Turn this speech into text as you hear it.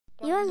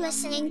You're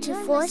listening to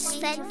Force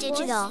Fed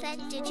Digital.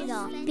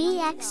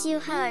 BX you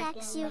heard.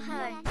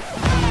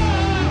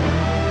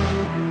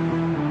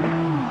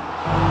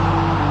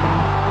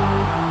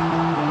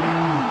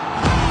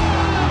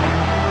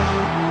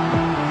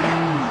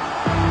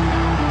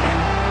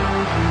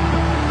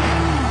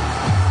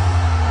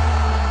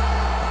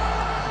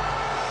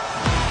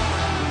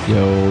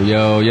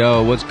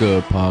 Yo, what's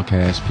good,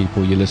 podcast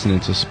people? You're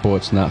listening to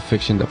Sports Not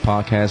Fiction, the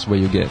podcast where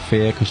you get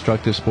fair,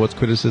 constructive sports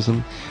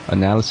criticism,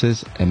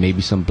 analysis, and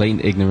maybe some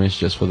blatant ignorance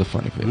just for the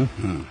fun of it.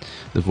 Mm-hmm.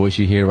 The voice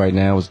you hear right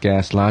now is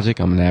Gas Logic.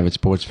 I'm an avid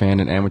sports fan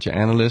and amateur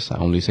analyst. I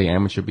only say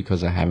amateur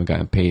because I haven't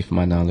gotten paid for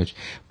my knowledge,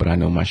 but I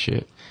know my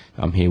shit.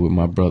 I'm here with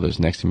my brothers.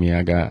 Next to me,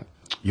 I got...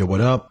 Yo,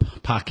 what up?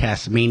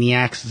 Podcast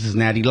Maniacs. This is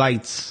Natty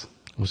Lights.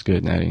 What's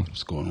good, Natty?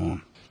 What's going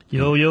on?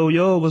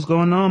 Yo, what's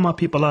going on, my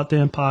people out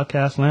there in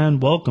podcast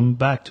land? Welcome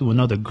back to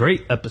another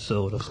great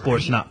episode of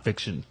Sports Not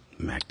Fiction.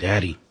 Mac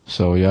Daddy.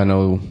 So, y'all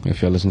know,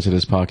 if you're listening to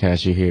this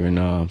podcast, you're hearing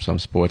some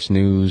sports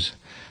news,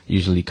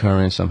 usually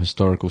current, some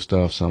historical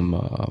stuff,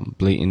 some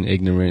blatant,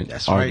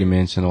 ignorant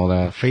arguments and all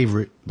that. My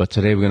favorite. But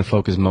today we're going to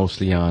focus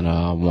mostly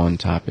on one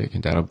topic,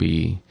 and that'll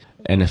be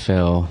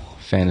NFL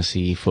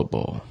fantasy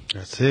football.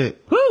 That's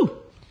it. Woo!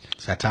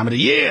 It's that time of the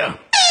year.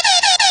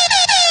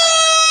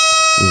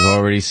 We've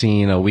already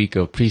seen a week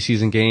of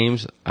preseason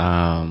games.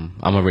 I'm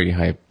already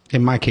hyped.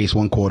 In my case,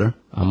 one quarter.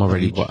 I'm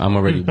already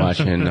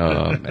watching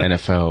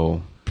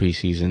NFL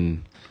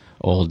preseason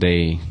all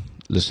day,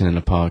 listening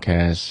to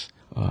podcasts,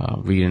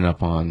 reading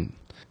up on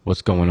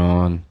what's going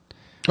on.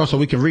 Oh, so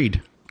we can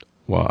read.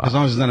 Well, as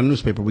long as it's not a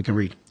newspaper, we can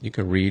read. You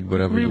can read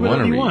whatever you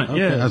want to read. Okay.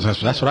 Yeah,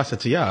 that's what I said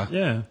to y'all.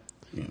 Yeah,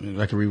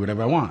 I can read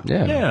whatever I want.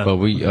 Yeah. But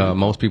we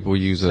most people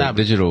use a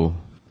digital.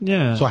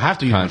 Yeah. So I have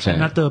to use content,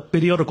 not the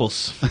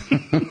periodicals.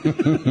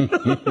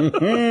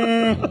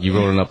 You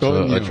rolling up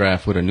to a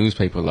draft with a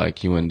newspaper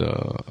like you in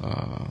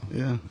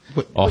the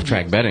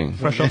off-track betting.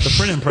 Fresh off the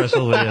printing press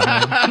over there,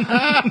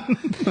 man.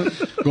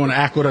 Going to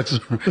Aqueducts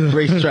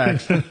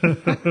racetracks.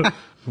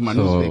 My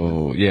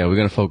so, yeah, we're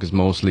going to focus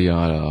mostly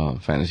on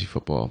fantasy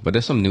football. But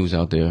there's some news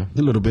out there.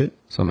 A little bit.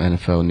 Some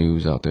NFL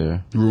news out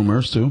there.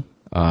 Rumors, too.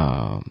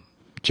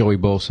 Joey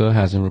Bosa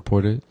hasn't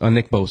reported.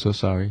 Nick Bosa,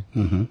 sorry.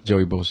 Mm-hmm.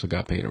 Joey Bosa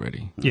got paid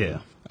already. Yeah.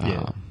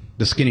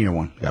 The skinnier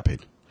one got paid.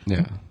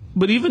 Yeah.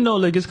 But even though,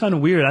 like, it's kind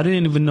of weird, I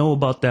didn't even know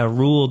about that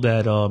rule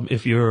that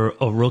if you're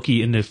a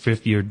rookie in the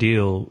fifth-year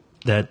deal,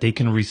 that they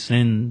can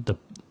rescind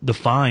the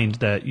fines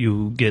that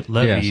you get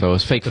levied. Yeah, so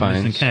it's fake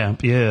fines. In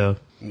camp. Yeah.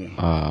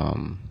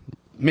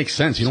 Makes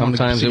sense.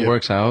 Sometimes it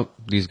works out.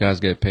 These guys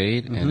get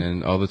paid, and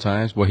then other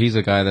times, well, he's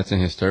a guy that's in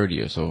his third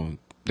year, so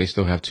they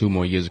still have 2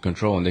 more years of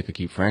control, and they could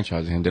keep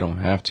franchising him. They don't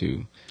have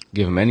to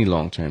give him any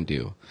long-term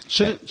deal.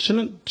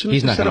 Shouldn't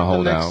he's not going to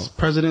hold out.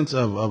 Presidents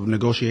of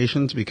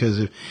negotiations, because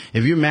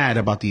if you're mad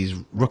about these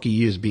rookie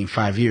years being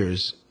 5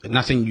 years,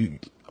 not saying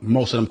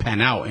most of them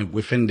pan out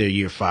within their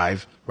year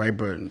 5, right?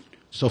 But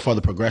so far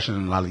the progression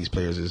in a lot of these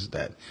players is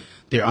that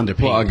they're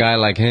underpaid. Well, a guy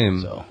like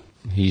him,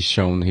 he's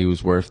shown he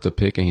was worth the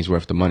pick and he's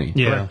worth the money.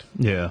 Yeah, correct.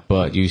 Yeah.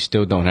 But you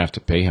still don't have to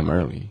pay him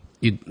early.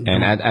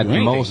 And at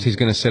most, he's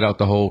going to sit out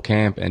the whole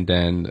camp, and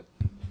then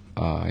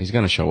he's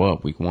going to show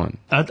up week 1.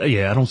 I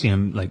don't see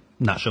him like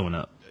not showing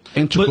up.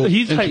 Integral, but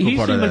he seems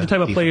part like the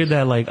type of defense. player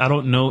that, like, I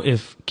don't know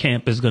if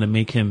camp is going to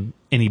make him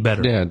any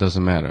better. Yeah, it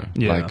doesn't matter.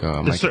 Yeah. Like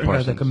There's Mike certain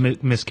Parsons. guys that can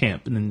miss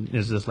camp, and then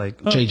it's just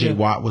like J.J.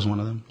 Watt was one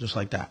of them, just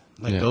like that.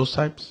 Like those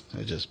types,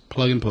 they just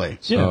plug and play.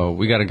 So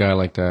we got a guy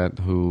like that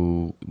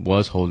who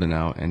was holding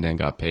out and then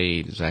got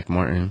paid, Zach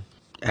Martin.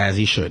 As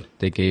he should.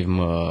 They gave him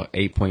a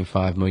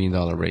 $8.5 million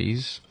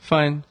raise.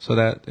 Fine. So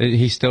that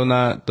he's still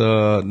not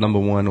the number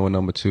 1 or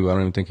number 2. I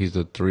don't even think he's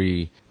the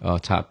 3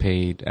 top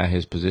paid at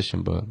his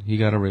position, but he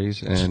got a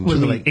raise. And what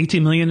is it, like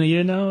 $18 million a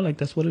year now? Like,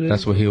 that's what it is?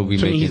 That's what he'll be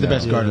To making. me, he's the now.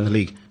 best guard in the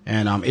league.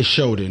 And it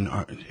showed in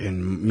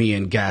me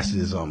and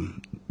Gas's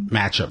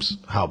matchups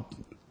how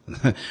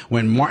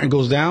when Martin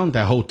goes down,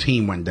 that whole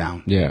team went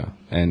down. Yeah.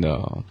 And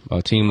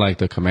a team like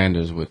the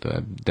Commanders with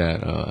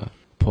that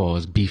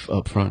Paul's beef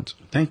up front.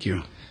 Thank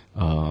you.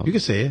 You can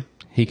say it.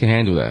 He can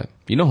handle that.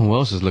 You know who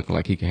else is looking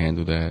like he can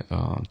handle that?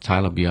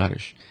 Tyler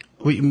Biotish.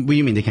 What do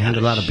you mean? They can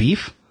handle a lot of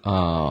beef?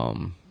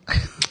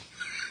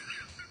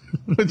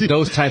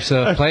 Those types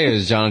of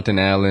players, Jonathan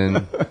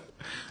Allen,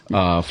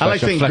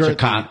 Fletcher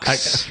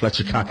Cox.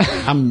 Fletcher Cox.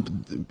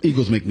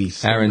 Eagles make me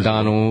so Aaron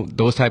miserable. Donald,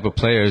 those type of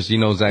players, Zach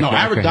Martin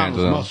Aaron can Donald's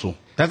handle them. muscle.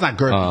 That's not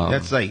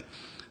girthy.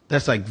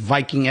 That's like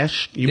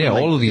Viking-ish.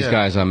 All of these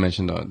guys I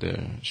mentioned are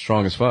they're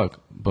strong as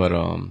fuck. But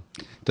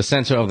the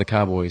center of the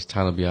Cowboys,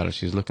 Tyler Biotish,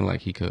 he's looking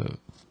like he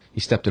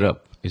stepped it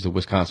up. He's a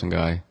Wisconsin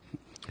guy.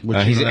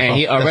 He's in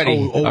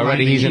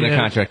a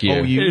contract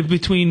year.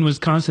 Between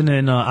Wisconsin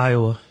and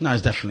Iowa. No,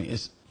 it's definitely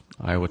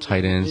Iowa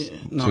tight ends.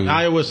 No,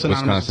 Iowa's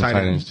synonymous with Wisconsin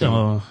tight ends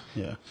too.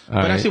 Yeah,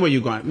 but I see where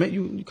you're going. Man,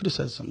 you could have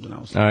said something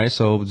else. All right,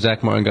 so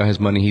Zach Martin got his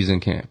money. He's in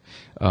camp.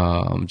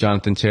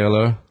 Jonathan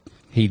Taylor,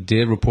 he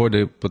did report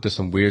it, but there's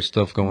some weird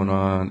stuff going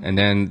on. And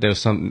then there's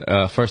some.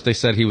 First, they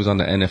said he was on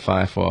the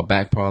NFI for a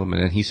back problem,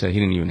 and then he said he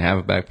didn't even have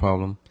a back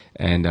problem.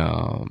 And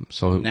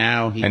so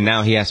Now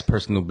he has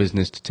personal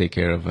business to take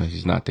care of, and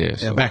he's not there.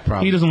 So back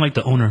problem. He doesn't like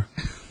the owner.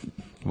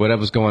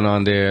 whatever's going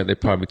on there, they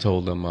probably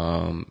told him,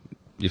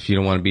 if you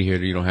don't want to be here,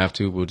 you don't have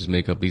to. We'll just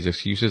make up these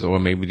excuses, or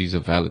maybe these are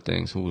valid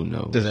things. Who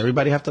knows? Does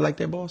everybody have to like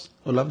their boss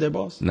or love their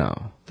boss? No.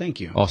 Thank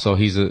you. Also,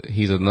 he's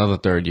another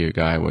third year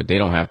guy where they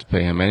don't have to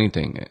pay him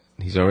anything.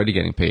 He's already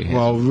getting paid.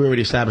 Well, we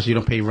already established you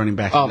don't pay running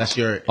backs unless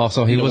you're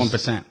also he was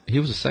 1%. He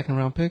was a second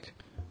round pick.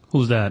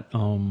 Who's that?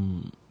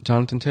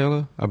 Jonathan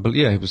Taylor. I believe.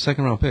 Yeah, he was a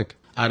second round pick.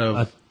 Out of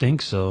I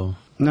think so.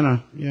 no,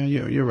 yeah,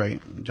 you're right.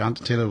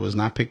 Jonathan Taylor was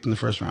not picked in the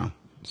first round,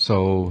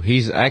 So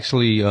he's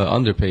actually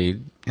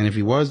underpaid. and if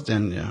he was,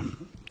 then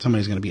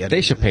somebody's going to be.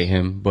 They should pay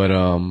him, but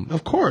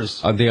Of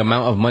course. the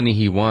amount of money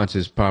he wants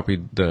is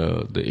probably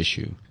the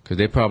issue, because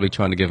they're probably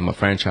trying to give him a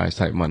franchise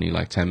type money,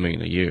 like $10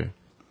 million a year.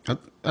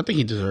 I think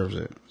he deserves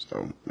it.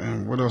 So,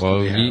 what else Well,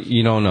 do we have?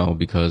 you don't know,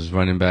 because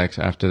running backs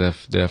after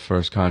their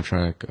first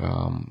contract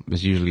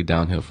is usually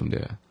downhill from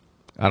there.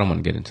 I don't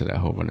want to get into that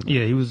whole running back.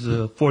 Yeah, he was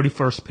the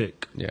 41st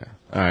pick. Yeah.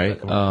 All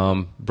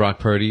right. Brock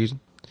Purdy.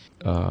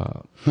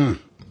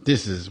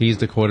 He's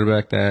the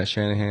quarterback that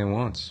Shanahan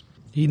wants.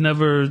 He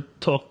never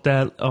talked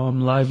that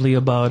lively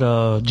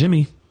about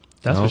Jimmy.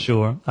 That's No. for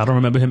sure. I don't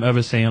remember him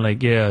ever saying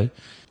like, "Yeah,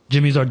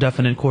 Jimmy's our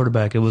definite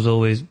quarterback." It was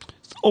always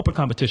open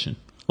competition.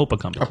 Open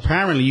competition.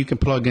 Apparently, you can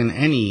plug in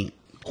any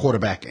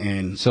quarterback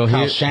in. So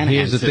Kyle Shanahan's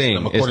here's the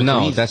system, thing. It's according to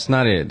these. that's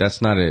not it.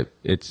 That's not it.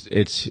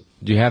 It's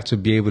you have to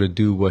be able to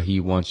do what he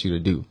wants you to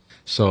do.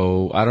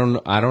 So I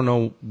don't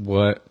know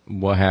what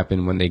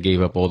happened when they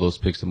gave up all those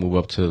picks to move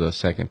up to the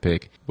second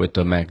pick with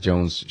the Mac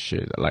Jones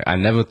shit. Like, I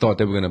never thought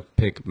they were gonna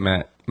pick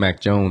Mac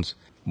Jones.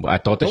 I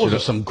thought they Those should are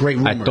have some great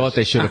rumors. I thought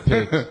they should have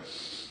picked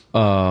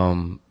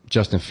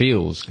Justin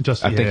Fields.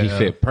 I think he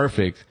fit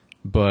perfect,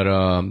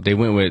 but they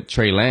went with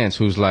Trey Lance,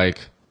 who's like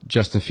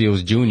Justin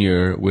Fields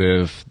Jr.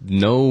 with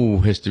no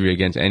history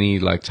against any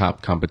like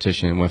top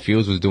competition. When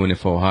Fields was doing it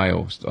for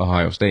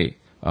Ohio State,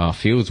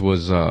 Fields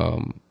was a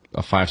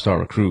 5-star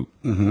recruit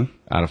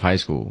out of high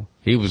school.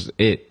 He was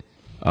it.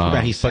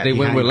 But they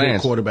went with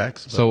Lance.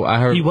 Quarterbacks. So I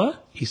heard He what?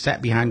 He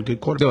sat behind good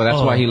quarterbacks. No,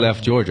 that's why he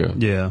left Georgia.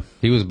 Yeah,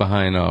 He was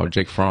behind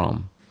Jake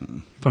Fromm.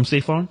 from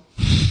State Farm.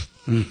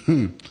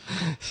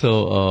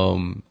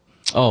 So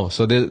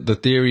so the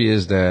theory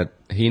is that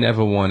he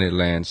never wanted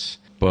Lance,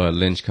 but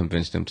Lynch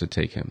convinced him to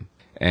take him,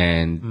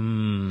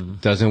 and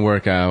doesn't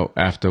work out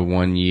after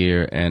 1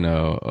 year and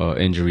a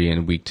injury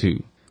in week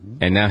 2,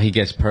 and now he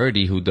gets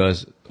Purdy, who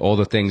does all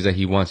the things that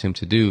he wants him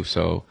to do.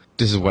 So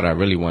this is what I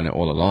really wanted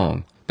all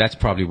along. That's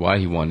probably why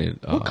he wanted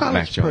What Mac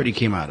college Jones. Purdy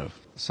came out of?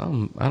 I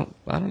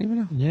don't even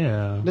know.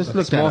 Yeah, Let's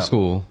look that Small up.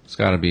 school. It's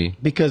got to be.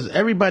 Because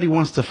everybody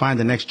wants to find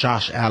the next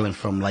Josh Allen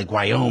from like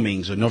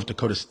Wyoming or North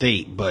Dakota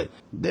State, but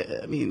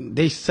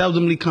they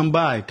seldomly come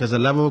by because the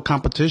level of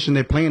competition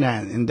they're playing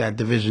at in that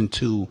Division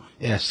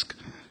II-esque.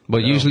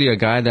 But usually a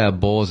guy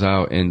that balls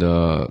out in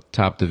the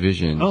top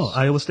divisions. Oh,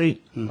 Iowa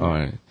State. All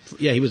right.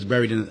 Yeah, he was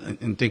buried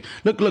in thing.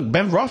 Look,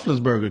 Ben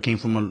Roethlisberger came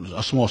from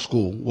a small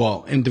school.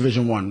 Well, in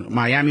Division I,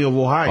 Miami of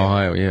Ohio.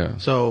 Ohio, yeah.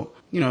 So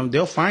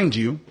they'll find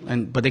you,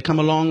 but they come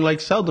along like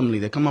seldomly.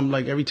 They come up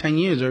like every 10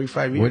 years, every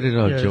 5 years. Where did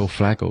Joe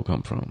Flacco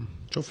come from?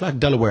 Joe Flacco,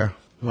 Delaware,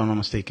 if I'm not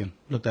mistaken.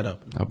 Look that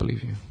up. I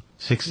believe you.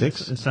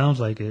 6'6". It sounds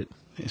like it.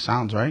 It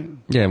sounds right.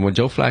 Yeah, when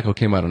Joe Flacco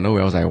came out of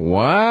nowhere, I was like,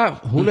 what?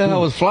 Who the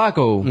hell was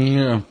Flacco?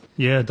 Yeah.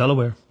 Yeah,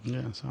 Delaware.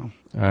 Yeah. So.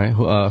 All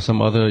right.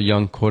 Some other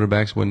young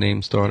quarterbacks were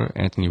named starter.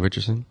 Anthony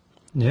Richardson.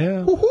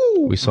 Yeah.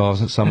 We saw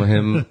some of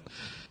him.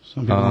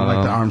 Some people don't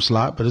like the arm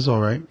slot, but it's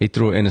all right. He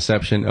threw an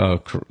interception,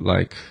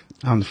 like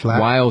On the flat.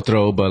 wild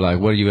throw, but like,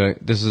 what do you?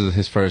 This is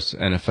his first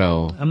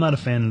NFL. I'm not a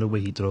fan of the way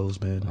he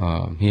throws,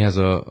 man. He has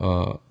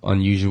a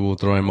unusual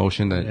throwing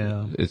motion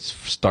that it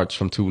starts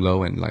from too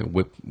low and like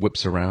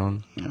whips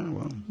around. Yeah,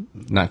 well,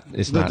 It's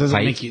not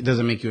tight.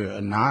 doesn't make you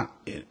a knot.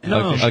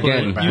 No,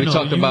 Again, but, we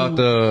talked about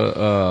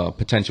the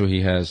potential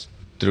he has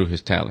through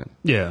his talent.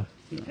 Yeah.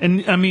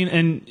 And I mean,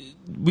 and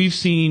we've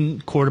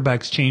seen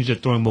quarterbacks change their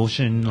throwing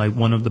motion. Like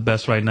one of the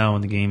best right now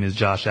in the game is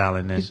Josh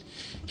Allen, and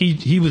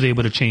he was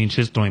able to change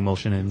his throwing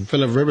motion. And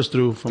Phillip Rivers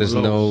threw from There's a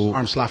low no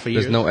arm slot for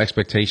years. There's no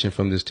expectation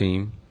from this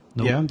team.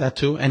 Nope. Yeah, that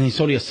too. And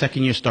he's only a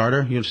second-year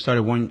starter. He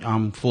started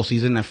one full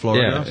season at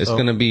Florida. Yeah, it's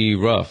gonna be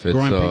rough. It's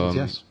growing pains,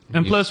 yes.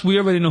 and plus, we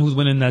already know who's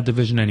winning that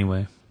division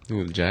anyway.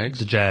 Who, the Jags.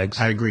 The Jags.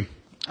 I agree.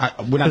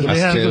 We're not They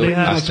have- doing they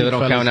have- I still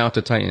don't fellas. count out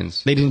the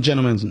Titans. Ladies and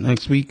gentlemen,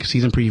 next week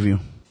season preview.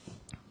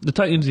 The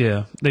Titans,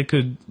 yeah, they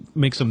could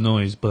make some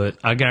noise, but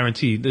I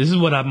guarantee this is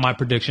what my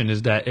prediction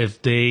is that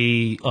if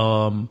they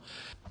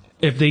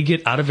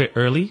get out of it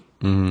early,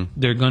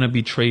 they're gonna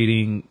be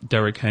trading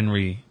Derrick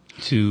Henry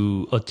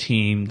to a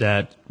team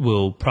that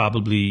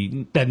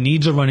that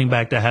needs a running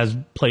back that has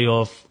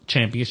playoff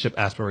championship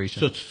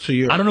aspirations. So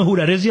you're, I don't know who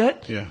that is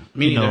yet. Yeah,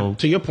 me You neither. know.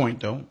 To your point,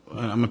 though,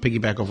 I'm gonna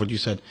piggyback off what you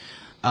said.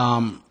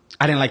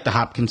 I didn't like the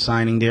Hopkins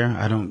signing there.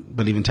 I don't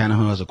believe in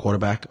Tannehill as a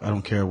quarterback. I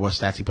don't care what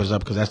stats he puts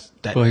up because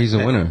that. Well, he's a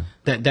winner.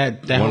 That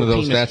One of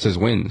those stats is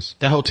wins.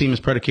 That whole team is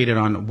predicated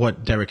on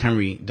what Derrick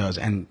Henry does.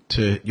 And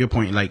to your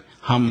point, like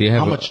how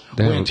much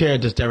wear and tear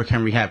does Derrick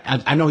Henry have?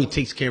 I know he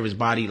takes care of his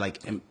body, like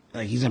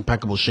he's in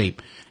impeccable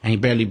shape and he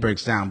barely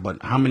breaks down.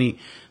 But how many?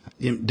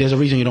 There's a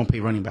reason you don't pay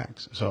running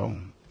backs. So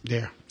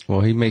there.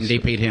 Well, they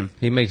paid him.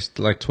 He makes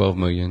like $12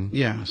 million.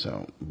 Yeah.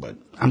 So, but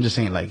I'm just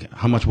saying, like,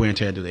 how much wear and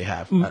tear do they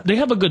have? They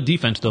have a good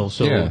defense though,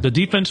 so the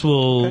defense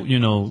will,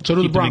 so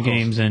do keep the them in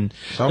games. And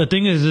the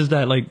thing is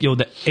that like,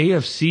 the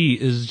AFC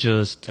is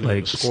just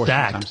like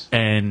stacked, sometimes.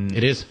 and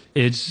It is.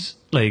 It's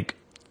like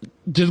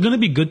there's gonna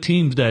be good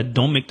teams that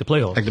don't make the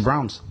playoffs, Like the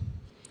Browns.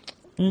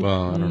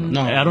 Well, I don't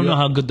know. No, I don't know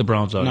how good the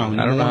Browns are. No,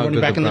 I don't know how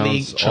good back the in the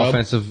Browns league. Chubb,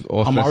 offensive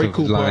Amari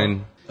Cooper,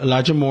 line.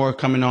 Elijah Moore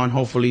coming on.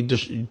 Hopefully,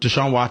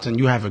 Deshaun Watson.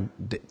 You have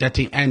that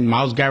team, and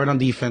Myles Garrett on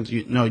defense.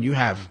 You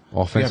have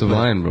Offensive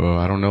line, bro.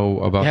 I don't know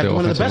about You the have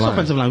one of the offensive best line.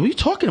 offensive line. What are you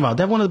talking about?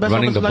 They have one of the best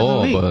Running the offensive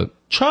lines in ball, the league.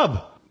 but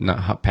Chubb,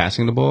 not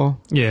passing the ball.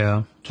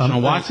 Yeah,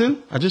 Deshaun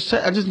Watson. I just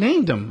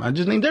named them. I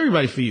just named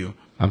everybody for you.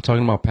 I'm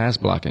talking about pass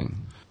blocking.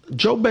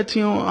 Joe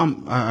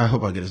Bettione. I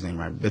hope I get his name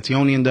right.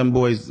 Bettione and them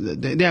boys.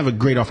 They have a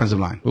great offensive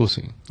line. We'll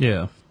see.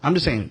 yeah. I'm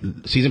just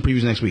saying. Season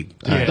previews next week.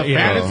 The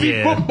yeah, fantasy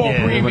yeah, football yeah.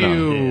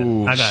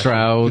 preview. I got you.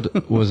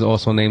 Stroud was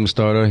also named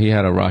starter. He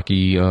had a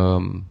rocky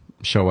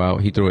show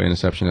out. He threw an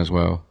interception as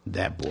well.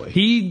 That boy.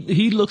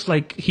 He looks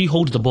like he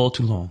holds the ball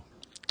too long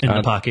in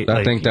the pocket. I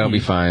Like, think that'll be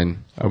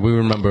fine. We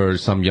remember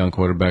some young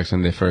quarterbacks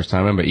in their first time.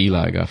 I remember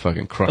Eli got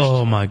fucking crushed.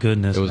 Oh my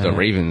goodness! It was the man.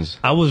 Ravens.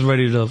 I was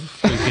ready to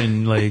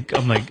freaking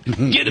I'm like,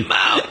 get him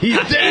out! He's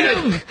I hate dead.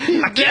 him.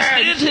 He's I can't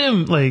dead. stand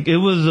him. Like it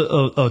was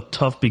a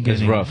tough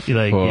beginning. It's rough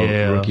Like for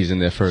yeah, rookies in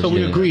their first So we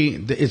year. agree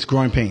that it's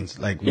growing pains.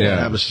 Like we Yeah,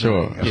 established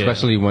sure. already.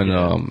 Especially when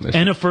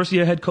and a first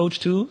year head coach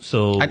too.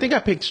 So I think I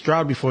picked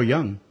Stroud before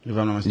Young, if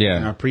I'm not mistaken, Yeah.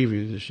 in our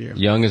preview this year.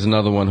 Young is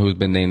another one who's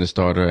been named the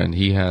starter, and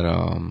he had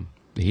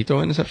did he throw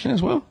an interception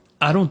as well?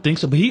 I don't think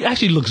so, but he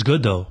actually looks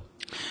good though.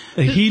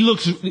 He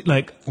looks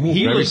like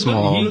he Very looks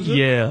small. Good.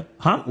 Yeah,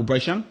 huh? Well,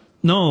 Bryce Young?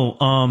 No,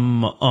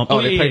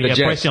 they played the Jets.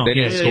 Bryce Young. They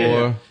didn't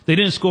score. They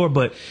didn't score,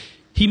 but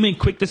he made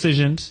quick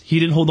decisions. He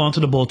didn't hold on to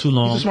the ball too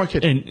long. He's a smart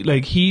kid. And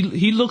like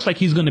he looks like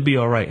he's going to be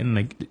all right. And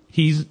like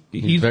he's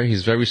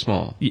very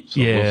small. So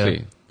yeah. we'll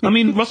see. I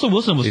mean, Russell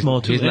Wilson was He's-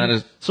 small too. he's not and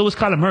as- so was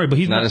Kyler Murray, but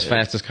he's Not as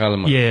fast as Kyler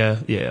Murray.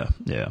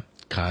 Yeah.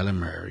 Kyler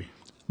Murray.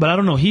 But I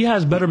don't know. He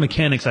has better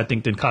mechanics, I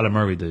think, than Kyler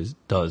Murray does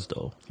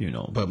though.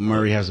 But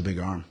Murray has a big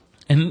arm.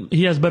 And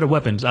he has better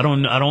weapons. I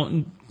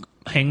don't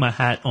hang my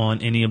hat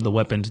on any of the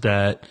weapons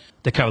that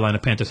the Carolina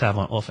Panthers have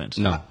on offense.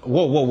 No.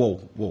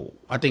 Whoa.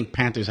 I think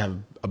Panthers have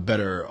a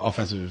better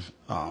offensive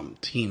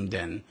team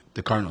than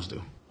the Cardinals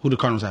do. Who do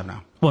the Cardinals have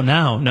now? Well,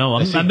 now, no.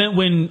 I meant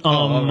when that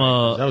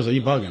was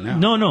you bugging now.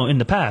 no, in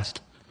the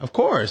past. Of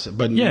course,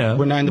 but Yeah,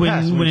 we're not in the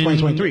past. We're in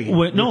 2023.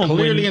 When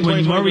Clearly in when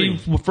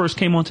 2023. Murray first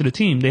came onto the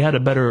team, they had a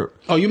better.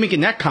 Oh, you're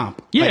making that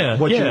comp? Yeah, like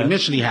what yeah. you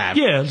initially have.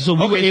 Yeah, so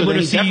we were able then to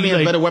he see, definitely has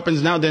like- better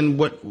weapons now than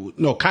what.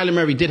 No, Kyler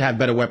Murray did have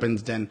better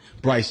weapons than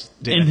Bryce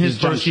did In his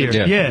first year,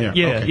 juncture.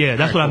 yeah. Okay.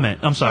 That's what I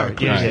meant. I'm sorry.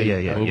 All right,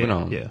 Yeah. Moving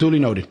on. Yeah. Duly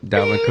noted.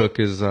 Dalvin Cook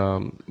is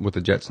with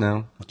the Jets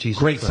now.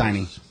 Great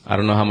signing. I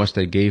don't know how much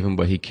they gave him,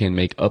 but he can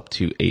make up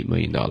to $8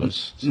 million. So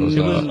it's, It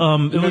was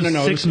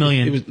 $6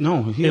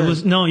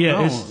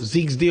 million.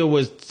 Zeke's deal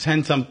was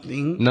 10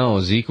 something. no,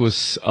 Zeke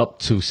was up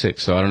to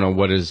 6, so I don't know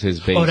what is his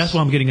base. Oh, that's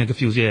why I'm getting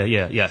confused.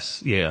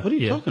 Yes. What are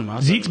you talking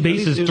about? Zeke's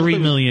base is $3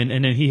 million,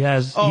 and then he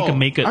can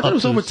make it. I thought up it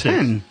was to over 6.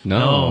 10.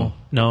 No.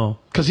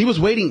 Because he was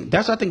waiting.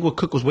 That's I think what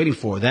Cook was waiting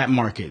for. That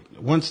market.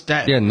 Once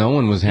that. Yeah, no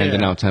one was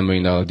handing Yeah. out $10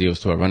 million deals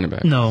to a running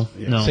back. No.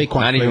 Saquon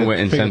Not even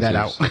with figured that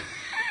out. incentives.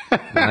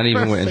 Not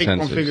even with Saquon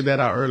incentives. figured that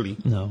out early.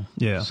 No.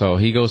 Yeah. So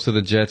he goes to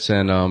the Jets,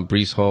 and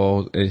Brees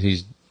Hall,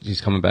 he's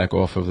coming back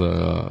off of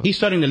the. He's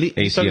starting the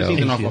ACL.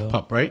 season off ACL. of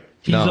PUP, right?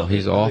 He's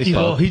off.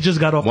 PUP. He just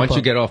got off. Once the you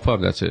pup. get off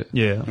pub, that's it.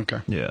 Yeah. Okay.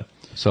 Yeah.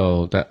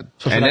 So that,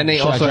 should and I- then they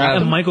should I also draft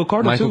have And Michael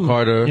Carter Michael too.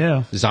 Carter,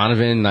 Yeah.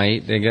 Zonovan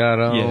Knight. They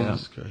got Yeah.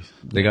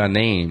 they got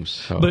names.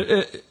 So. But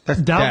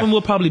That's Dalvin depth.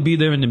 will probably be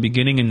there in the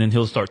beginning, and then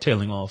he'll start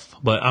tailing off.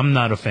 But I'm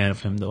not a fan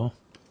of him though.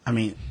 I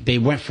mean, they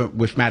went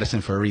with Madison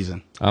for a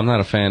reason. I'm not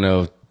a fan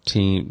of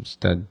teams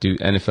that do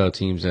NFL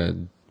teams that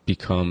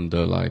become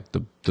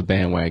the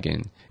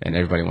bandwagon and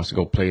everybody wants to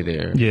go play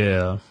there.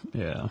 Yeah.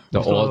 The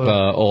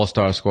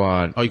all-star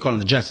squad. Oh, you calling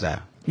the Jets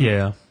that?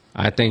 Yeah.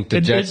 I think the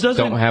It Jets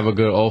doesn't- don't have a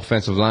good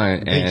offensive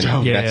line, and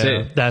don't.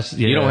 that's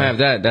Yeah, it. You don't have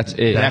that. That's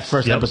it. That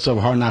first Yep. episode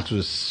of Hard Knocks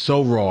was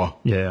so raw.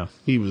 Yeah.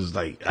 He was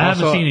like, I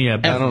haven't seen it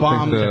yet, but I don't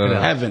F-bomb think the-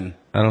 heaven.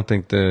 I don't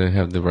think they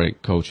have the right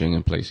coaching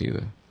in place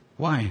either.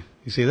 Why?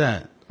 You see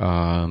that?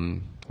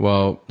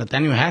 Well,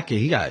 Nathaniel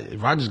Hackett,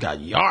 Rodgers got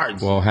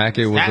yards. Well,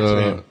 Hackett Stats for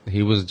was him.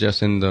 he was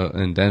just in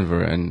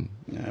Denver, and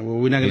Yeah, well,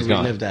 we're not going He's to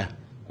gone. relive that.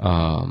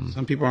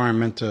 Some people aren't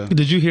meant to.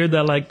 Did you hear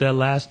that? Like that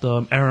last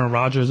Aaron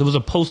Rodgers. There was a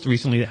post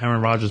recently that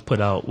Aaron Rodgers put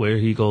out where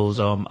he goes,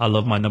 "I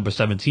love my number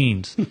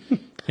 17s,"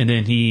 and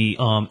then he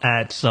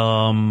adds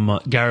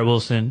Garrett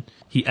Wilson.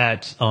 He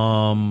adds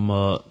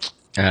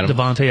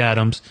Devontae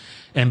Adams,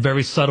 and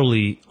very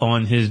subtly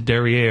on his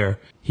derriere,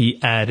 he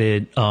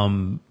added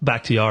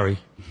Bakhtiari.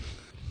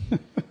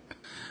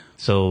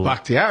 So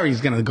Bakhtiari's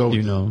gonna go.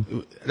 You know.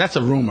 That's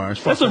a rumor.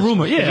 That's a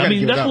rumor. Yeah, I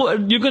mean, that's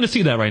what you're going to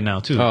see that right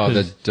now too. Oh,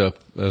 'cause-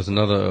 there's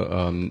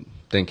another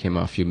thing came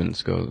out a few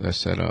minutes ago that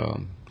said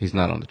he's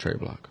not on the trade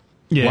block.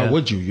 yeah, Why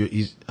would you?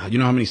 You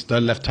know how many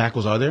stud left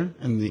tackles are there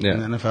in the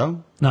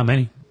NFL? not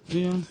many.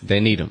 Yeah. They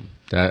need him.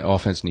 That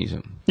offense needs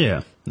him.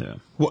 Yeah.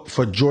 What,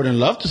 for Jordan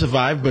Love to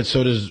survive, but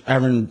so does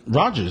Aaron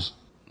Rodgers.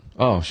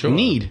 Oh, sure.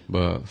 Need.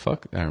 But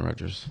fuck Aaron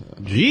Rodgers.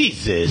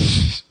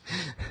 Jesus.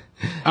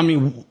 I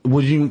mean,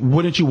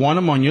 wouldn't you want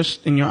him on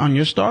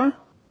your star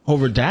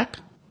over Dak?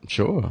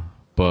 Sure.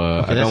 But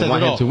Okay, I that don't says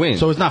want it him all. to win.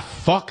 So it's not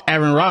fuck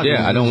Aaron Rodgers.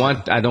 Yeah, I don't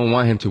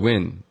want him to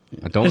win.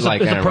 I don't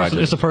like Aaron Rodgers.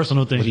 It's a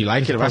personal thing. Would you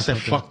like It's it a if I said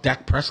personal thing. fuck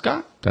Dak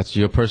Prescott? That's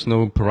your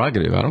personal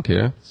prerogative. I don't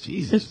care.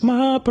 Jesus. It's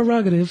my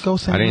prerogative. Go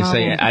say I didn't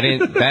say I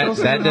didn't.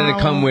 That didn't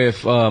come with.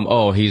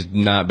 He's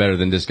not better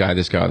than this guy,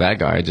 or that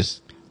guy. I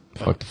just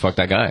fuck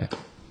that guy.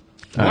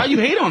 Why you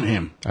hate on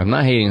him? I'm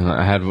not hating.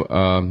 I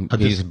had.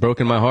 He's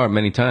broken my heart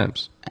many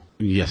times.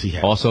 Yes, he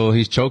has. Also,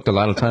 he's choked a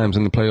lot of times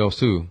in the playoffs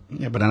too.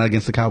 Yeah, but not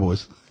against the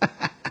Cowboys.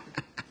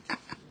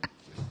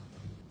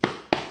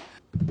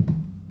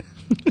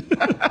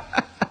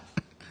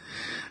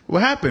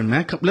 What happened,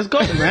 man? Let's go,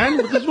 man.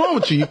 What's wrong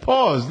with you? You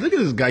paused. Look at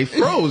this guy. He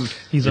froze.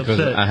 He's Because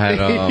upset. I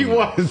had. He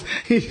was.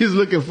 He's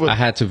looking for. I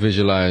had to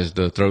visualize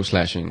the throat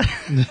slashing,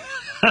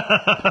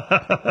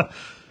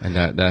 and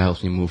that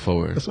helps me move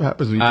forward. That's what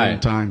happens when you All take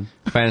right. time.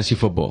 Fantasy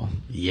football.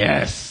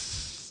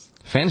 Yes.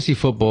 Fantasy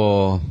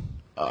football,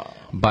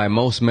 by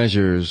most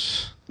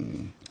measures,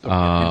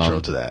 Intro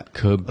to that.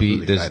 could I'm be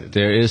really excited.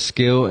 there is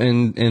skill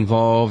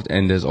involved,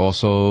 and there's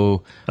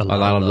also a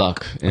lot of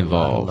luck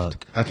involved.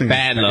 luck. I think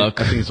Bad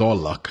luck. I think it's all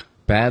luck.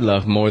 Bad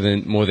luck more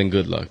than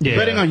good luck. Yeah.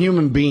 Betting on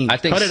human beings. I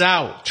think Cut it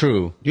out.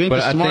 True. You ain't But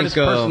the I smartest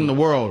think, person in the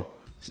world.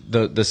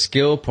 the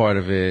skill part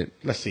of it.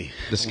 Let's see.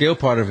 The skill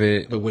part of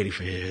it I've been waiting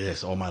for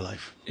this all my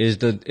life. is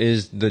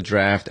the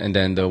draft, and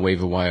then the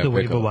waiver wire. The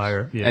waiver pickups.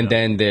 wire, yeah. And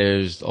then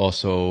there's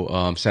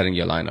also setting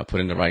your lineup,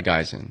 putting the right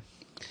guys in.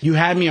 You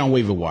had me on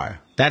waiver wire.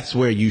 That's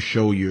where you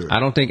show your I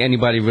don't think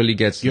anybody really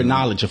gets your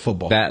knowledge of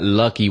football. that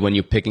lucky when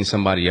you're picking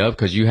somebody up,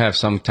 because you have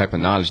some type of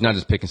knowledge, not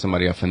just picking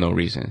somebody up for no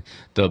reason.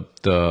 The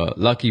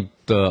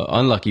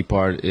unlucky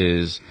part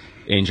is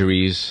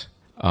injuries.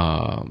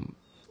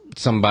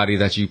 Somebody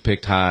that you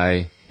picked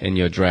high in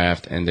your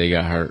draft and they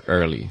got hurt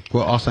early.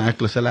 Well, Austin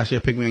Eckler said last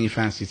year, pick me on your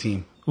fantasy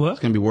team. What? It's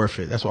gonna be worth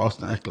it. That's what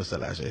Austin Eckler said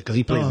last year because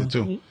he plays it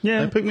too.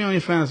 yeah. Like, pick me on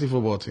your fantasy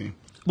football team.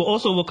 But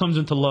also, what comes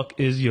into luck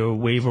is your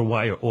waiver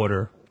wire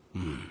order.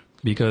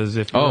 Because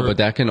if Oh, you're- but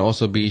that can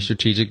also be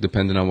strategic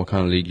depending on what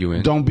kind of league you're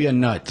in. Don't be a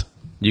nut.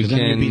 You 'Cause then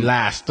can- you'll be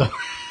last.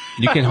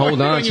 You can hold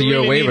on When to you your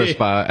really waiver need it.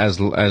 spot as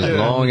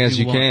long as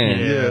you want-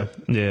 can.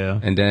 Yeah.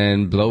 And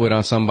then blow it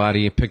on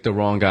somebody and pick the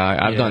wrong guy.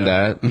 I've done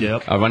Yeah. that.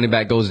 Yep. A running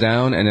back goes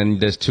down, and then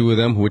there's two of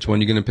them. Which one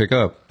you going to pick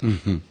up?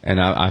 Mm-hmm. And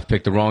I've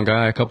picked the wrong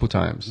guy a couple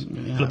times.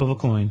 Flip of a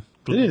coin.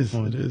 It is.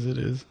 It is. It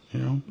is. You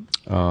know.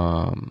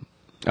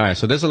 All right,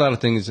 so there's a lot of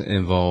things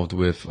involved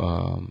with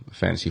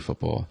fantasy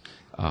football.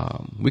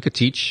 We could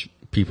teach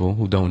people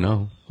who don't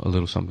know a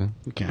little something.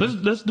 We can.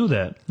 Let's do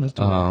that. Let's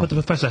do it. Put the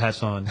professor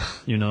hats on.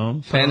 You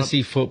know, Fantasy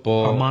our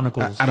football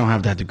monocles. I don't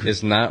have that degree.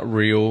 is not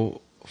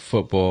real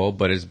football,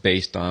 but it's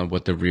based on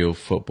what the real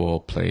football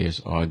players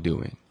are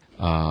doing.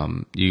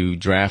 You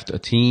draft a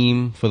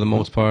team for the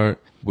most part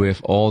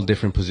with all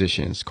different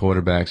positions: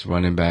 quarterbacks,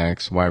 running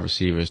backs, wide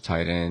receivers,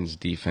 tight ends,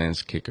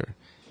 defense, kicker.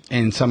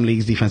 In some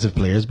leagues, defensive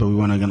players, but we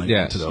weren't gonna get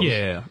Yes. into those.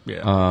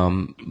 Yeah.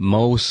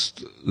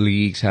 Most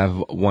leagues have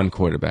one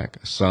quarterback.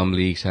 Some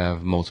leagues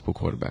have multiple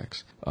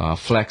quarterbacks.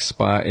 Flex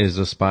spot is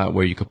a spot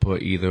where you could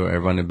put either a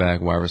running back,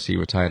 wide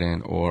receiver, tight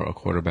end, or a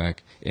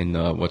quarterback in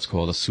what's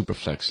called a super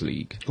flex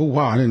league. Oh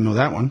wow, I didn't know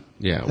that one.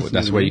 Yeah, That's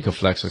that's new where to you me. can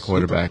flex a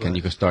quarterback Superflex. and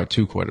you can start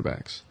two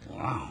quarterbacks.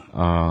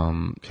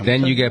 Wow.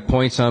 Then you get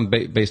points on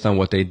based on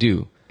what they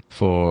do.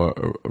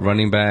 For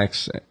running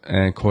backs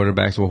and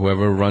quarterbacks or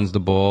whoever runs the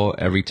ball,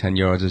 every 10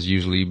 yards is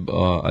usually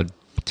a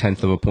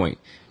tenth of a point,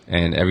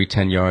 and every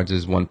 10 yards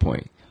is 1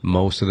 point.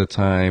 Most of the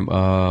time,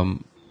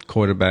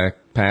 quarterback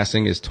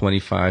passing is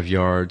 25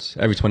 yards.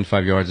 Every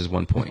 25 yards is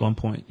 1 point. 1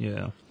 point.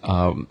 Yeah.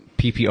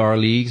 PPR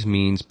leagues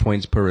means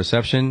points per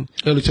reception.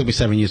 It only took me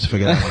 7 years to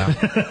figure that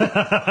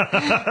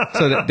one out.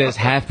 So there's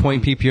half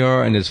point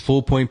PPR and there's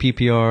full point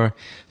PPR.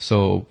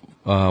 So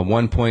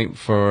 1 point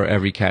for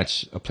every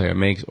catch a player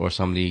makes, or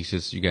some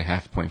leagues you get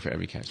half a point for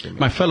every catch they make.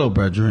 My fellow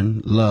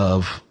brethren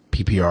love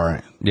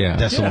PPR. Yeah.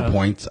 Decimal Yeah.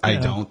 points. I Yeah.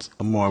 don't.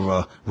 I'm more of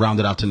a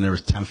rounded out to the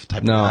nearest 10th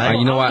type No, of guy.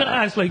 you know I what? was gonna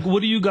ask, like, what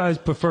do you guys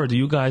prefer? Do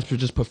you guys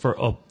just prefer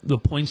the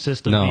point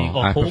system? No, being a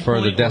I whole prefer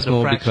point the or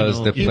decimal because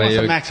fractional? the He wants to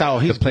player max out.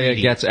 He's the player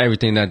greedy. gets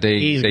everything that they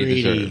He's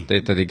greedy.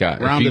 deserve, that they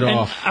got. If Round you- it And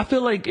off. I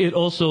feel like it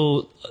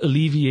also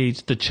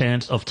alleviates the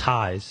chance of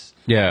ties.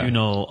 Yeah. You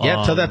know.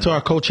 Yeah, tell that to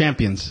our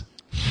co-champions.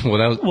 Well,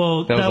 that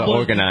was an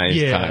organized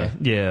yeah, tie.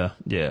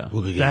 Yeah.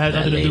 We'll get That has that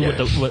nothing to do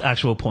later. with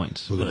actual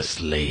points. We're gonna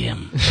slay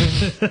him.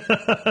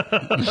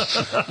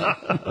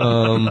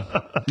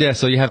 Yeah,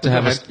 so you have to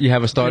have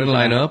a starting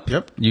lineup.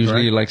 Yep,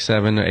 Usually correct. like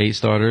 7 or 8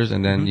 starters,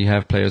 and then you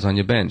have players on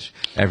your bench.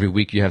 Every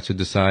week you have to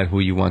decide who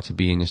you want to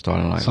be in your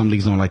starting lineup. Some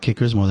leagues don't like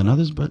kickers more than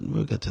others, but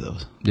we'll get to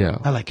those. Yeah.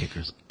 I like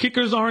kickers.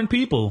 Kickers aren't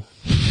people.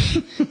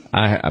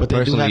 I But they do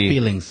have personally,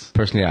 feelings.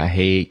 Personally, I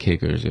hate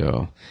kickers,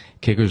 yo.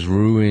 Kickers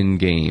ruin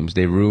games.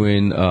 They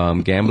ruin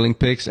gambling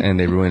picks and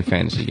they ruin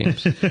fantasy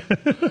games.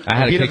 I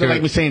had He a doesn't kicker.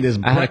 like me saying this.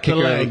 I had a Break the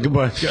kicker. leg,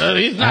 but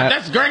he's not.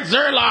 That's Greg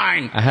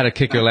Zerline. I had a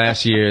kicker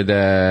last year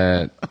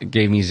that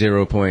gave me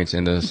 0 points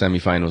in the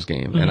semifinals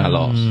game, and I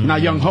lost. Now,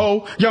 Young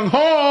Ho.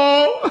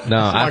 No,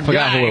 I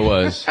forgot who it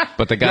was,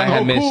 but the guy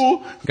Young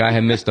Ho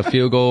had missed a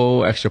field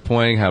goal, extra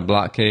point, had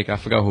block kick. I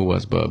forgot who it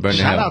was, but Burnham.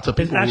 Shout out to It's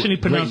people. actually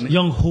with pronounced great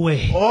Young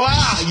Hui.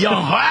 Oh,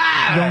 Young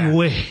Ho. Young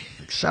Hui.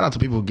 Shout out to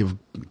people who give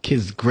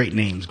kids great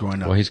names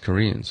growing up. Well, he's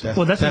Korean. So.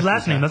 Well, that's his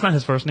last name. That's not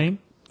his first name.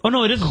 Oh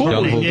no, it is his Cool.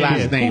 first name. Young Yeah, Hui. yeah.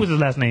 Last name. Who was his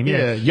last name?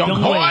 Yeah, Young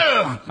Hui.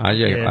 Ho.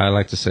 I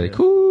like to say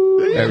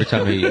cool every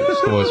time he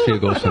scores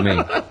field goals for me.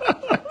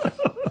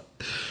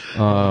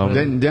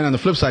 Then on the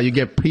flip side, you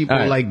get people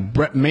All right. like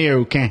Brett Mayer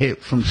who can't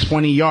hit from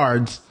 20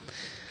 yards.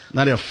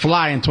 Now they'll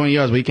fly in 20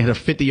 yards, but he can hit a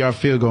 50-yard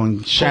field goal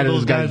and shatter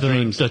Those this guy's guys are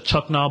dreams. the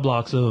Chuck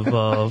Knobblocks of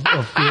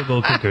field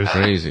goal kickers.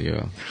 Crazy,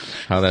 yo.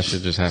 How that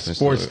shit just happens.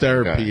 Sports to a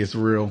therapy guy. is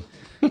real.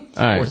 All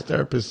right. Sports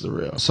therapists are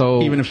real.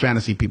 So- even in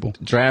fantasy people.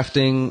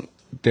 Drafting,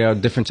 there are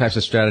different types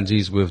of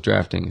strategies with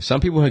drafting.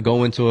 Some people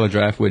go into a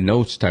draft with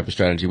no type of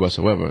strategy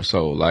whatsoever.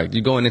 So, like,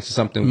 you're going into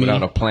something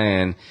without a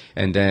plan,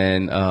 and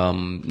then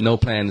no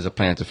plan is a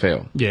plan to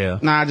fail. Yeah.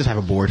 Nah, I just have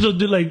a board. So,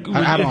 like,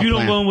 I don't if you don't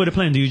plan. go in with a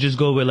plan, do you just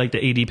go with like the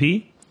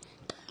ADP?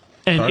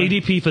 And Sorry?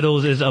 ADP for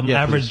those is Yeah,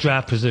 average please.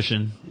 draft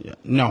position. Yeah.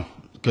 No,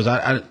 because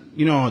I,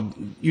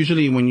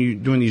 usually when you're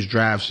doing these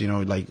drafts,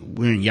 like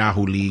we're in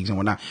Yahoo leagues and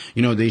whatnot,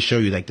 they show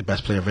you like the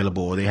best player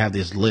available, or they have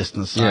this list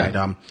on the side,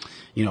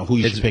 Yeah. who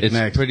you should pick It's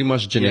next. pretty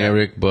much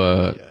generic,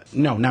 but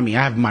No, not me.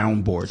 I have my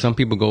own board. some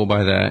people go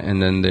by that,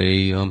 and then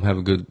they have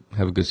a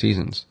good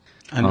seasons.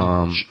 I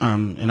know.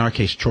 In our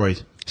case, Troy.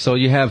 So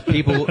you have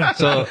people.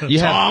 So you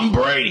have Tom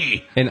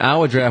Brady. in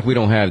our draft, we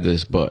don't have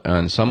this, but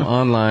on some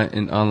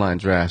online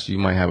drafts, you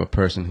might have a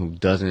person who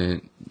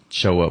doesn't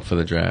show up for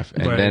the draft,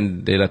 and Right.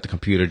 then they let the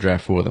computer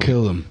draft for them.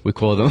 Kill them. We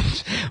call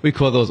those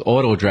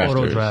auto drafters.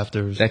 Auto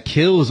drafters. That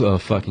kills a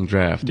fucking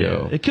draft,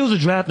 yo. It kills a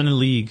draft in the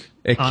league.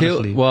 It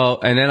honestly.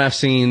 and then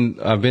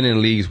I've been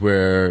in leagues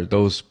where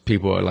those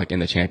people are like in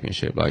the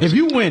championship. Like If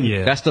you win,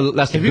 Yeah. that's the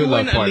if you good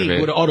win luck a part of league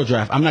it. with an auto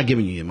draft, I'm not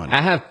giving you your money. I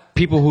have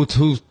people who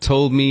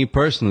told me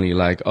personally,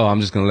 like, oh,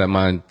 I'm just gonna let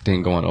my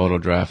thing go on auto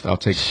draft. I'll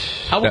take.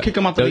 I will kick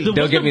 'em out the league.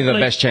 They'll What's give me the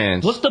like, best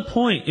chance. What's the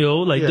point, yo?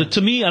 Like, Yeah.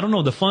 to me, I don't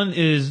know. The fun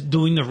is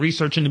doing the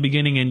research in the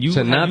beginning, and you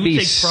To not you be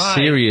take pride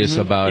serious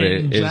about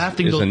it in is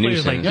drafting a those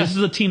players. Like, nuisance. this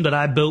is a team that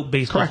I built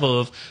based Correct.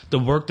 off of the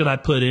work that I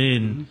put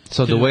in.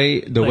 So the to- way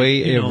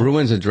you it know,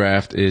 ruins a draft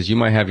is you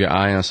might have your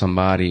eye on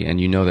somebody and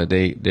you know that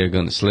they're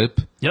going to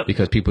slip Yep.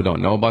 because people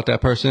don't know about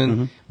that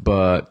person,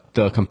 but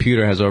the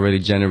computer has already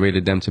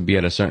generated them to be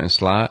at a certain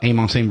slot,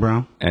 Amon St.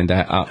 Brown. and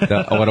that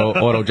the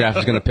auto draft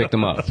is going to pick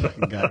them up.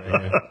 Got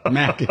it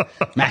here.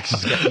 Max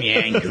has got me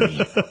angry.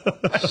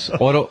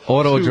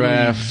 Auto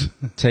draft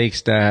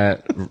takes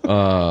that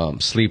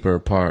sleeper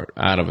part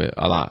out of it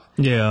a lot.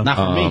 Yeah. Not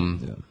for me.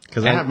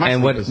 Because I have my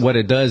And sleepers. what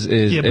it does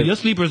is Yeah, but it- your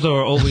sleepers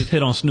are always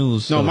hit on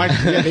snooze. No,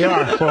 so- they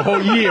are for a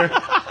whole year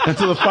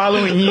until the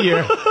following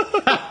year.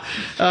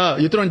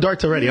 You're throwing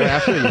darts already. All right, I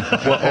feel you.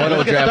 what auto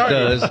Let's get draft started.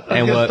 does Let's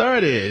and get what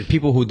started.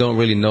 people who don't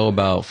really know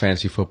about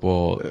fantasy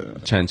football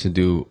tend to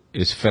do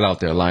is fill out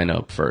their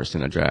lineup first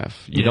in a draft.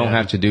 You don't Yeah.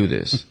 have to do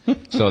this.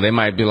 So they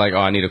might be like, oh,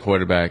 I need a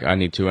quarterback, I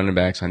need 2 running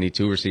backs, I need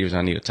 2 receivers,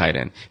 I need a tight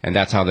end. And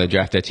that's how they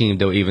draft their team.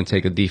 They'll even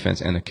take a defense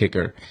and a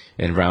kicker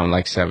in round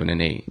like 7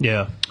 and 8.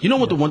 Yeah. You know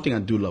what? The one thing I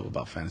do love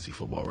about fantasy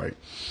football, right?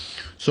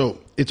 So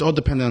it's all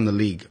dependent on the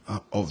league,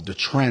 of the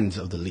trends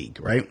of the league,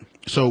 right?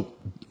 So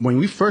when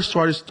we first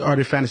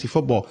started fantasy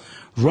football,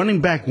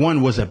 running back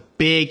one was a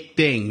big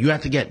thing. You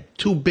had to get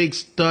 2 big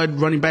stud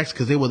running backs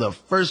because they were the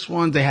first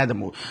ones. They had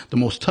the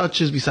most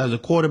touches besides the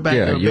quarterback. They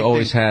Yeah, were a you big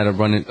always thing. had a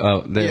running.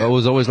 There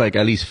was always like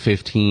at least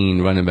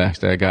 15 running backs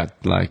that got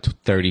like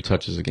 30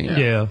 touches a game.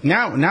 Yeah.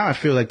 Now I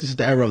feel like this is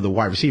the era of the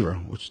wide receiver,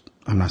 which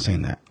I'm not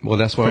saying that. Well,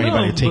 that's why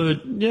anybody No,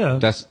 take- but yeah.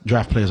 that's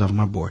Draft players off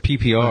my board.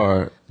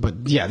 PPR. But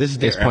yeah, this is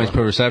their It's points era.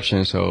 per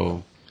reception,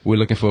 so we're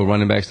looking for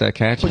running backs that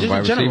catch But and just in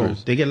wide general,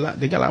 receivers. they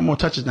get a lot more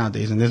touches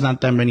nowadays, and there's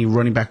not that many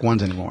running back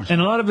ones anymore. And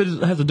a lot of it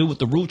has to do with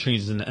the rule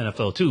changes in the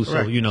NFL too. So,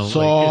 Correct. you know, like,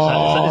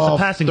 it's a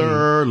passing league.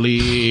 Softer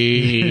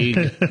league.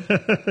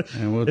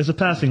 And we'll- It's a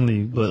passing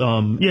league. But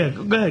yeah,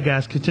 go ahead,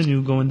 guys.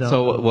 Continue going down.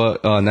 So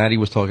what Natty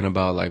was talking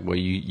about, like where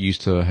you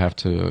used to have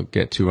to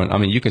get 2 run. I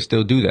mean, you can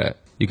still do that.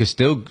 You can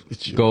still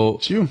go.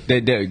 It's you.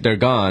 They're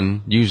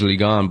gone. Usually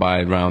gone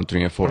by round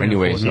 3 and 4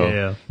 anyway. So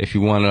yeah. if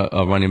you want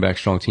a running back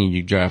strong team,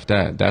 you draft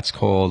that. That's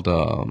called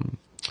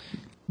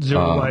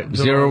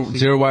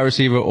Zero wide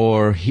receiver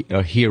or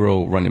a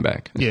hero running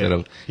back instead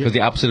of, because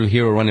the opposite of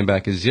hero running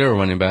back is zero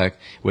running back,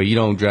 where you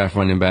don't draft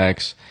running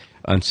backs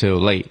until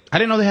late. I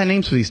didn't know they had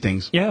names for these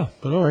things. Yeah.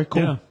 But all right,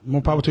 cool. Yeah.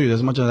 More power to you.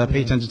 As much as I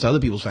pay attention to other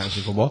people's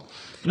fantasy football.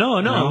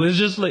 No, it's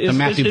just like it's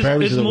Matthew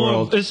Berry's of the more,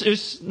 world.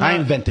 It's not, I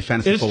invented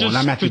fantasy football,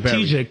 not Matthew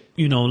Berry. It's strategic,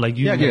 you know, like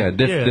you.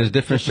 There's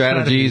different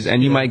strategies,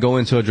 and you might go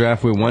into a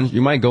draft with one.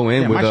 You might go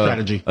in with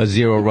a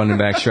zero running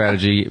back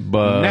strategy,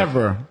 but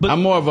never.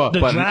 I'm more of a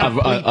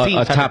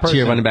top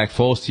tier running back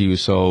falls to you,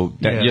 so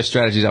that your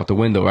strategy's out the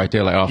window right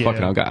there. Like, oh fuck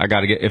it, I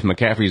got to get, if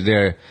McCaffrey's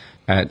there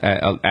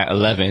at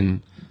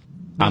 11.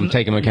 I'm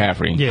taking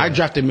McCaffrey. Yeah. I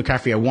drafted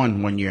McCaffrey at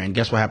 1 year, and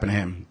guess what happened to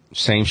him?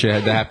 Same shit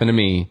had to happen to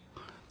me.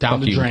 Down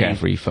Fuck the you, drain.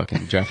 McCaffrey.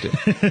 Fucking drafted.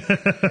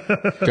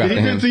 Did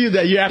he do to you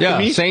that year after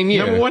me? Same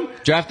year. Number 1?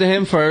 Drafted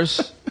him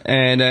first,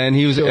 and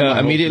he was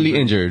immediately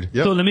injured.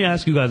 Yep. So let me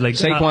ask you guys, like,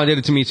 Saquon did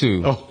it to me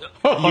too.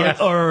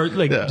 Or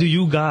do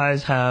you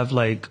guys have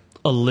like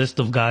a list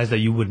of guys that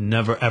you would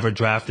never ever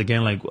draft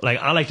again? Like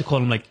I like to call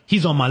him like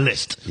he's on my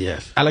list.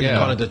 Yes, I like to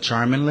call it the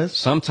Charmin list.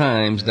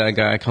 Sometimes that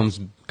guy comes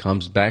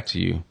back to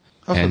you.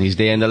 And he's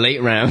there in the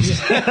late rounds. You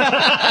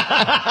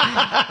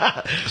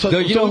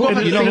know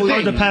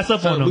who to pass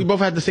up on him. We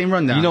both had the same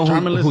rundown. You know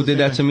who did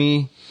that to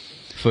me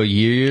for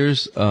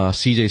years?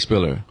 CJ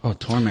Spiller. Oh,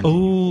 torment.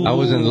 I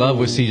was in love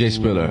with CJ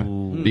Spiller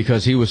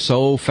because he was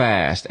so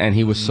fast and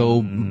he was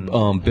so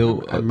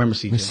built. I remember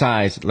CJ.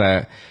 Besides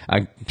that,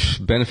 I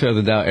benefit of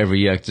the doubt every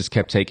year. I just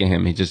kept taking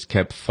him. He just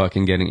kept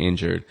fucking getting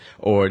injured,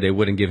 or they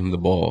wouldn't give him the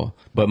ball.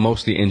 But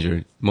mostly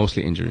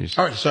injuries.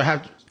 All right, so I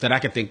have that I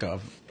could think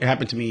of. It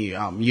happened to me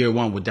year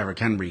 1 with Derrick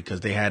Henry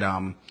because they had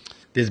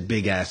this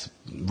big ass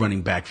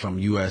running back from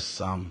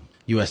USC,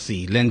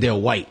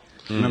 Lendale White.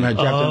 Remember I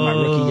drafted my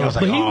rookie? I was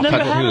like, he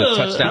never had a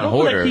touchdown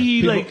hoarder.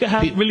 He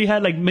really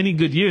had like many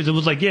good years. It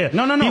was like,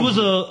 no. He was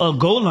a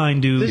goal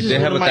line dude. They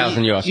have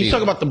 1,000 yards. You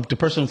talk about the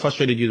person who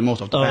frustrated you the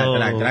most off the bat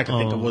that I could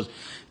think of was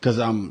because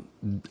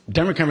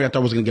Derrick Henry I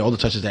thought was going to get all the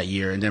touches that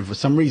year, and then for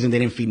some reason they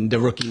didn't feed the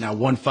rookie not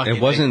one fucking.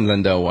 It wasn't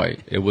Lendale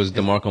White. It was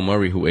DeMarco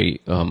Murray who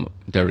ate Derrick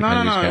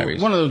Henry's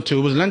carries. One of them two.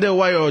 It was Lendale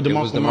White or DeMarco Murray.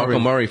 It was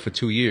DeMarco Murray for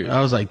 2 years. I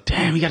was like,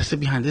 damn, we got to sit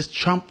behind this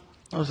chump.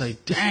 I was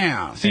like,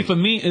 damn. See, for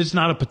me, it's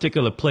not a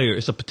particular player;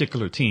 it's a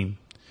particular team.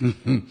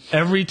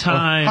 Every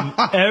time,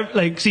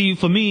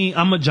 for me,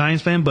 I'm a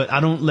Giants fan, but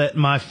I don't let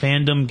my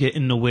fandom get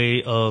in the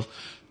way of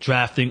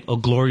drafting a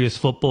glorious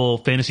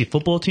fantasy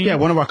football team. Yeah,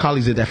 one of our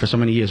colleagues did that for so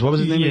many years. What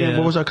was his name again?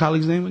 What was our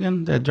colleague's name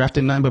again? That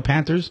drafted nothing but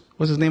Panthers?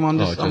 What's his name on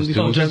this?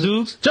 Just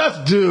Dukes?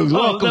 Just Dukes.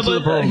 Welcome to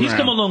the program. He's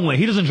come a long way.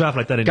 He doesn't draft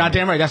like that anymore.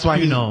 Goddamn right. That's why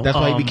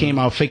he became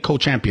our fake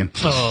co-champion.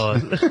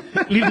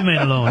 Leave the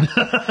man alone.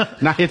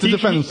 Not here to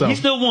defend himself. He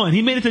still won.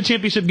 He made it to the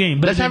championship game.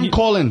 But let's have him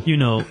call in.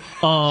 He's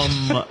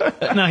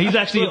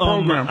actually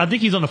I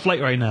think he's on a flight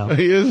right now.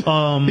 He is. He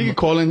can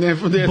call in there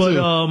from there too.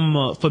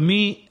 But for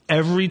me,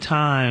 every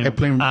time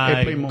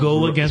I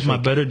go against my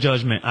better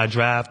judgment, I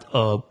draft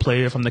a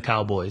player from the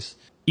Cowboys.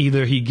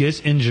 Either he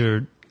gets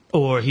injured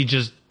or he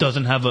just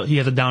doesn't he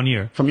has a down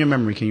year. From your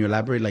memory, can you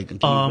elaborate?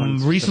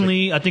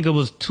 Recently, I think it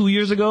was 2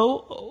 years ago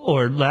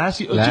or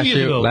last year. 2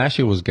 years ago. Last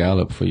year was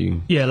Gallup for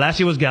you. Yeah, last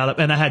year was Gallup,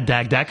 and I had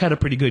Dak. Dak had a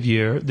pretty good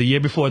year. The year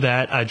before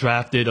that, I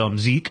drafted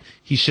Zeke.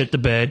 He shit the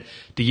bed.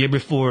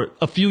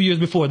 A few years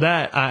before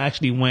that, I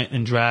actually went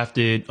and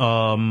drafted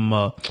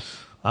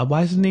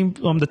why is his name?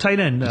 The tight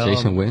end.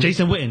 Jason Witten.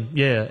 Jason Witten,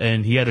 yeah,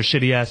 and he had a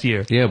shitty ass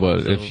year. Yeah,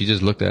 but if you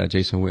just looked at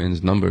Jason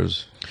Witten's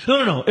numbers.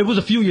 No. It was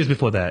a few years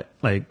before that.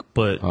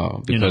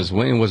 Because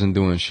Witten wasn't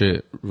doing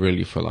shit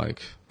really for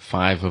like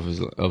 5 of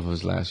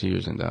his last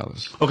years in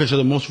Dallas. Okay, so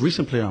the most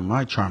recent player on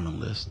my Charmin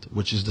list,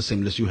 which is the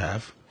same list you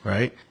have,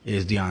 right,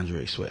 is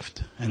DeAndre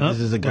Swift, and this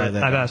is a guy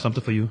that I got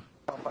something for you.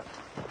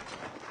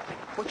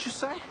 What you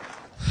say?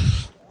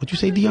 What you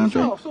say,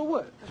 DeAndre? So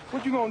what?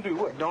 What you gonna do?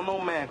 What? Don't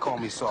no man call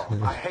me soft.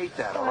 I hate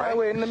that, all right?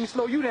 Wait, let me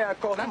slow you down,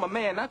 cause I'm a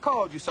man. I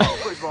called you soft.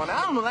 First of all, now,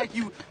 I don't know like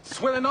you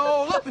swelling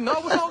all up and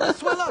all. What's all this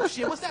swell up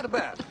shit? What's that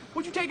about?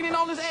 What you taking in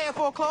all this air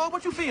for, Claude?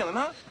 What you feeling,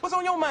 huh? What's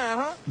on your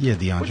mind, huh? Yeah,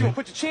 DeAndre. What, you gonna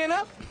put your chin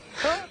up?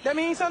 Huh? That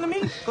means something to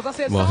me? Cause I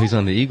said well, soft. He's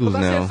on the Eagles now.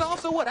 I said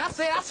soft, so what? I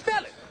said I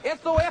spell it.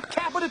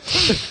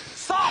 S-O-F-T.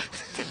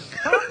 Soft.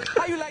 Huh?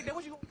 How you like that?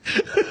 What you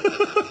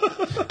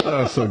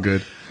Oh, so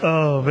good.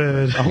 Oh,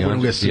 man.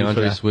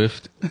 DeAndre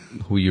Swift,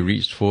 who you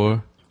reached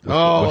for.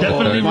 Oh,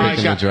 definitely my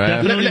God.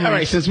 Definitely all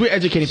right, since we're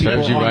educating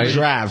people on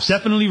drafts,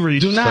 definitely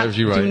reached.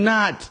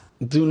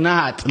 Do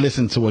not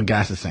listen to what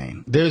Gas is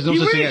saying. There's no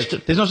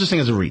such thing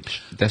as a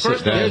reach. That's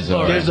it. There's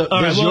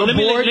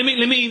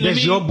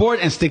your board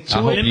and stick to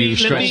it. Let me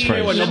stretch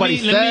first. What nobody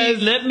says.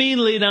 Let me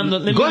lay down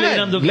the. Go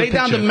ahead. Lay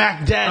down the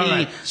Mac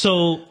Daddy. Right.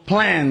 So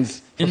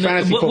plans for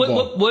fantasy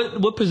football.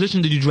 What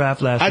position did you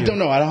draft last year? I don't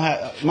know. I don't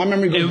have my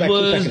memory goes back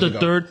 2 seconds ago. It was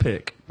the 3rd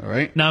pick. All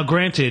right. Now,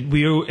 granted,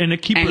 we were in a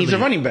keeper. And he's league.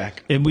 a running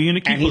back. And we in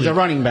a keeper. And he's league. a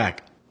running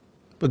back.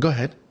 But go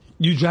ahead.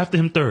 You drafted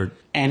him 3rd.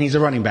 And he's a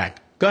running back.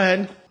 Go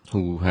ahead.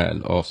 Who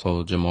had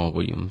also Jamal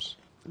Williams.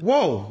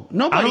 Whoa.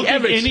 Nobody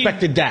ever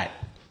expected that.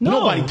 No.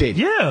 Nobody did.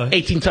 Yeah.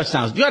 18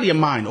 touchdowns. You out of your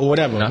mind or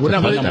whatever. Not the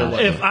Whatever touchdowns. number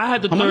was. If I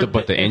had the How much- third,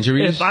 But the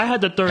injuries If I had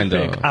the third and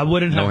pick, I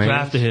wouldn't no have hands?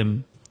 drafted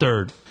him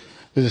third.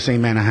 This is the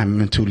same man I have him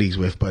in 2 leagues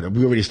with, but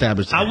we already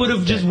established that. I would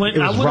have just went.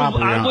 It I was would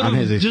robbery have on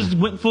his issue. just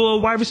went for a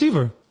wide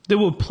receiver. There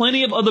were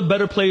plenty of other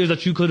better players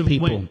that you could have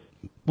People, went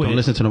with. don't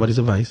listen to nobody's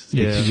advice.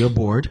 Yeah. It's your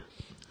board.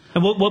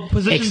 And what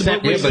position?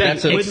 Except, Yeah, but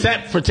that's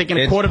except for taking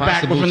a it's quarterback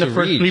possible within the to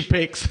first reach. 3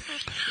 picks.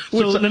 So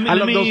Which, I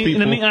love those people.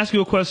 let me ask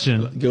you a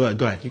question. Go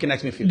ahead. You can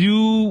ask me a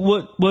few.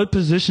 What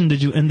position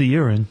did you end the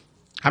year in?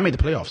 I made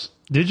the playoffs.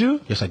 Did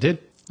you? Yes, I did.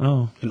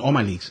 Oh, In all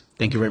my leagues.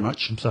 Thank you very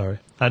much. I'm sorry.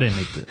 I didn't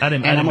make the. I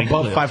didn't. And I I'm didn't make the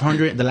above playoffs.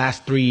 500 the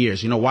last 3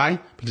 years. You know why?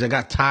 Because I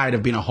got tired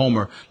of being a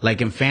homer, like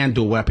in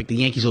FanDuel, where I pick the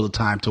Yankees all the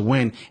time to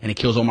win, and it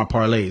kills all my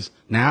parlays.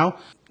 Now,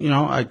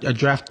 I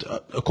draft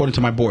according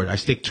to my board. I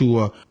stick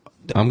to.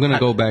 I'm gonna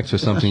go back to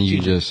something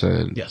you just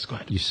said. Yes, go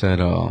ahead. You said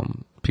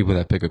people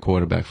that pick a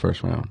quarterback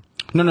first round.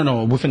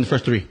 No. Within the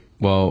first 3.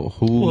 Well,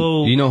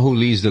 Well- who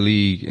leads the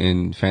league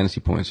in fantasy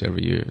points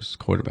every year? Is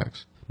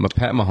quarterbacks. But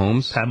Pat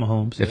Mahomes. Pat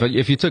Mahomes.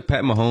 If you took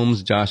Pat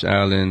Mahomes, Josh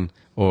Allen,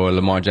 or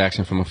Lamar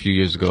Jackson from a few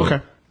years ago, Okay.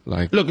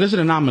 like Look, this is an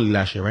anomaly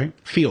last year, right?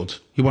 Fields,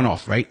 he went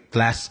off, right?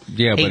 Last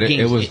yeah, 8 but it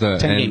games, was the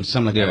 10 end- games,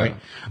 something like yeah. that, right?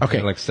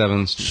 Okay, like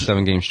seven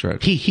game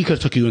stretch. he could have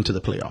took you into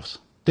the playoffs.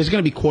 There's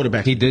going to be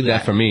quarterbacks. He who do did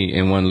that for me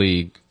in one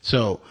league.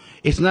 So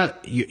it's not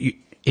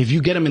if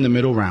you get him in the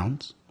middle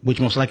rounds, which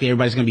most likely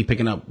everybody's going to be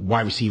picking up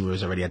wide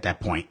receivers already at that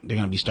point. They're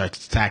going to be start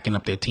stacking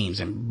up their teams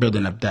and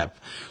building up depth.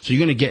 So you're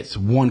going to get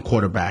one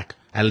quarterback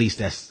at least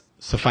that's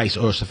suffice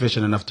or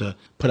sufficient enough to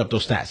put up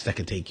those stats that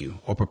can take you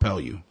or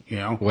propel you. You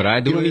know, Would I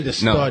do you don't it?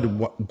 need a No.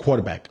 stud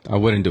quarterback. I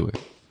wouldn't do it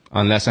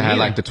unless I had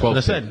like the 12th.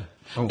 That's what I said.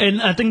 Oh.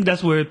 And I think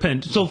that's where it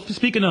depends. So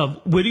speaking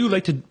of, where do you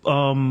like to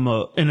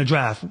in a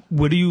draft?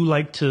 Where do you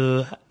like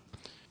to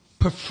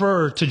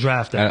prefer to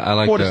draft at? I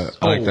like Quarters-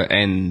 the oh.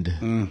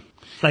 end.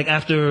 Like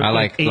after I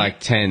like eight- like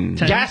 10.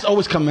 10. Gas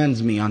always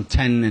commends me on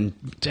 10 and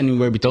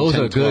anywhere between Those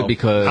 10 are and good 12.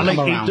 because I like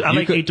Come eight. around. I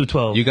like 8 to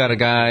 12. You got a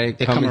guy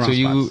They come coming to around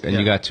you, spots, and yeah.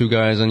 you got 2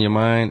 guys on your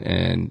mind,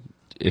 and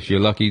if you're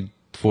lucky,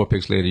 4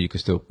 picks later, you can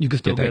still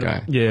get that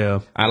guy. Yeah,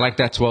 I like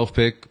that 12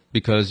 pick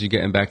because you're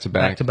getting back to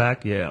back to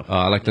back. Yeah.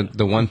 I like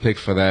the 1 pick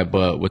for that,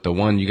 but with the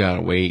 1, you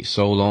gotta wait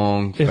so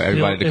long for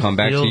everybody to come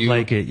back to feels you.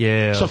 like it.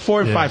 Yeah. So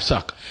 4 and yeah. 5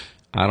 suck.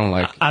 I don't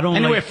like. I don't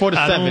Anywhere like, 4 to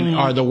I 7 don't-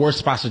 are the worst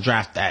spots to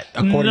draft at,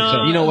 according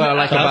No, to You know what I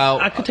like about?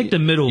 I could take the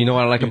middle. You know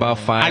what I like about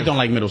 5? I don't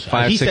like middle.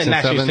 5, He 6, said and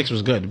last year 7. 6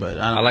 was good, but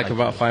I I don't like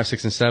about 5,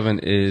 6, and 7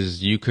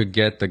 is you could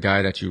get the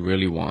guy that you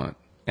really want,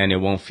 and you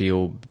won't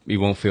feel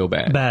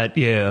bad. bad.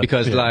 Yeah.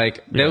 Because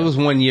like there was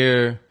one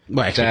year.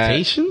 What,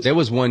 expectations? There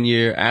was one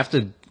year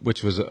after,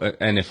 which was,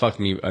 and it fucked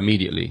me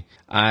immediately.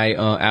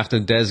 After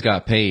Dez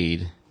got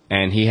paid,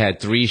 and he had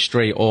 3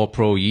 straight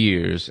All-Pro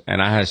years, and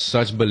I had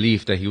such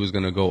belief that he was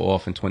going to go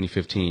off in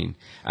 2015.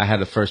 I had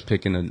the first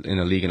pick in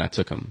the league, and I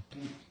took him.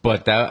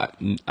 But that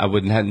I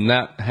would have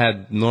not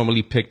had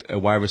normally picked a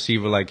wide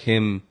receiver like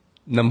him,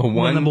 number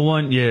one. Number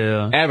one.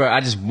 Yeah. Ever.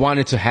 I just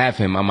wanted to have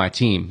him on my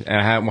team, and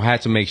I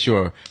had to make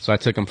sure. So I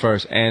took him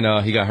first, and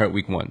he got hurt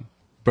week 1,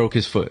 broke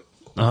his foot.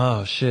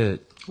 Oh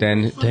shit.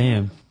 Then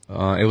Damn.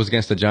 it was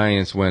against the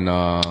Giants when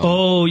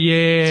Oh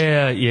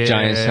yeah.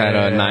 Giants had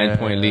a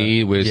 9-point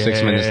lead with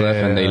 6 minutes left,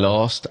 and they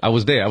lost. I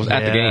was there. I was at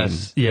the game.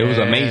 Yes. It was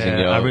amazing,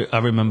 yo. I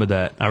remember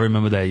that. I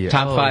remember that year.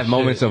 Top Oh, 5 shit.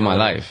 moments of my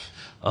life.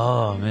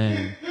 Oh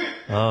man.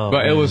 Oh.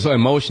 But it man. was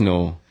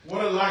emotional.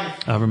 What a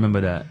life. I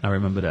remember that. I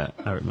remember that.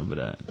 I remember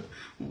that.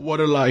 What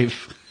a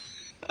life.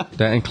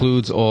 That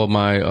includes all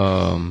my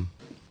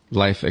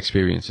life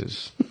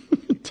experiences.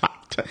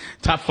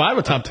 Top 5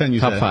 or top 10 you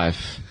Top said?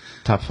 5.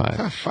 Top 5.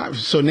 Top 5.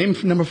 So name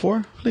number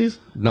 4, please.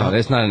 No,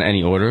 it's not in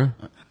any order.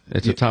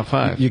 It's a top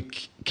 5. Your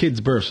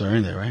kids' births are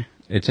in there, right?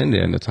 It's in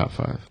there in the top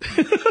 5.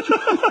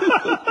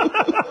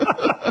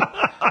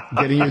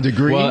 Getting your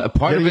degree. Well,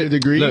 part Getting of your it.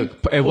 degree.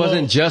 Look, it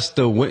wasn't just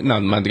the win. No,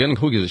 man,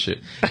 who gives a shit?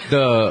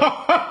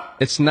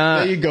 It's not.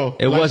 There you go.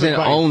 It Life wasn't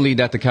advice. only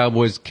that the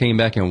Cowboys came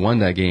back and won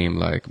that game.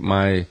 Like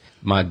my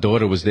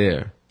daughter was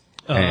there,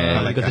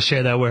 and I got to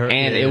share that with her.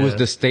 and it was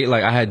the state.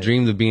 Like I had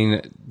dreamed of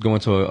going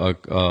to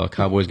a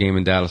Cowboys game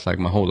in Dallas like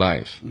my whole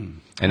life,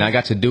 and I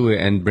got to do it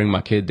and bring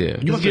my kid there.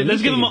 You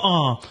Let's give him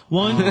a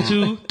 1,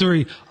 2,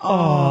 3.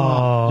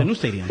 The new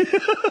stadium.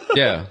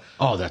 Yeah.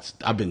 Oh,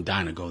 I've been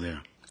dying to go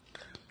there.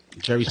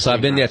 Jerry. So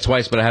I've been there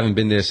twice, but I haven't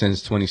been there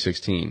since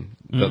 2016.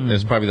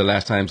 It's probably the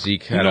last time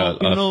Zeke had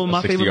You know a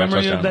my favorite 60-yard memory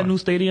of touchdown that run. new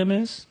stadium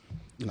is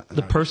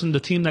the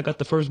team that got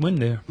the first win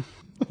there.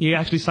 He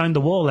actually signed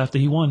the wall after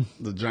he won.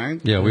 The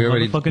Giants. Yeah, we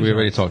already Motherfucking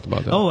Giants. talked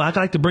about that. Oh, I'd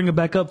like to bring it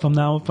back up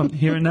from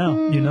here and now.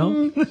 You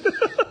know,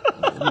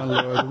 My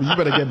Lord. You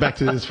better get back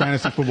to this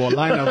fantasy football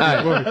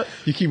lineup. Before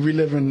you keep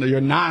reliving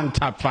your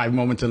non-top 5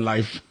 moments in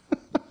life.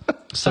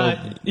 So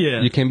yeah.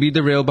 you can be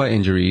derailed by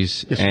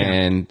injuries, Yes, you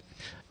can.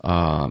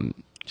 and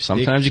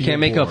sometimes you to can't your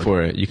make up board.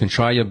 for it. You can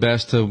try your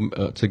best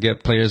to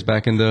get players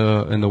back in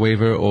the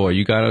waiver, or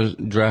you gotta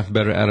draft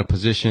better at a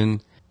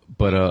position.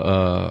 But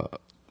a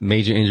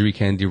major injury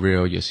can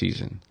derail your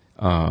season.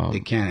 They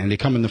can, and they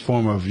come in the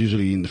form of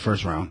usually in the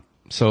first round.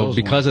 So Those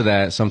because of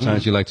that,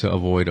 sometimes you like to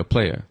avoid a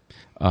player.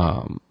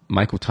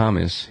 Michael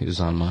Thomas is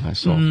on my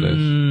soft list.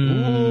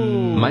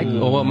 Mike I didn't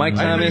know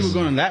Thomas. you were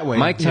going that way.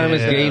 Mike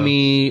Thomas Yeah. gave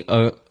me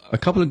a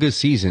couple of good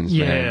seasons.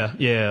 Man.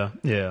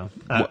 Yeah.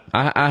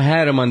 I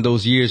had him on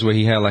those years where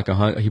he had like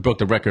he broke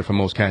the record for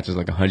most catches,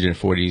 like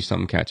 140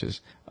 something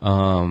catches.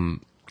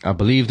 I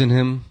believed in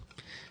him.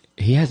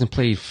 He hasn't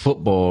played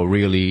football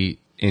really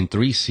in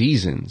 3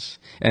 seasons.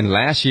 And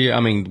last year,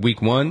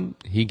 week 1,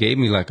 he gave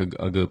me like a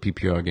good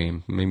PPR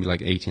game, maybe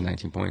like 18,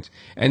 19 points.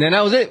 And then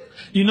that was it.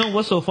 You know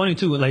what's so funny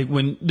too? Like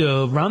when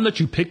the round that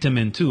you picked him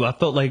in too, I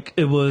felt like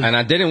it was. And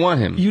I didn't want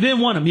him. You didn't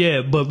want him,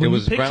 yeah. But when It you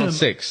was picked round him,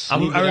 6. I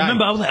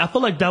remember. I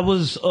felt like that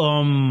was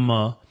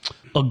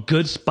a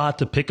good spot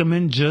to pick him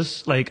in,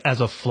 just like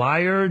as a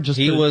flyer, just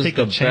He to was take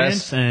the a chance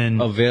best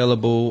and.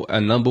 available,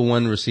 a number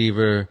 1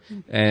 receiver.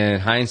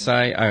 And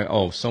hindsight,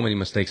 so many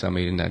mistakes I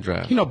made in that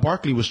draft. You know,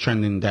 Barkley was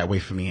trending that way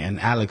for me, and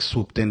Alex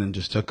swooped in and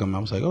just took him. I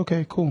was like,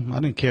 okay, cool. I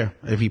didn't care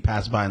if he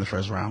passed by in the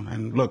first round.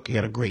 And look, he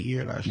had a great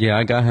year last year. Yeah,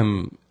 I got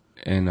him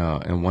in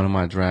one of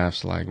my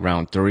drafts, like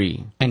round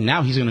 3. And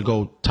now he's going to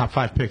go top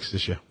 5 picks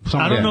this year.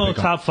 I don't know pick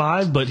him. top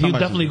 5, but he'll Somebody's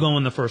definitely gonna- go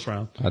in the first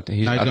round. I think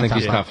No, he's going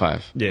he's top top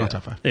 5. 5. Yeah, Not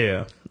top 5.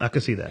 Yeah, I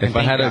could see that. If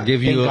I had to God.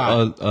 give you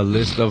Thank a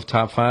list of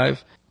top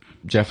 5,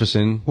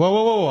 Jefferson.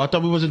 Whoa. I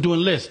thought we wasn't doing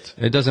list.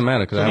 It doesn't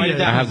matter because Write it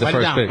down. I have the Write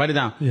first it down. pick. Write it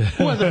down.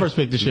 Who has the first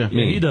pick this year?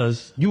 Yeah, he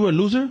does. You were a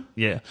loser?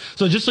 Yeah.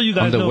 So just so you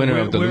guys I'm the know, winner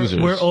of the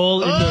losers. we're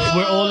all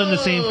in the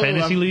same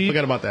fantasy I league.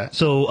 forgot about that.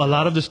 So a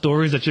lot of the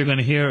stories that you're going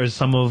to hear is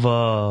some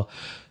of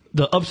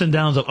the ups and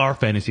downs of our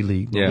fantasy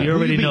league. Yeah. We Who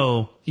already you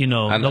beat?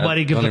 know, I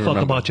nobody gives don't a even fuck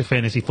remember. about your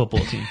fantasy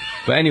football team.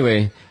 But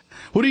anyway,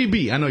 Who do you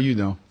beat? I know you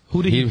know.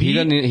 Who did he beat? he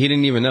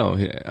didn't even know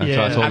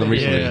until I told him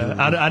recently. Yeah.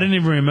 I didn't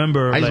even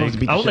remember. I just Like, wanted to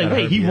beat the I was shit like, out of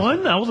wait, he Herbie,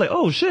 won? I was like,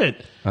 oh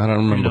shit. I don't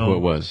remember You know, who it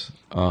was.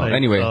 Like,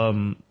 Anyway,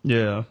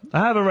 yeah, I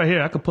have it right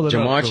here. I could pull it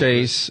up. Jamar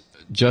Chase,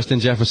 Justin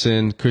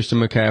Jefferson, Christian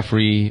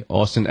McCaffrey,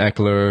 Austin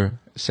Eckler,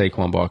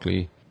 Saquon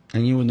Barkley.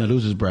 And you were in the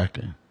losers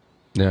bracket.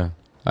 Yeah,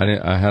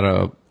 I had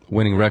a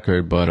winning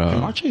record, but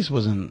Jamar Chase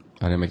wasn't.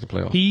 I didn't make the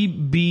playoffs. He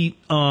beat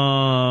you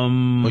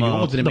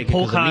almost didn't the make it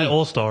 'cause of Polk High me.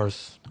 All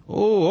Stars.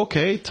 Oh,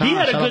 okay. Tom, He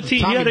had a shout out good to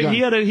team. Tommy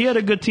Gunn. He had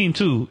a good team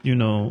too.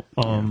 I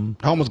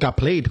almost got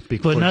played,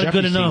 But not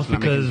good enough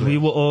because we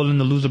were all in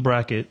the loser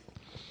bracket.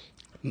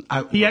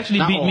 He actually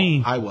not beat all.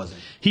 me. I wasn't.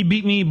 He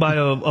beat me by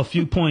a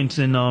few points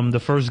in the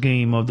first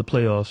game of the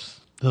playoffs.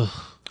 Ugh.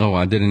 Oh,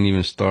 I didn't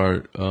even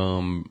start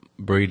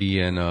Brady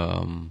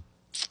and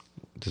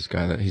this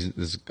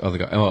other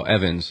guy. Oh,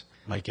 Evans.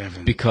 Mike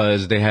Evans.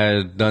 Because they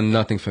had done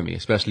nothing for me,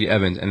 especially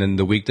Evans. And then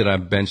the week that I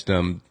benched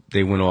them,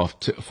 they went off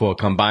for a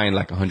combined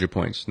like 100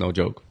 points. No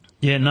joke.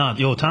 Yeah,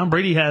 Tom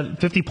Brady had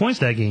 50 points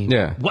that game.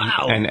 Yeah.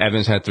 Wow. And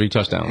Evans had 3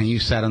 touchdowns. And you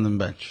sat on the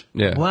bench.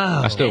 Yeah.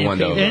 Wow. I still won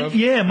though. And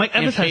yeah, Mike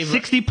Evans had favor-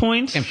 60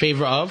 points. In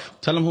favor of?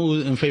 Tell him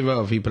who in favor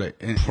of he played.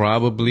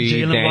 Probably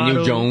Jalen Daniel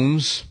Waddle.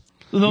 Jones.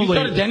 No, You wait.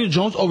 started Daniel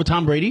Jones over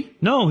Tom Brady?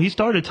 No, he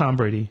started Tom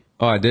Brady.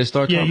 Oh, I did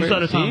start Yeah, Tom you Brady?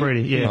 started Tom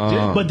Brady. Yeah,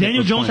 Oh. but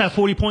Daniel Those Jones points. had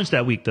 40 points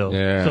that week though.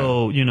 Yeah.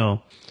 So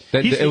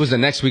It was the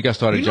next week I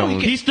started You know he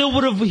Jones. he still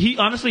would have.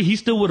 He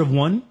still would have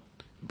won.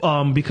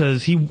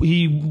 Because he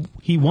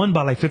won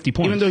by like 50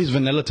 points. Even though he's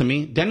vanilla to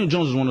me, Daniel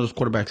Jones is one of those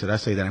quarterbacks that I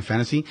say that in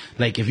fantasy.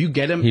 Like, if you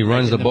get him, He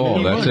runs in the ball,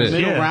 middle- that's in it. the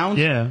middle Yeah, rounds,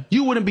 yeah.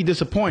 you wouldn't be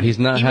disappointed. He's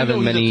not Even having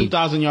though he's many- a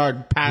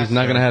 2,000-yard pass. He's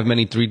not going to have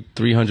many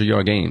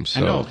 300-yard games.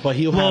 So. I know, but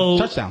he'll have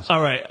touchdowns.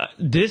 All right,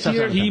 this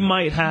year Touchdown. he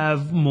might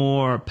have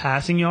more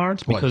passing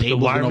yards What, because the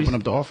Dable's wide gonna rec- open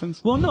up the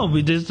offense? Well, no,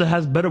 but this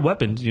has better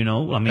weapons. I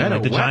mean, Better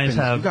like the Giants weapons.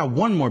 have You got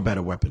one more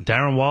better weapon.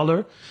 Darren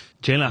Waller,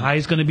 Jalen Hyatt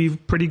is going to be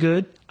pretty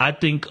good. I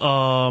think.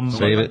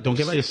 Save it. Don't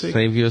give out your secret.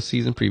 Save your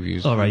season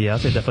previews. All right, yeah, I'll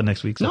say that for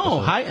next week's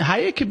No, episode.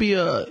 Hyatt could be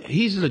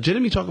he's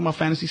legitimately talking about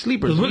fantasy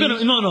sleepers. 'Cause we're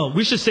gonna no,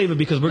 we should save it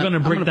because we're gonna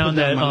I'm break gonna down put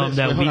that that on my list.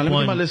 that Wait, hold week on, let me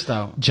one get my list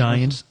out.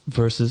 Giants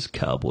versus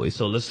Cowboys.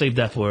 So let's save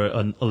that for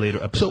a later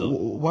So episode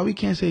why we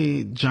can't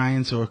say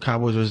Giants or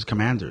Cowboys versus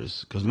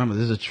Commanders? Because remember,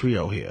 this is a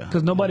trio here.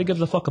 because nobody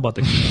gives a fuck about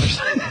the Commanders.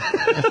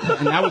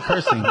 And now we're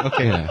cursing.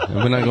 Okay. Yeah,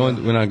 we're not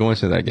going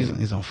to that game.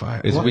 He's on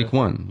fire. It's What? week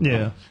 1.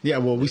 Yeah. Yeah,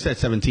 well, we said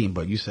 17,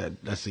 but you said,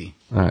 let's see.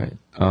 All right.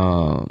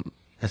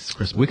 That's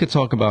Christmas. We could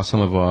talk about some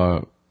of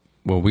our.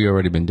 Well, we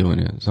already been doing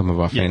it. Some of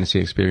our fantasy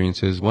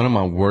experiences. One of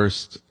my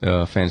worst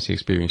fantasy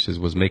experiences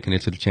was making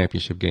it to the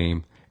championship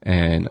game,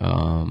 and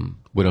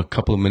with a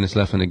couple of minutes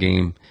left in the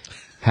game,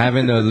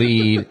 having the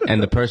lead,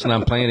 and the person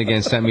I'm playing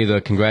against sent me the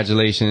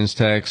congratulations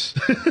text,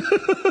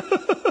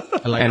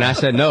 and I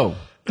said no.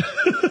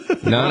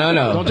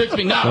 No. Don't text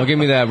me now. Don't give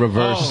me that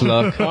reverse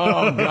luck.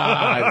 Oh,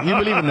 God. You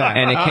believe in that?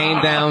 And it came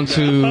down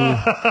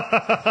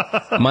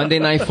to Monday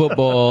Night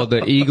Football,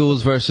 the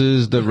Eagles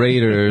versus the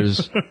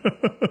Raiders.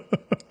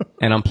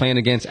 And I'm playing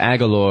against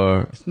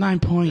Aguilar. 9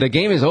 points. The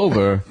game is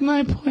over.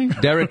 9 points.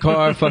 Derek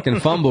Carr fucking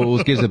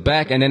fumbles, gives it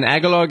back, and then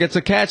Aguilar gets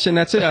a catch, and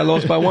that's it. I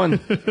lost by 1.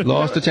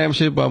 Lost the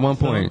championship by 1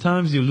 point.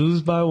 Sometimes you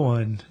lose by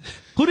 1.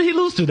 Who did he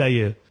lose to that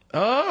year?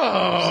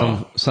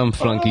 Oh. Some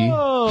flunky.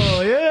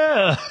 Oh yeah.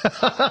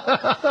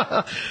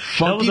 yeah.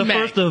 That was the Mac.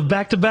 first of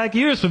back-to-back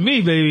years for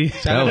me, baby.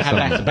 That was some,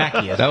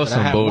 back-to-back years. that was But I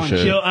some had one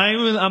bullshit. Yo,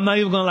 I'm not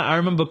even gonna lie. I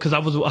remember because I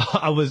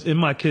was in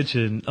my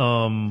kitchen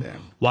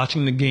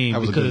watching the game That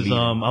was a good because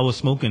lead. I was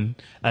smoking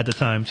at the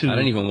time too. I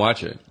didn't even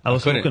watch it. I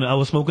was couldn't.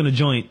 smoking a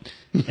joint,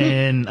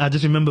 and I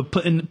just remember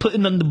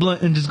putting on the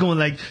blunt and just going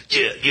like,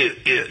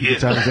 yeah.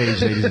 Tell his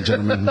age, ladies and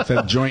gentlemen. It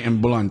said joint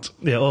and blunt.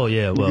 Yeah. Oh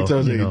yeah. Well, tell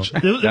his you know, age.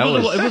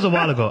 it was a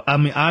while ago. I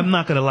mean, I'm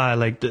not gonna lie.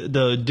 Like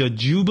the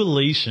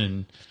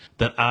jubilation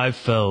that I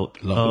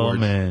felt. Love the Oh words.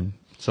 man.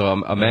 So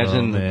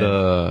imagine man.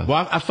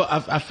 Well, I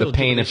feel the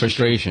pain and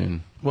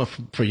frustration. Well,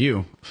 for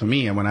you, for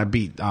me, and when I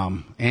beat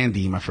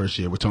Andy my first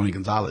year with Tony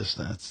Gonzalez,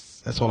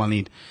 that's all I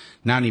need.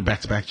 Now I need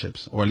back-to-back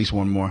chips, or at least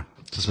one more.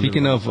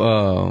 Speaking of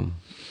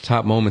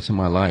top moments in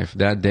my life,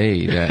 that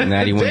day that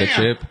Natty won the Damn.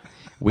 chip,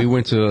 we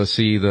went to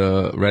see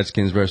the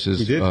Redskins versus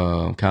We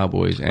did?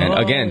 Cowboys, and Oh,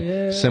 again,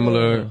 yeah.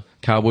 similar.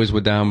 Cowboys were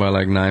down by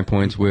like 9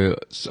 points with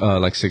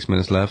like 6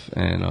 minutes left,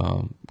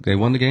 and they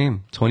won the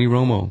game. Tony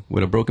Romo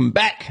with a broken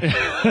back.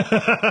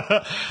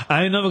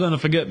 I ain't never gonna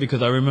forget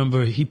because I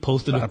remember he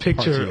posted a Lot of parts of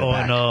picture your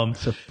back. on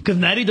because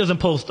Natty doesn't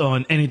post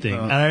on anything,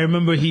 and I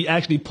remember he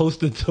actually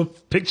posted the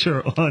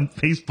picture on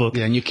Facebook.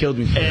 Yeah, and you killed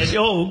me for And this.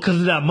 yo,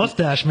 because of that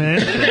mustache, man.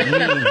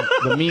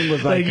 The meme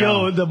was Like, like,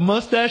 yo, the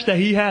mustache that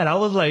he had, I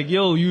was like,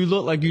 yo, you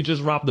look like you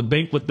just robbed the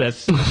bank with that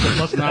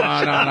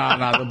mustache.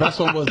 no. The best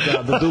one was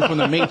the dude from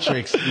The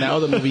Matrix. And that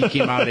other movie he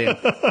came out in.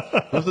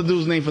 What's the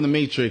dude's name from The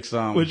Matrix?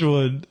 Which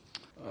one?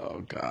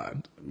 Oh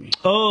God.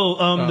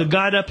 Oh, the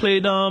guy that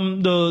played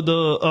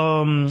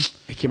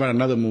He came out in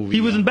another movie.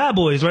 he was in Bad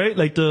Boys, right?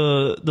 Like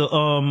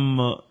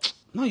No,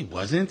 he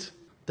wasn't.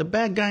 The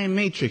bad guy in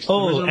Matrix. the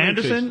oh, original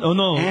Anderson? Matrix. Oh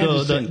no,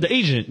 Anderson. the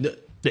agent.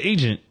 The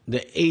agent.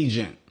 The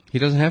agent. He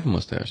doesn't have a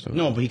mustache though.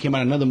 No, but he came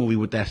out in another movie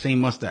with that same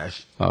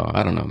mustache. Oh,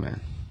 I don't know, man.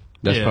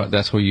 That's Yeah.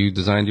 that's who you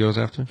designed yours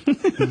after.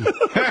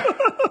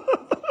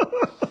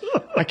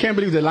 I can't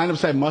believe they lined up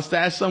that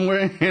mustache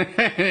somewhere,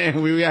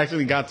 and we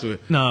actually got to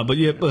it. Nah, but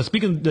yeah, but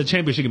speaking of the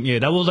championship game, yeah,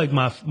 that was like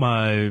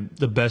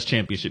the best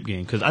championship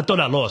game because I thought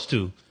I lost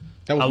too.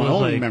 That was I my was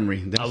only like- memory.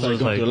 Then I I was started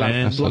going like, through a lot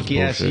man, of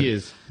lucky ass bullshit.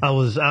 years. I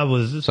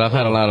was. So I've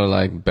had a lot of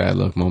like bad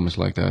luck moments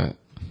like that.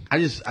 I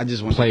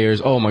just want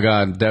Players, oh my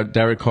God,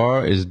 Derek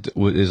Carr is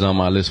on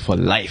my list for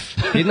life.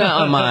 He's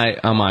not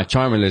on my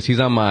charming list. He's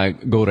on my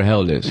go to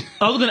hell list.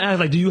 I was gonna ask,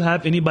 like, do you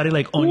have anybody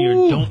like on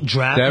your don't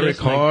draft Derek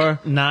list? Like, Carr?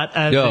 not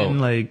as in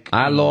like.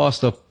 I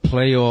lost a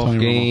playoff Tony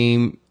Romo.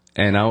 game,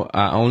 and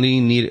I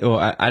only needed. Well,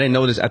 I didn't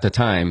know this at the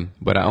time,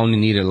 but I only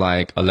needed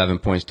like 11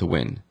 points to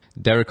win.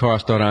 Derek Carr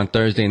started on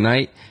Thursday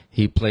night.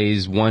 He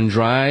plays one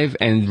drive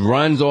and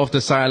runs off the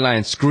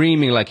sideline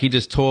screaming like he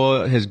just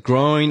tore his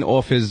groin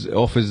off his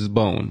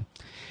bone.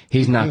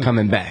 He's not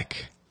coming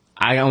back.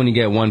 I only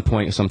get 1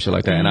 point or some shit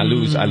like that, and I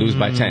lose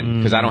by 10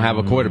 because I don't have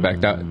a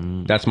quarterback.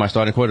 That's my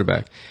starting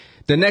quarterback.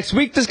 The next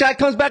week, this guy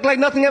comes back like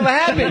nothing ever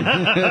happened.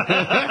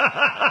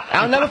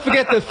 I'll never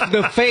forget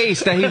the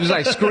face that he was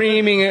like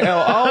screaming. And,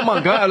 oh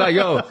my God, like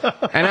yo.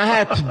 And I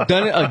had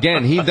done it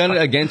again. He'd done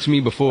it again to me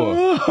before.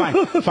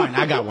 Fine.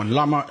 I got one.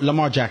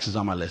 Lamar Jackson's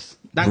on my list.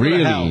 Not Really?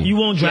 gonna hell. You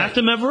won't draft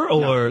him ever,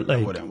 or I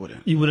like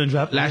wouldn't. you wouldn't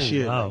draft Last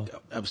year, Wow. like,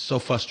 I was so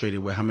frustrated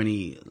with how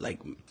many like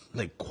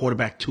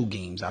quarterback 2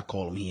 games I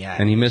call him he had.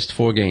 And he missed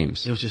 4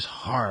 games. It was just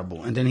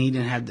horrible. And then he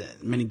didn't have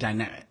that many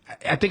dynamic.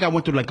 I think I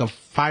went through like a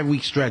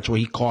 5-week stretch where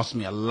he cost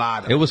me a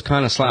lot. It was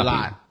kind of sloppy.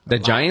 lot. The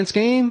Giants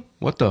game?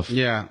 What the?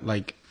 Yeah,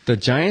 like The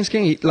Giants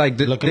game? Like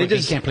looking they like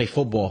just he can't play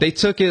football. They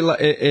took it like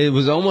it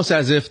was almost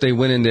as if they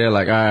went in there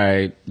like, all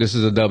right, this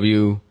is a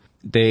W.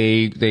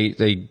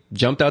 They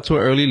jumped out to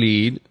an early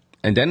lead,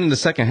 and then in the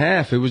second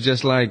half, it was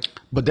just like,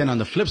 But then on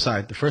the flip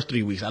side, the first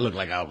 3 weeks, I looked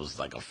like I was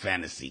like a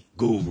fantasy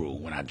guru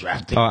when I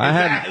drafted. oh, I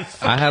his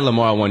ass. had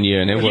Lamar 1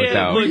 year, and it worked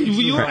Yeah, out. but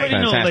you already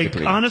know. Like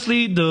fantastically.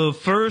 honestly,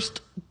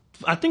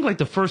 I think like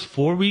the first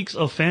 4 weeks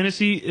of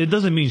fantasy, it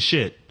doesn't mean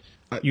shit.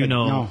 You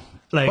know, No.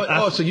 like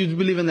But, so you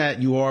believe in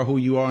that you are who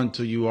you are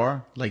until you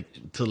are like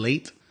till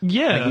late?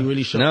 yeah. Like you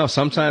really should. No,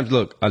 sometimes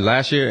look.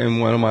 Last year in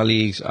one of my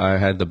leagues, I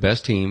had the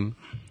best team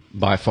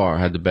by far. I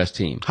had the best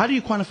team, How do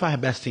you quantify a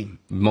best team?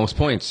 most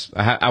points.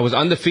 I was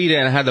undefeated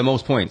and I had the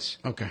most points.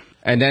 Okay.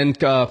 And then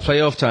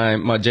playoff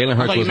time, Jalen I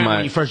Hurts thought you was meant my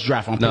when you first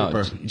draft on no.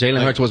 paper.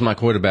 Jalen Hurts was my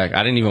quarterback.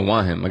 I didn't even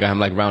want him. I got him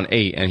like round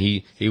 8, and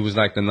he was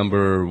like the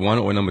number 1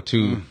 or number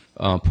 2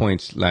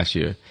 points last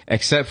year.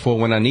 Except for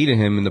when I needed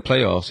him in the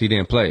playoffs, he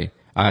didn't play.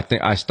 I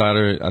think I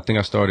started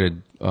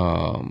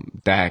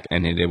Dak,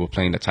 and they were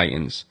playing the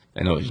Titans,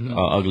 and it was an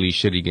ugly,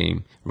 shitty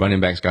game. Running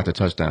backs got the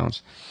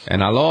touchdowns,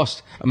 and I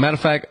lost. A matter of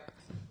fact,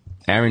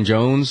 Aaron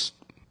Jones,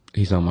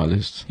 he's on my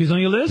list. He's on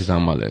your list. He's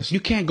on my list.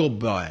 You can't go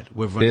bad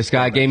with running This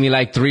guy gave me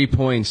like 3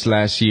 points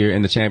last year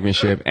in the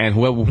championship, and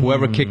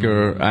whoever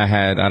kicker I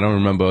had, I don't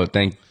remember.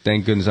 Thank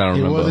goodness I don't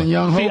It remember. wasn't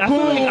young See,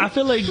 Hoku. I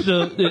feel like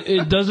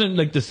it doesn't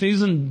like the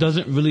season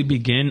doesn't really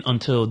begin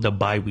until the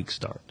bye week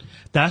start.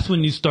 That's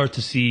when you start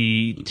to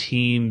see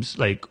teams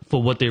like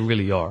for what they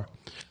really are.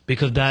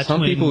 because that's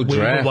Some when people waiver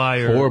draft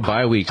wire. 4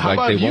 bye weeks. How Like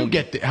about they if you won't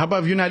get there? How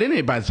about if you're not in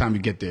it by the time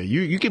you get there?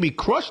 You can be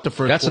crushed the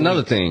first. That's 4 another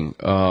weeks. thing.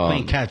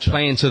 Playing catch up.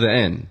 Playing to the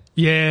end.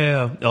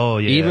 Yeah. Oh,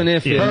 yeah. Even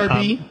if yeah.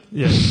 Herbie.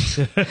 Yeah.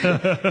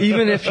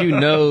 Even if you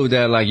know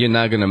that like you're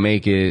not gonna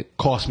make it,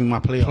 Cost me my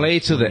playoffs. play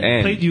to the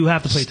end. You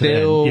have to play to the end.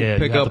 Still Yeah,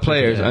 pick you have up to play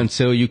to players the end.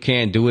 until you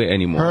can't do it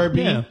anymore.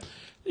 Herbie. Yeah.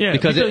 Yeah.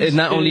 Because it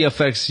not only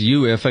affects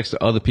you, it affects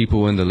the other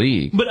people in the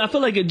league. But I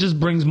feel like it just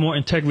brings more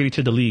integrity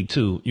to the league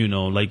too. You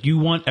know, like you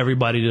want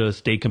everybody to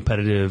stay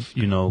competitive.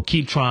 You know,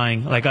 keep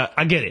trying. Like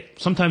I get it.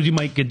 Sometimes you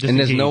might get And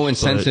disengaged. there's no but-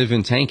 incentive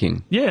in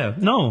tanking. Yeah,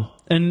 no,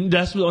 and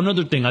that's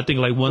another thing. I think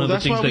like one of the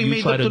That's things why that we you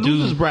made try up to the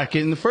losers do.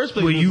 bracket in the first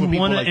place. Where was you for people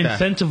want to like that.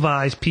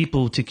 incentivize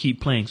people to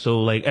keep playing.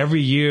 So like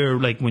every year,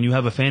 like when you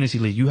have a fantasy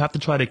league, you have to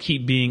try to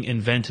keep being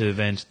inventive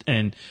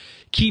and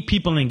keep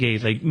people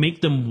engaged. Like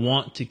make them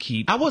want to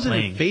keep. I wasn't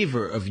playing. in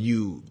favor of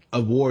you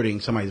awarding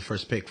somebody the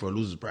first pick for a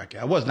losers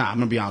bracket. I was not. I'm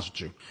gonna be honest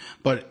with you,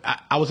 but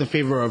I was in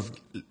favor of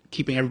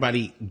keeping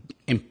everybody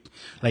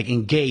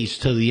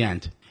engaged till the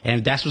end. And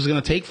if that's what's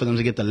gonna take for them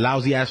to get the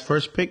lousy ass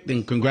first pick,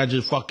 then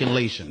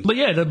congratulations. But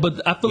yeah,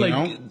 but I feel You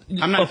like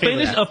know? I'm not in favor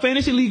of that. a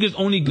fantasy league is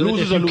only good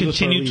Losers if are you losers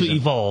for a continue to reason.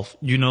 evolve,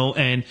 you know,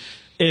 and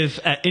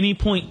if at any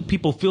point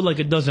people feel like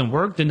it doesn't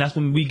work, then that's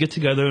when we get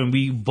together and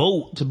we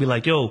vote to be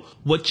like, yo,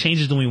 what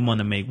changes do we want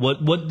to make? What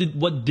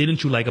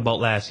didn't you like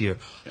about last year?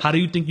 How do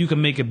you think you can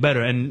make it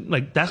better? And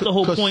like that's the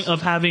whole 'Cause- point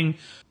of having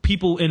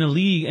people in a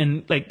league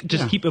and like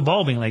just Yeah. keep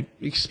evolving. Like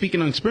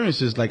Speaking of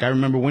experiences, like I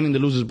remember winning the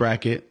losers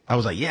bracket. I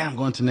was like, yeah, I'm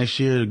going to next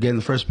year, getting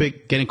the first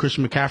pick, getting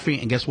Christian McCaffrey,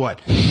 and guess what?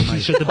 My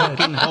Shit the bed.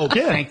 fucking hope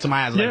Yeah. sank to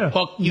my eyes. Yeah. Like,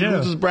 fuck you, Yeah.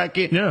 losers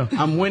bracket. Yeah.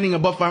 I'm winning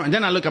above 500. And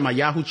then I look at my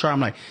Yahoo chart. I'm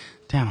like,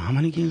 damn, how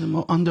many games am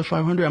I under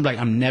 500? I'm like,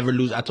 I'm never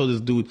losing. I told this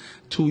dude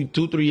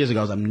 3 years ago,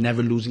 I was, I'm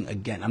never losing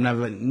again. I'm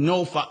never,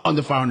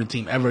 under 500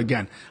 team ever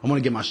again. I want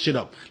to get my shit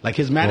up. Like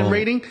his Madden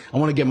rating, I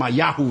want to get my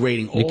Yahoo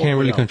rating. You can't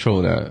really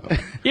control. control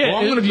that. yeah, Well,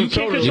 I'm gonna you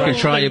control can't it. You can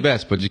try like- your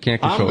best, but you can't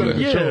control gonna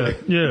it. control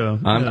Yeah,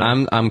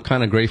 yeah. I'm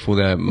kind of grateful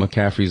that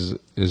McCaffrey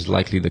is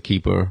likely the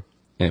keeper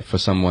for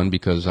someone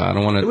because I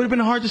don't want to. It would've been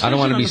a hard I don't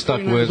want to be decision on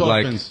stuck the with 49ers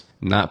like offense.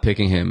 not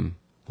picking him.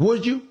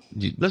 Would you?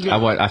 Let's be I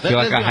honest. feel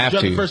like Let's be I honest. have You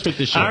to. the first pick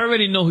this I year.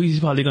 already know he's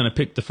probably gonna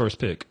pick the first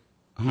pick.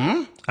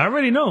 Huh? I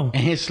already know.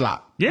 And his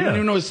slot. Yeah. You don't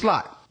even know his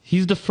slot.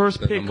 He's the first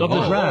pick number of the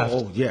one. draft.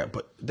 Oh, yeah,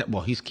 but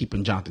he's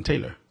keeping Jonathan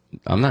Taylor.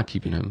 I'm not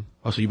keeping him.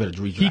 Oh, so you better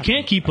redraft. He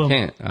can't keep him.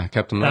 Can't. I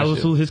kept him That last was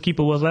year. who his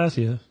keeper was last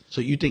year.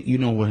 So you think you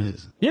know what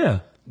his? Yeah.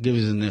 Give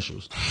his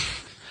initials.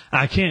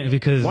 I can't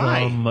because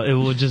Why? It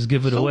will just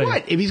give it So away.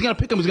 what? If he's gonna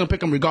pick him, he's gonna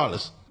pick him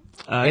regardless.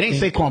 It ain't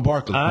think- Saquon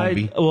Barkley,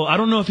 maybe. Well, I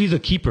don't know if he's a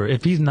keeper.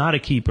 If he's not a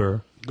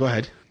keeper, Go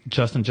ahead.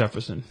 Justin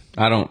Jefferson.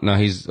 I don't know.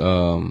 He's I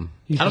don't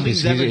think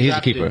he's ever a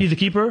drafted- keeper. He's a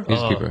keeper.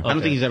 He's a keeper. I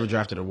don't think he's ever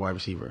drafted a wide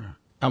receiver.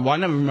 Well, I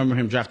never remember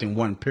him drafting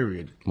one.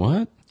 Period.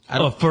 What?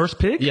 First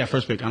pick. Yeah,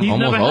 first pick. I don't He's know.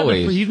 Almost never had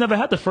always. he's never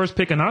had the first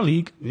pick in our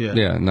league. Yeah.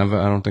 Yeah, never.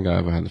 I don't think I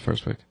ever had the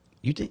first pick.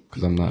 You think?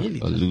 'Cause I'm not a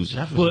Justin loser.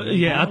 Jefferson? Well,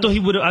 yeah, I thought he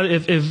would.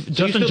 If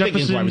Justin still think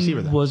he's wide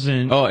receiver, Jefferson then?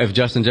 wasn't, Oh, if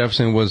Justin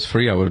Jefferson was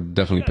free, I would have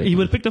definitely picked he him.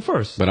 would have picked the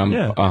first. But I'm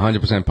yeah.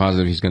 100%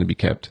 positive he's going to be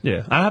kept.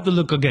 Yeah, I have to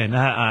look again.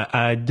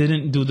 I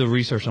didn't do the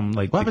research on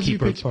like What the happens if you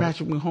keeper pick part.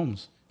 Patrick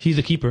Mahomes? He's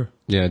a keeper.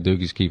 Yeah,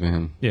 Doogie's keeping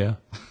him. Yeah,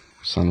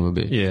 Son of a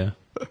bitch. yeah.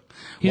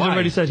 He's Why?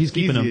 already said he's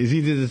keeping him. It's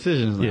easy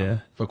decisions now Yeah.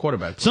 for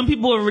quarterbacks. Some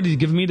people already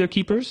give me their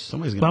keepers.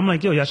 Somebody's But gonna- I'm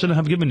like, yo, y'all shouldn't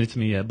have given it to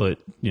me yet. But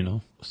you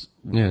know,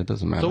 Yeah, it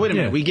doesn't matter. So wait a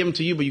minute. Yeah. We give them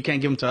to you, but you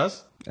can't give them to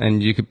us?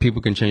 And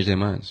people can change their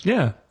minds.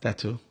 yeah. That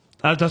too.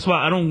 That's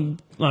why I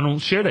don't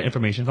share that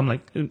information. I'm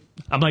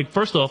like,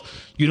 first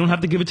off, you don't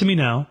have to give it to me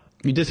now.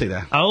 You did say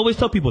that. I always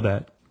tell people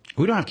that.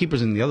 We don't have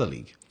keepers in the other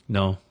league.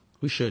 No,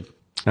 We should.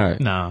 All right.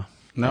 nah.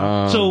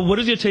 No. So, what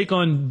is your take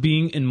on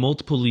being in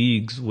multiple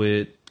leagues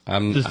with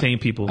the same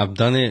people? I've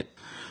done it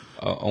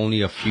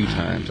only a few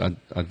times.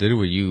 I did it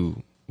with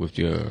you with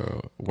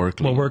your work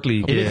league. Well, work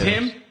league. If yeah. it's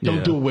him, don't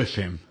Yeah. do it with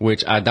him.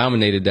 Which I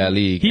dominated that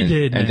league. He and,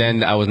 did, And man.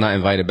 then I was not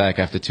invited back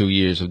after 2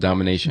 years of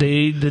domination.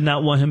 They did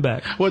not want him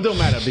back. Well, it don't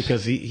matter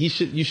because you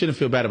shouldn't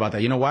feel bad about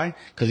that. You know why?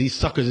 Because he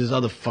suckers his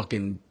other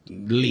fucking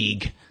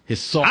league. His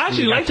soft I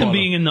actually league, liked him call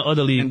being in the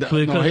other league And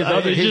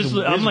because his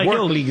I'm like, work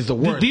yo, league is the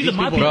worst. these are These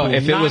my people- people. Bro,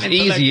 if it was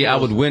easy, I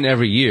would win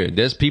every year.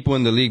 There's people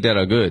in the league that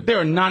are good. There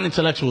are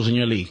non-intellectuals in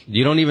your league.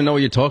 You don't even know what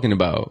you're talking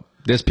about.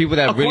 There's people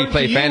that really According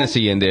play to you-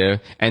 fantasy in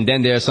there, and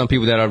then there are some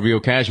people that are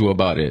real casual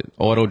about it,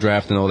 auto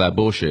draft and all that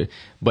bullshit.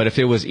 But if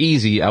it was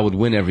easy, I would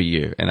win every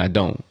year, and I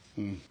don't.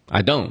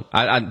 I don't.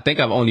 I think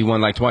I've only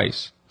won like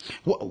twice.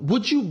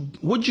 Would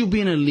you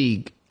be in a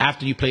league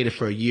after you played it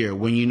for a year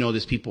when you know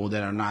there's people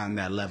that are not on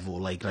that level,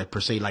 like per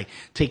se, like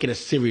take it as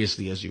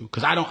seriously as you?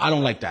 Because I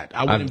don't like that.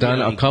 I I've wouldn't be done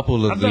in a league.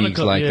 couple of I've done a leagues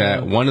couple, like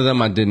yeah. that. One of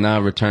them I did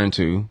not return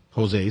to.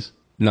 Jose's.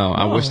 No,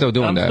 we're still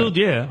doing I'm that.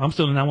 I'm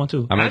still in that one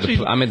too. I made Actually,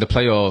 the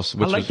playoffs,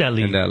 which I like was that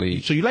league. in that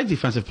league. So you like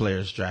defensive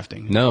players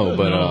drafting? No,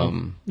 but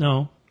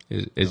no.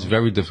 It's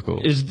very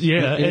difficult. It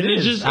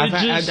just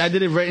I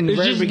did it right in the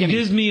very beginning. It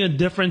gives me a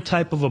different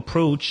type of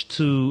approach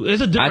to.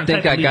 It's a different. I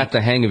think type I of got league.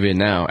 the hang of it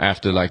now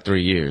after like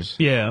 3 years.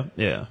 Yeah.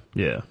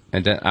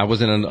 And then I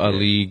was in a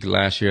league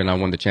last year and I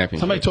won the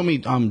championship. Somebody told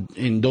me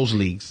in those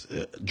leagues,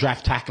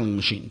 draft tackling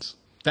machines.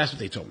 That's what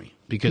they told me.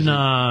 Because you're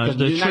not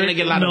going to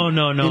get a lot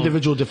of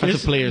individual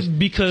defensive players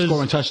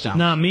scoring touchdowns.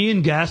 Nah, me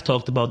and Gas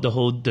talked about the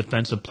whole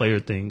defensive player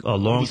thing a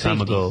long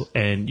time ago.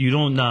 And you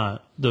don't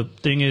the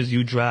thing is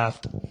you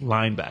draft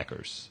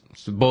linebackers.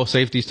 Both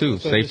safeties too.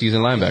 Safeties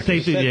and linebackers.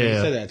 Safety, You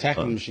yeah. said that.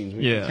 Tackling machines.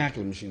 Yeah.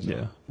 Tackling machines.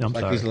 Yeah. It's I'm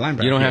sorry. these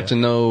linebackers. You don't have to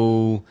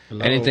know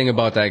anything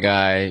about that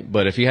guy,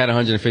 but if he had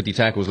 150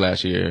 tackles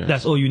last year,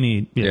 That's all you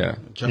need. yeah.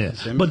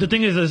 Justin But the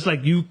thing is, it's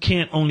like you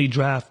can't only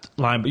draft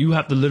line, but you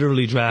have to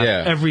literally draft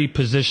every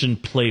position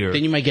player.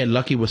 Then you might get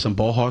lucky with some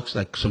ball hawks,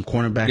 like some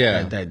cornerbacks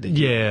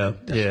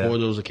that score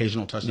those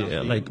occasional touchdowns.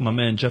 Yeah, like my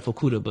man Jeff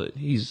Okuda, but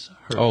he's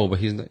hurt. Oh, but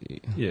he's not.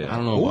 Yeah. I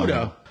don't know.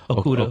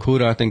 Okuda?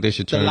 Okuda, I think they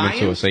should turn him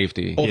into a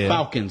safety. Or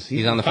Falcons.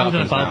 He's on the He's on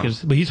Falcons. the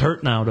Falcons, but he's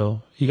hurt now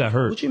though. He got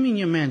hurt. What you mean,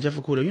 your man Jeff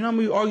Okuda? You know how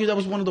many argue that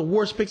was one of the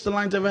worst picks the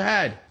Lions ever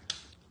had?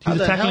 He's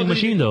a tackling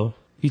machine though.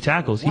 He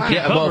tackles. He can't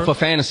Yeah, cover. well, for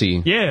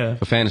fantasy. Yeah.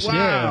 For fantasy.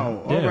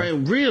 Wow. Yeah. All right.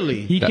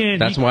 Really? He can't.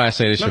 That's why I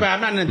say they should Remember,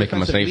 I'm not in a make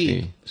him a defensive safety.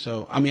 league,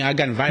 so I mean, I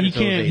got invited. He to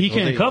those can't. days. He Those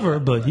can't days. cover,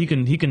 but he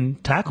can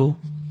tackle.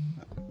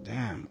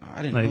 Damn,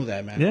 I didn't Like, know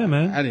that, man. yeah,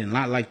 man. I did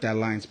not like that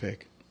Lions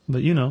pick.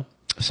 But you know,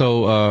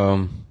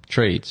 So,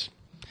 trades.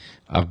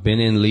 I've been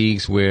in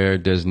leagues where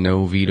there's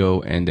no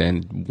veto and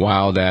then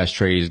wild ass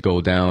trades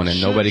go down and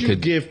Should nobody you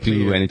could give do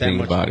players anything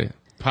that much about it.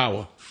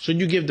 Power. Should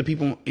you give the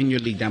people in your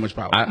league that much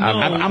power?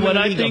 I'm what in a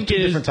I league of think two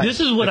is different types. this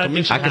is what I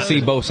think. I can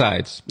see both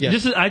sides.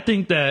 Yes. I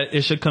think that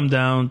it should come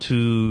down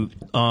to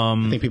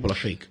I think people are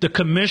fake. the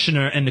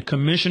commissioner, and the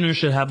commissioner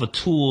should have a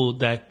tool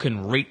that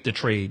can rate the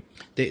trade.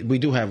 We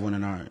do have one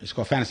in our. It's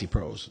called Fantasy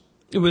Pros.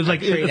 It was like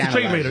Trade it's a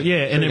trade analyzer. rater,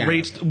 yeah, and Trade it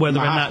rates analyzer. whether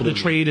or My not the hospital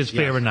trade is league.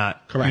 fair Yes. or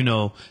not. Correct. You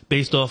know,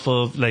 based off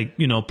of like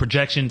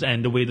projections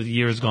and the way that the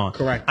year is gone.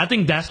 Correct. I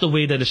think that's the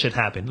way that it should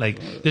happen.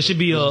 Like there should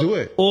be Let's do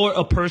it. or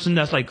a person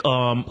that's like a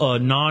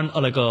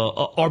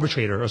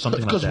arbitrator or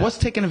something like Because that. what's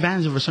taking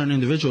advantage of a certain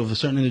individual? If a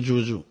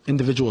certain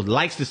individual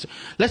likes this,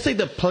 let's say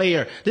the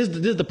player. This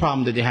is the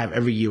problem that they have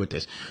every year with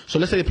this. So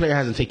let's say the player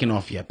hasn't taken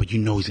off yet, but you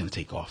know he's going to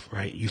take off,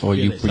 right? You Or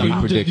feel you it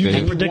somehow. predict And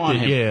it. you Predict want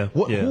it, him.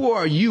 yeah. Who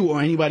are you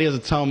or anybody else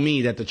to tell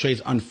me that the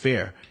trade's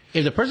unfair?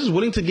 If the person's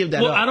willing to give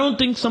that Well, up, I don't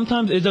think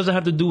sometimes it doesn't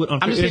have to do with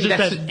unfair. I'm just It's saying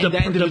just that's that in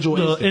that individual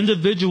the instance.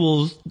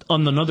 individuals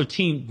on another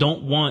team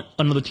don't want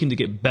another team to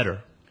get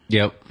better.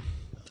 Yep.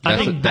 I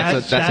That's, think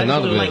that's that's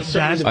another the, bit. like,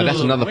 that's that's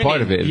the another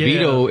part of it. Yeah.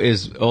 Veto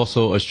is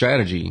also a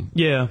strategy.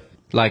 Yeah.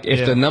 Like if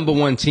Yeah. the number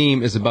one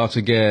team is about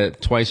to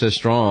get twice as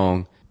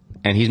strong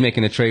and he's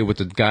making a trade with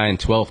the guy in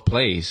 12th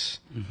place,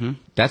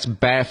 that's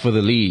bad for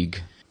the league.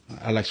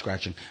 I like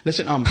scratching.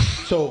 Listen,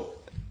 so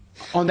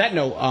on that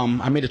note,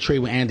 I made a trade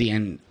with Andy,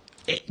 and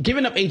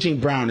giving up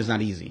AJ Brown is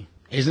not easy.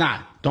 It's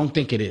not. Don't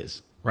think it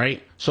is.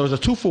 Right? So it's a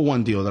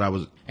 2-for-1 deal that I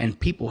was, and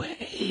people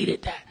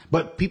hated that.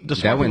 But the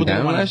smart went people didn't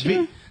down want last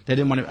year? They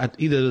didn't want to.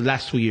 Either the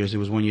last 2 years, it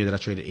was 1 year that I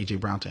traded AJ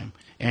Brown to him,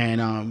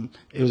 and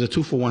it was a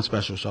 2-for-1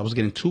 special. So I was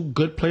getting two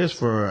good players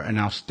for an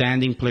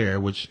outstanding player,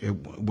 which it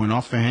went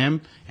off for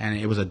him, and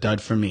it was a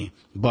dud for me.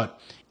 But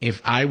if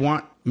I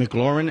want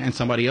McLaurin and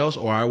somebody else,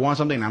 or I want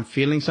something and I'm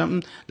feeling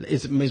something,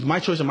 it's my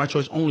choice and my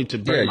choice only to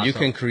better Yeah, myself. you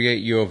can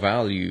create your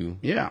value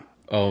Yeah.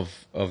 of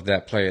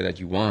that player that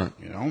you want.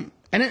 You know,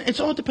 and it's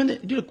all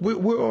dependent. Dude,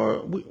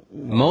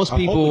 Most I hope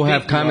people we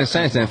have get common you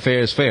sense, out. and fair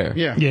is fair.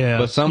 Yeah. Yeah.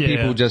 But some yeah.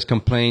 people just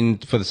complain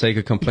for the sake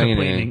of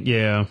complaining.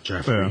 Yeah.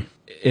 Jeffrey. Fair.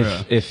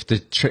 If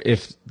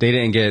they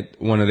didn't get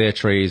one of their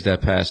trades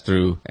that passed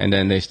through, and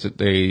then they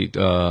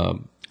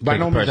By take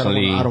no it means,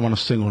 personally I don't want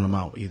to single them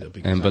out either.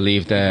 Because and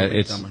believe that people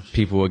it's make dumb-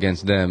 people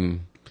against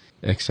them,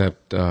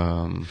 except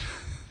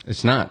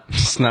it's not.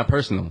 It's not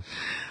personal.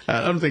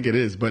 I don't think it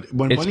is, but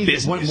when It's money's,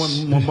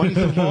 business. when money's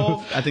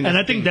involved, I think. And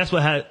I think that's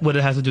what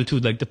it has to do too.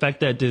 Like the fact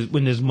that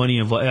when there's money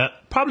involved,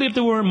 probably if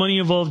there weren't money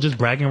involved, just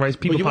bragging rights,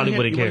 people probably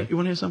wouldn't care. You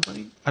want to hear something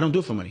funny? I don't do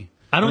it for money.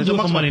 I don't When do it's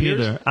it for amongst my money peers,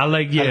 neither. I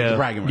like, I like yeah, the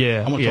bragging rights. yeah,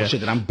 I want to yeah. talk shit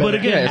that I'm But better.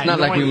 again, Yeah, it's not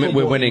like we're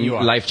football winning than you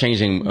are.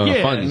 life-changing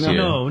funds here.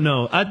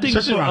 No. I think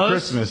Especially for around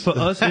us, Christmas. for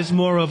us, it's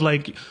more of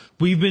like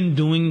we've been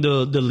doing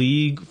the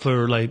league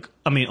for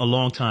a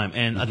long time,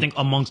 and I think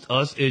amongst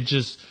us, it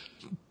just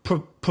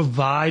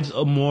provides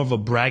more of a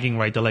bragging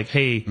right. They're like,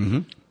 hey.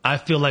 I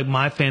feel like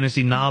my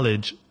fantasy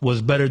knowledge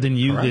was better than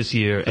you this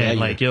year, and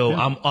like, yo,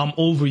 I'm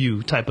over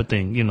you, type of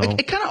thing, you know.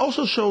 It kind of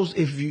also shows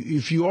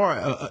if you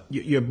are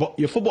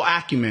your football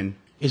acumen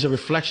is a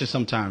reflection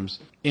sometimes.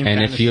 In And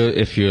fantasy.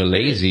 if you're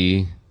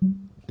lazy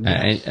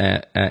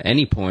at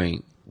any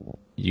point,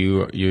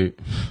 you're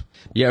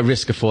at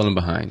risk of falling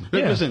behind.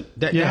 Listen,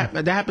 that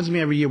happens to me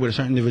every year with a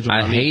certain individual.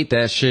 I hate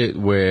that shit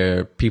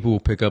where people will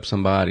pick up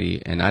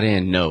somebody and I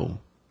didn't know.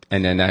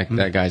 And then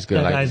that guy's good.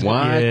 That Like, guy's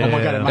why? good. Yeah. Oh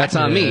my God, That's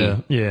on me.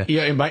 Yeah.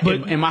 Yeah, in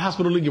my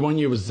hospital league, 1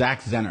 year was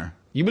Zach Zenner.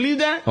 You believe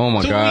that? Oh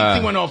my 2 God. weeks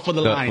he went off for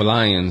the Lions.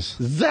 Lions.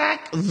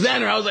 Zach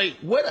Zenner. I was like,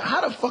 what?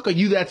 How the fuck are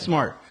you that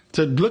smart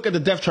to look at the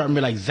depth chart and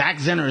be like, Zach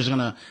Zenner is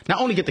gonna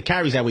not only get the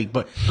carries that week,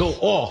 but go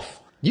off.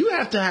 You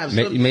have to have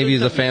maybe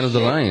he's a fan of the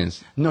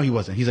Lions. No, he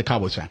wasn't. He's a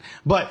Cowboys fan.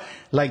 But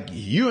like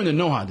you're in the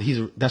know-how.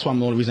 That's why I'm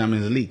the only reason I'm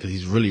in the league, because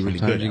he's really, really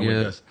good at what he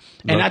does.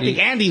 And I think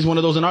Andy's one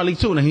of those in our league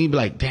too. And he'd be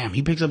like, damn,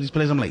 he picks up these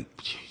plays. I'm like,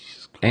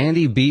 Jesus.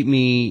 Andy beat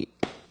me.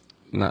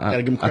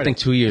 I think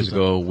 2 years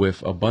ago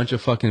with a bunch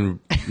of fucking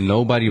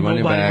nobody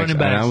running backs.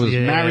 And I was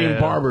Marion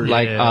Barber,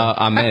 like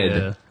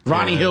Ahmed,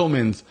 Ronnie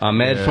Hillmans,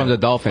 Ahmed from the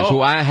Dolphins,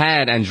 who I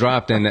had and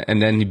dropped, and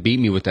then he beat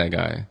me with that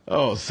guy.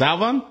 Oh,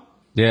 Salvan.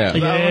 Yeah.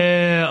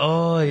 Yeah.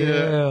 Oh,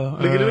 yeah.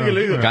 Look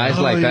at guys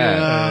like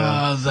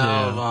that.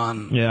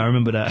 Salvan. Yeah, I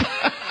remember that.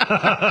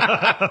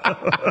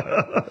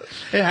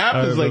 It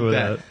happens like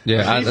that.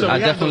 Yeah, I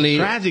definitely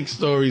tragic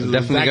stories.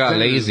 Definitely got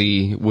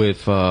lazy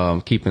with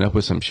keeping up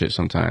with some shit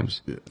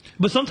sometimes.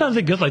 But sometimes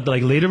it gets like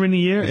later in the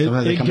year.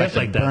 It gets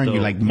like that. Burn though, you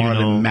like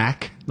Marlon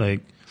Mack. Like,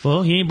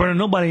 well, he ain't burning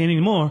nobody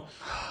anymore.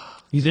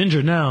 He's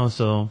injured now,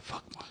 so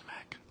fuck Marlon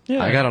Mack.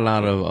 Yeah, I got a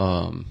lot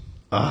of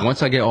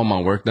once I get all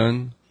my work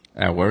done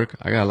at work,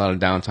 I got a lot of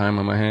downtime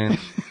on my hands.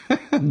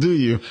 Do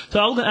you? So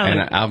I was gonna ask,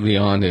 and I'll be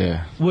on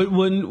there.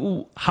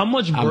 How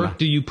much work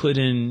do you put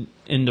in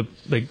the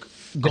like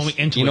going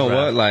into? You know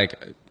draft? what? Like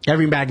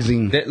every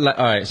magazine. all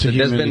right, so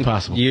there's been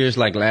possible. years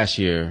like last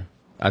year.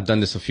 I've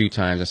done this a few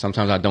times, and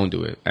sometimes I don't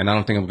do it, and I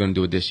don't think I'm going to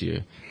do it this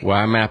year. Where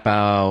I map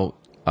out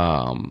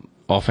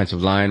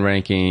offensive line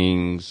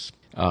rankings,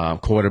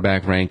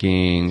 quarterback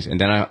rankings, and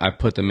then I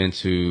put them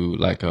into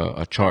like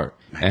a chart.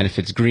 And if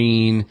it's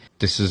green,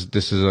 this is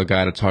a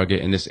guy to target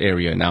in this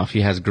area. Now, if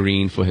he has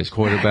green for his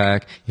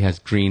quarterback, he has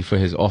green for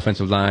his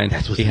offensive line,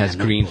 he has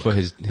green for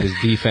his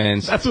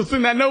defense. That's what's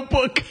in that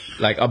notebook.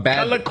 Like a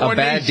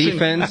bad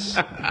defense,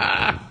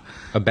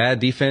 a bad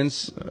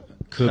defense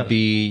could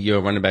be your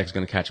running back is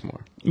going to catch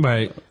more.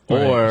 Right.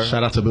 Or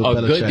shout out to Bill a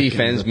Belichick good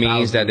defense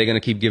means that they're going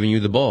to keep giving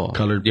you the ball.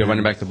 You're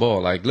running back the ball.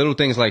 Like little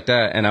things like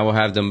that, and I will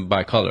have them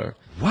by color.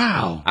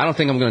 Wow. I don't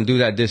think I'm going to do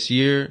that this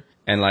year.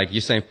 And like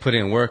you're saying, put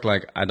in work.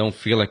 Like I don't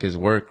feel like it's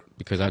work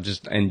because I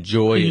just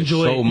enjoy it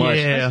so much.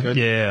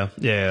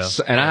 Yeah.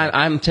 So, and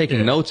I'm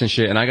taking notes and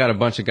shit. And I got a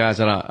bunch of guys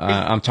that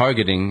I'm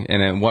targeting,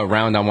 and then what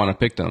round I want to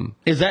pick them.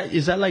 Is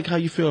that like how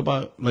you feel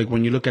about like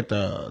when you look at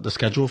the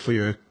schedule for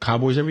your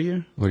Cowboys every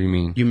year? What do you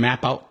mean? You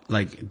map out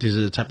like these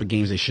are the type of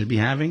games they should be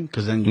having,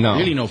 because then you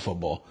really know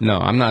football. No,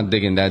 I'm not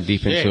digging that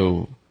deep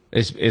into.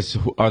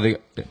 Are they?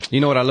 You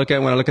know what I look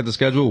at when I look at the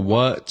schedule?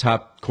 What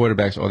top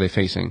quarterbacks are they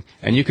facing?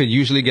 And you could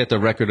usually get the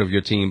record of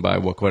your team by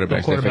what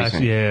quarterbacks they're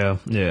facing.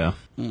 Yeah.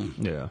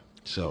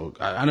 So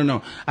I don't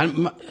know.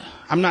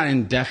 I'm not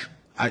in depth.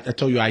 I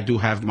told you I do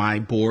have my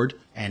board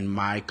and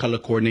my color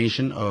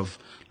coordination of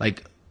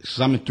like.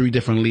 So I'm in 3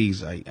 different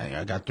leagues.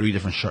 I got 3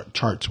 different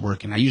charts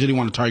working. I usually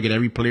want to target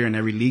every player in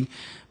every league.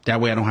 That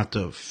way I don't have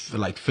to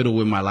fiddle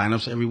with my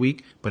lineups every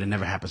week, but it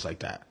never happens like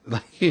that.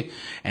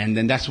 And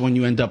then that's when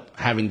you end up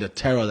having the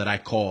terror that I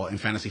call in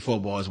fantasy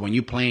football, is when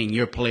you're playing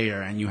your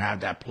player and you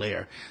have that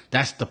player.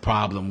 That's the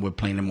problem with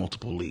playing in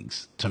multiple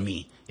leagues to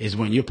me, is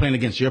when you're playing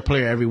against your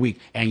player every week.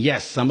 And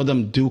yes, some of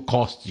them do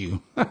cost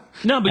you.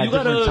 No, but you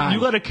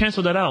gotta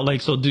cancel that out.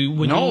 Like, so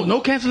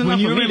no canceling when out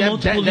you're for me. in That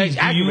multiple leagues,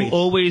 do you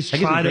always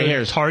try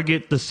to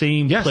target the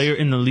same player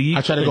in the league?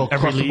 I try to go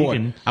across the board.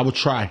 And I would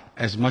try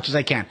as much as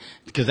I can,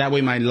 because that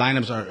way my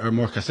lineups are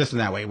more consistent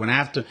that way. When I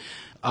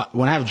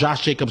have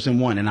Josh Jacobs in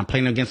one and I'm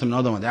playing against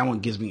another one, that one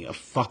gives me a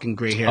fucking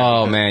gray hair.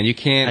 Oh man, you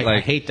can't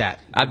I hate that.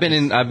 I've been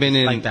in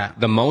like that.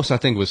 The most I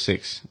think was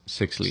six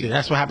leagues. See,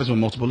 that's what happens with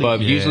multiple leagues.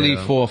 But usually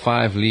 4 or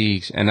 5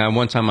 leagues, and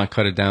one time I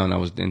cut it down. I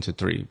was into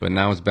 3, but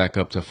now it's back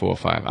up to 4 or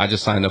 5. I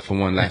just signed up for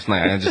one last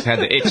night. I just had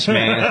the itch,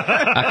 man.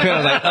 I could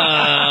have like,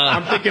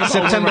 I'm thinking about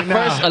September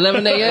 1st,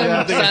 11 a.m.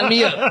 Yeah, sign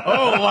me up.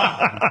 Oh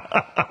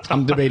wow!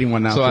 I'm debating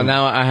one now. So too.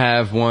 now I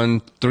have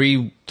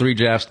 3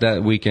 drafts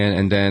that weekend,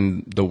 and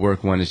then the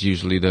work one is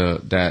usually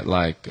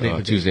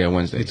Tuesday or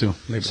Wednesday.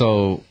 Me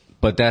too.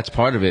 But that's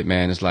part of it,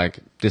 man. It's like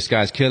this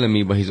guy's killing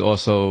me, but he's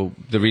also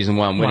the reason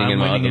why I'm winning in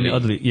my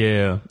other league.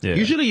 Yeah.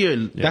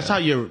 Usually, that's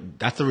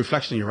the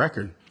reflection of your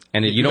record.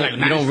 And you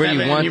don't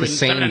really want the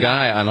same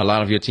guy on a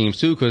lot of your teams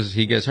too, because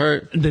he gets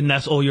hurt. Then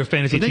that's all your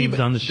fantasy teams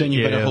on the shit. Then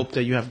you better hope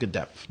that you have good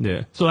depth.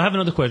 Yeah. So I have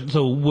another question.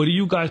 So what do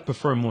you guys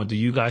prefer more? Do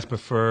you guys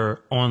prefer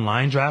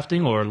online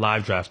drafting or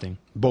live drafting?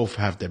 Both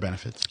have their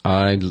benefits.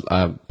 I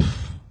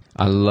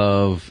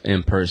love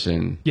in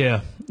person.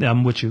 Yeah,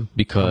 I'm with you.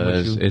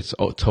 Because it's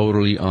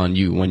totally on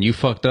you. When you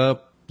fucked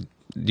up,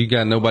 you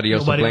got nobody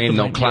else to blame,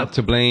 no clock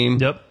to blame.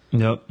 Yep.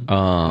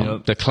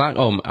 The clock.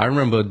 I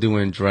remember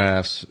doing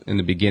drafts in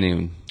the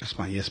beginning. That's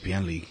my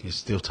ESPN league. It's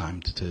still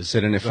time to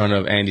sitting in front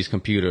of Andy's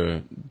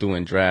computer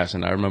doing drafts.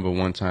 And I remember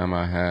one time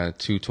I had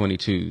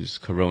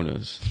 222s,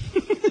 Coronas.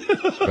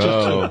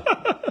 Bro.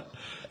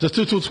 Just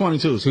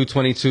 222s.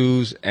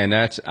 222s, and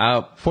that's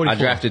out. I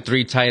drafted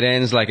 3 tight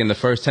ends like in the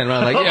first 10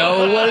 rounds. Like,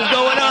 yo, what is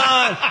going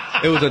on?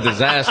 It was a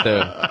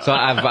disaster. So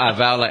I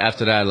vowed like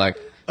after that, like,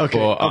 for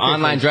an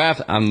online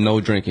draft, I'm no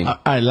drinking. All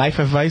right, life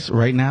advice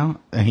right now,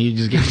 and he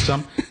just gave me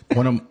some.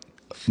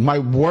 My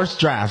worst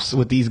drafts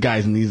with these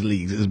guys in these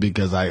leagues is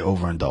because I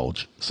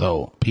overindulge.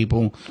 So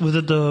people, Was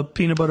it the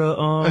peanut butter?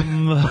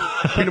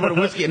 peanut butter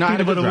whiskey. No, I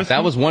had a good draft.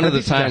 That was one of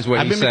the times where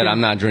I've he been said, making-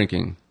 "I'm not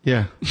drinking."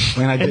 Yeah,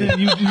 when I did. And then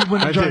you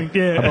went I and drank.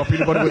 did. Yeah. I bought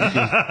peanut butter whiskey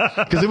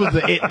because it was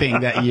the it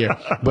thing that year.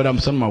 But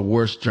some of my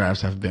worst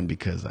drafts have been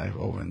because I've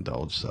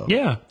overindulged. So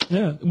Yeah.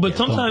 But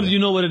sometimes don't. you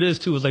know what it is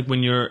too. Is like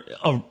when you're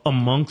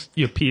amongst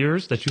your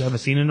peers that you haven't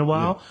seen in a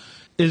while.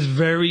 It's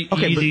very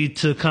easy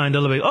to kind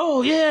of like,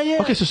 oh yeah.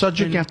 Okay, so start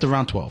drinking after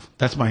round 12.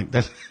 That's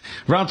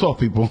round 12,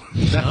 people.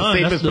 That's the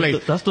safest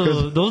place.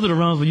 Those are the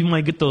rounds where you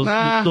might get those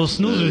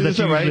snoozers that it's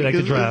you all right. usually like to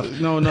It's-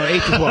 draft. No,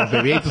 8 to 12,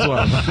 baby. 8 to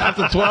 12.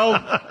 After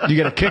 12, you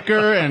get a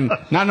kicker and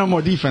not no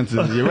more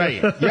defenses. You're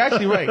right. You're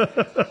actually right.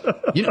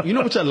 You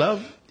know what I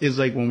love is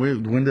like when we're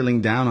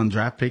dwindling down on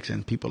draft picks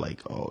and people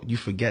like, oh, you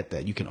forget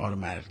that you can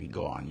automatically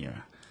go on your,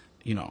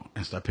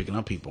 and start picking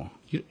up people.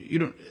 You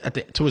don't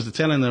towards the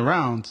tail end of the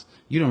rounds.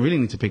 You don't really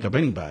need to pick up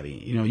anybody.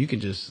 You can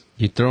just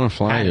You're throwing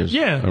flyers.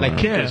 Yeah, around. like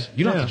kickers. Yeah,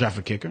 You don't yeah. have to draft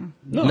a kicker.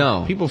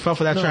 No. People fell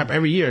for that trap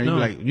every year. And No.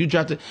 you're like, you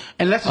drafted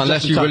unless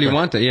Unless you really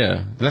want it,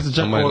 yeah. Unless it's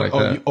Somebody like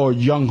that. or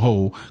Young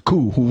Ho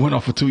Koo, who went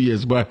off for 2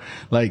 years, but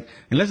like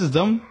unless it's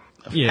them,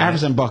 Yeah.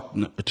 Iverson Buck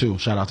too.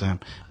 Shout out to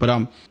him.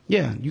 But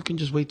yeah, you can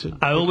just wait to.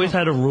 I always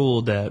had a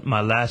rule that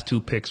my last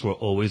 2 picks were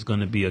always going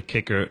to be a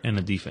kicker and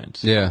a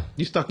defense. Yeah.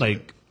 You stuck to it.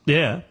 Like,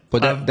 yeah.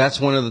 But that's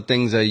one of the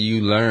things that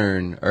you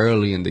learn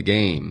early in the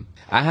game.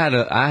 I had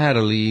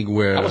a league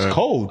where I was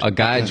cold. a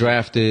guy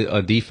drafted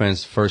a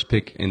defense first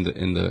pick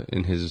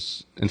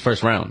in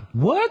first round.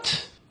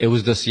 What? It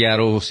was the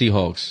Seattle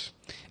Seahawks,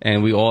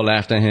 and we all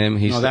laughed at him.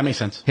 No, that makes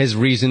sense. His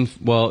reason,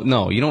 well,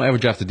 no, you don't ever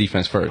draft the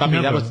defense first. I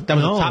mean, that Never. was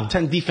No. a top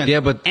 10 defense. Yeah,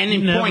 but and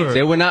in Never. points,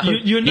 They were not.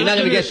 You're not not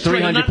going to get gonna-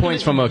 300 you're not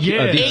points from gonna- a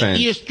yeah. defense.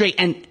 8 years straight,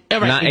 and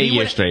Not 8 he years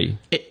went- straight.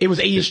 It was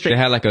 8 years straight. They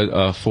had like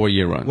a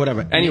 4-year run.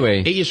 Whatever.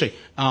 Anyway, 8 years straight.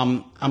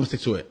 I'm gonna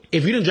stick to it.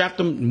 If you didn't draft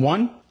them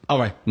one, all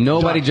right.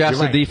 nobody Done. drafts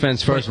You're the right.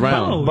 defense first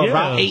round. No. But Yeah.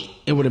 round 8,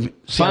 it would have been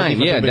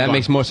Fine, yeah, that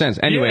makes more sense.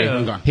 Anyway,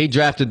 Yeah. he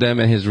drafted them,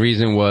 and his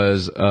reason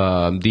was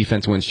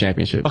defense wins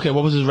championship. Okay,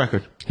 what was his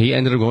record? He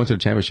ended up going to the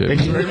championship.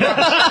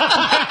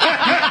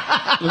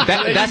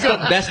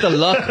 That's the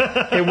luck.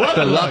 It was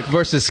The luck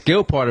versus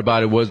skill part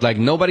about it was like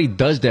nobody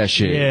does that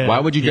shit. Yeah. Why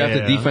would you draft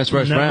the defense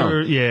first Never,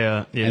 round?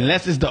 Yeah.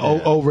 Unless it's the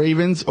 00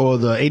 Ravens or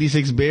the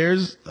 86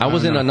 Bears. I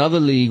was don't in know. another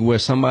league where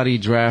somebody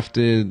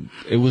drafted.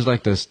 It was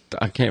like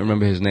I can't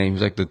remember his name. He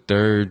was like the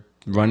third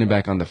running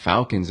back on the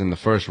Falcons in the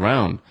first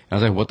round. I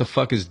was like, what the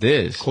fuck is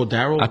this?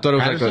 Cordero I thought it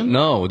was Patterson?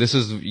 no. This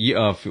is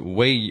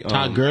way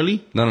Todd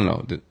Gurley?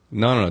 No.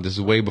 This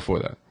is way before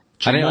that.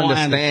 I didn't Jamal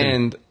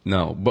understand.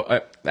 No,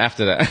 but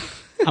after that.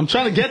 I'm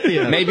trying to get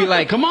there. Maybe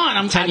like come on,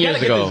 I'm 10 I gotta years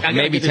get ago. this- I gotta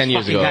Maybe get this 10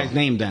 years fucking ago. Guy's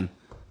name then.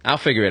 I'll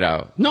figure it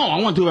out. No, I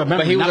want to do it.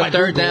 But he was not a by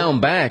third Google. down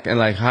back, and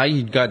like how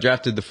he got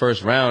drafted the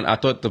first round, I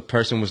thought the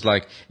person was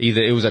like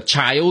either it was a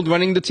child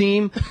running the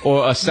team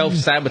or a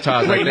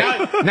self-sabotage. Wait,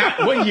 like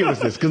now, what year was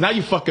this? Because now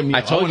you're fucking me. I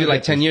up. told wanna you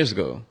like get 10 this. years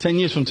ago. 10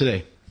 years from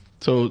today.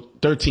 So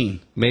 13.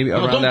 Maybe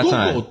around don't that Google.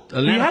 time.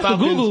 Atlanta You have to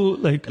Falcons, Google,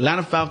 like-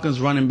 Atlanta Falcons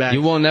running back.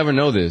 You won't never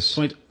know this.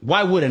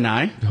 Why wouldn't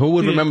I? Who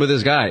would remember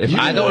this guy? If You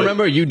I don't would.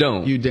 remember, you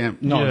don't. You damn.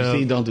 No, Yeah.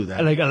 see, don't do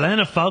that. Like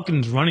Atlanta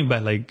Falcons running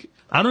back, like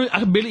I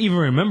can barely even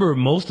remember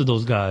most of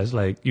those guys.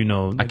 Like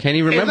I can't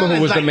even remember who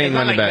was the main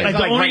running back. It's the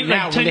like right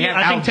now when they have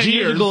I think 10 years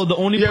Algiers. ago, the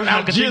only You person have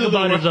I can think Algiers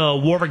about is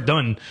over- Warwick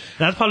Dunn.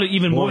 That's probably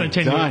even more than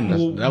 10 Dunn.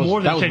 years. That was- More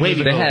that than was 10 way years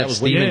before. They ago. had That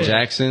was way Steven before.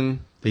 Jackson.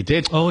 They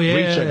did. Oh yeah,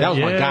 Reacher, that was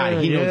my yeah, guy.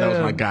 He knows that was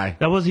yeah. my guy.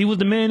 He was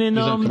the man in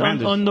was on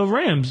Commanders. on the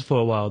Rams for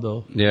a while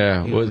though.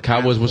 Yeah, well, the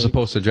Cowboys were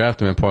supposed to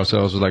draft him, and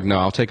Parcells was like, "No,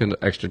 I'll take an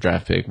extra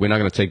draft pick. We're not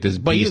going to take this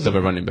beast of a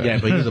running back." Yeah,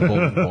 but he's a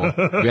bowling ball.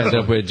 We ended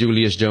up with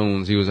Julius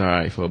Jones. He was all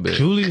right for a bit.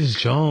 Julius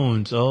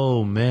Jones.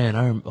 Oh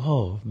man,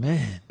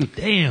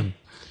 damn.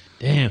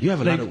 You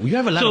have a lot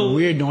of so- of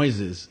weird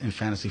noises in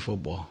fantasy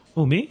football.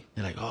 Who me?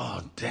 You're like,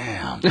 oh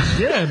damn.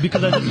 Yeah,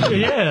 because like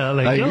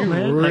Like, yo you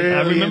man, like, I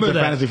really remember into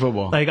that fantasy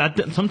football. Like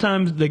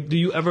sometimes, like, do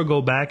you ever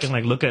go back and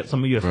like look at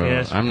some of your Bro,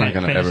 I'm not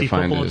gonna fantasy ever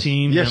find football this.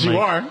 teams? Yes, and, you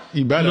like, are.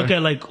 You better. look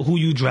at like who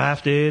you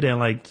drafted and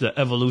like the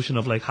evolution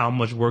of like how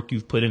much work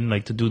you've put in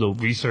like to do the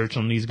research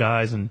on these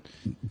guys and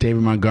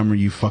David Montgomery,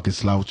 you fucking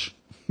slouch.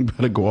 You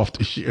better go off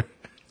this year.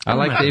 I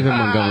like David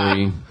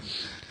Montgomery.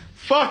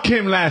 Fuck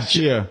him last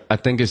year. I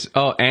think it's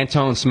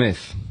Anton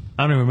Smith.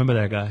 I don't even remember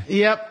that guy.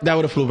 Yep, that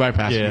would have flew right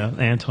past Yeah,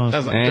 me. Anton.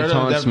 That's like-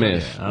 Anton That-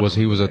 Smith yeah,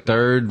 was a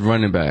third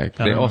running back.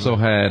 I They don't also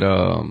had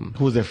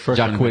Who was their first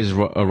running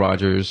Jacquizz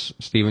Rogers,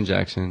 Steven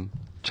Jackson,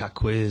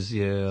 Jacquizz,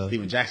 yeah.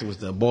 Steven Jackson was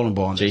the bowling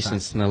ball. Jason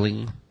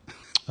Snelly.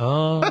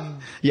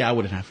 Yeah, I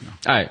wouldn't have no.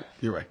 All right,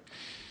 You're right.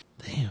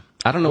 Damn.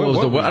 I don't know what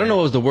was What I don't know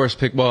what was the worst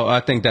pick. Well, I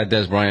think that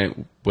Des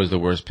Bryant was the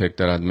worst pick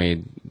that I'd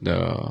made.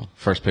 The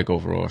first pick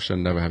overall. Should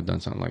never have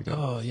done something like that.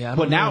 Oh yeah. I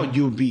But don't now know.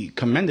 you would be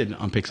commended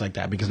on picks like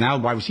that because now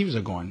wide receivers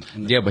are going.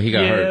 Yeah, but he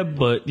got yeah, hurt.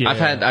 but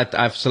yeah.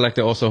 I've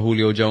selected also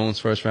Julio Jones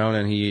first round,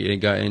 and he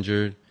got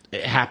injured.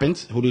 It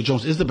happens. Julio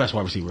Jones is the best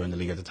wide receiver in the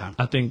league at the time.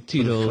 I think For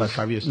the Tito's last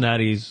 5 years.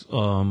 Natty's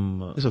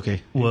It's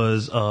okay.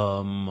 was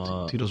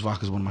Tito's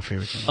Vodka is one of my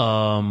favorites.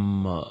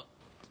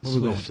 Where we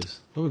going with this?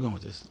 Where we going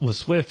with this? Was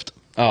Swift.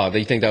 Oh,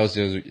 you think that was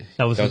His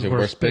your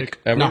worst pick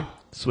ever? No.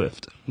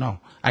 Swift. No,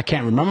 I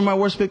can't remember my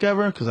worst pick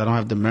ever because I don't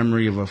have the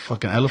memory of a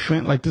fucking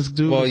elephant like this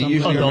dude. Well, or you something.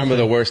 usually remember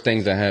the worst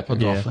things that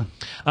happened. Yeah. Dolphin.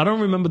 I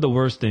don't remember the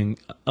worst thing.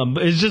 But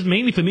it's just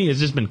mainly for me. It's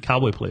just been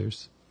Cowboy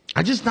players.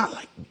 I just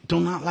do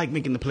not like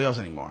making the playoffs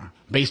anymore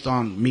based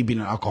on me being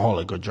an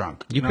alcoholic or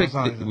drunk. You know, picked,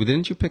 it's not-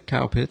 didn't you pick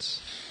Kyle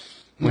Pitts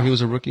when No. he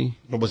was a rookie?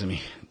 It wasn't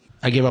me.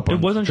 I gave up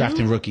on wasn't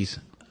drafting you? rookies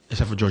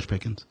except for George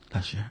Pickens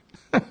last year,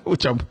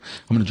 which I'm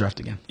going to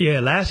draft again. Yeah,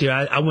 last year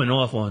I went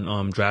off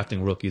on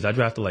drafting rookies. I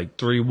drafted like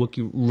 3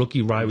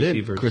 rookie wide Did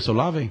receivers. Chris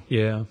Olave?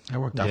 Yeah, That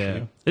worked out for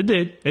you. It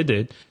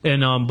did.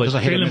 And but Those are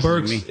hit or Traylon misses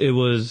Burks, with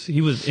me.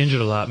 he was injured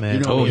a lot, man.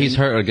 You know, Oh, he's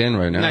hurt again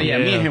right now. Nah, yeah,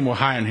 me Yeah. and him were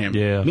high on him.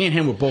 Yeah. Me and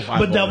him were both.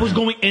 but that eyeballing was him.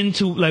 going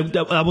into like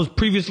that was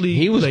previously.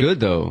 He was like,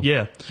 good though.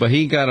 Yeah, But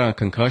he got a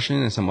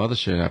concussion and some other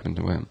shit happened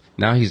to him.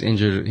 Now he's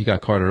injured. He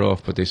got carted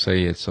off, but they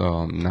say it's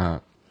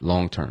not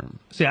long term.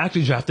 see, I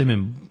actually drafted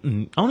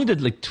him I only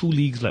did like 2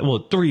 leagues,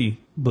 3,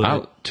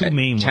 but 2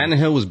 main ones.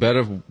 Tannehill was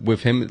better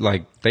with him.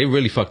 Like they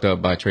really fucked up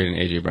by trading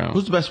AJ Brown.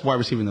 Who's the best wide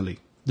receiver in the league?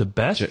 The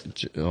best,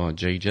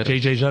 Jay Jetta.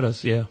 JJ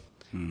Jettas. Yeah,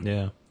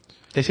 yeah.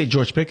 They say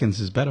George Pickens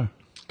is better.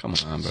 Come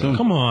on, bro. Soon.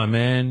 Come on,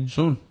 man.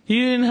 Soon. He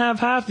didn't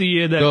have half the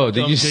year that. Yo,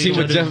 did you Jay see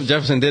what Jettas-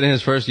 Jefferson did in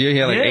his first year? He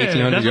had like Yeah,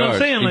 1,800 that's yards. what I'm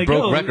saying. He Like,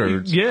 broke yo,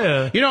 records.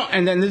 Yeah. You know,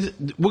 and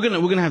then we're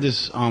gonna have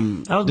this That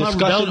was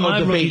discussion my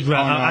or rookie debate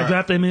draft. on I our,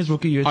 drafted him in his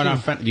rookie year on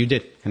too. our you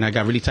did, and I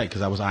got really tight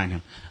because I was eyeing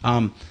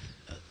him.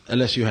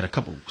 Unless you had a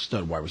couple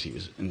stud wide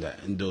receivers in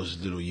those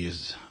little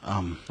years.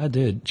 I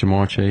did.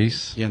 Jamar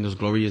Chase. Yeah, in those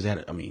glory years, they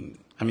had. I mean,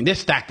 they're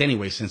stacked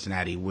anyway.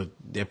 Cincinnati with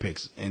their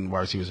picks and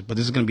wide receivers. But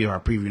this is gonna be our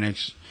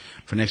preview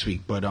for next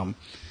week. But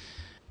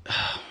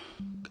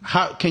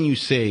how can you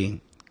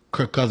say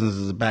Kirk Cousins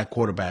is a bad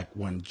quarterback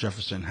when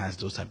Jefferson has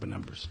those type of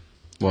numbers?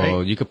 Well,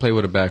 Right? you could play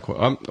with a back.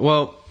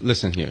 Well,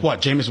 listen here.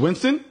 What, Jameis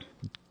Winston?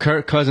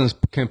 Kirk Cousins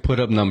can put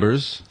up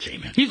numbers,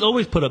 He's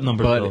always put up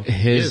numbers, but though.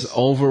 his Yes.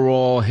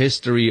 overall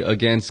history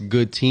against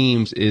good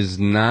teams is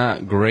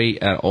not great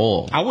at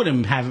all. I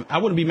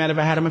wouldn't be mad if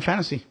I had him in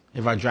fantasy.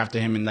 If I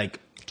drafted him in like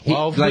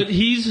 12. like- But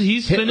he's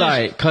Hit, finished.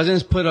 like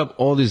Cousins put up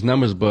all these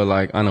numbers, but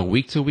like on a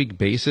week to week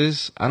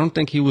basis, I don't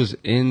think he was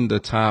in the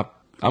top.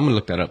 I'm gonna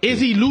look that up. Is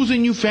too. he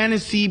losing you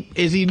fantasy?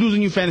 Is he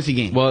losing you fantasy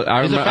game? Well,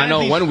 I Is it remember, I know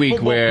fantasy one week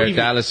football where preview?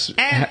 Dallas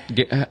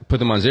And put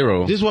them on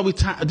 0. this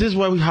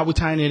is how we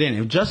tying it in.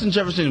 If Justin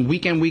Jefferson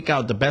week in week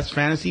out the best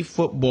fantasy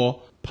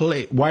football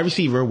play wide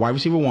receiver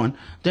 1,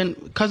 then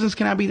Cousins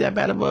cannot be that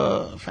bad of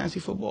a fantasy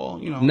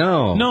football. You know,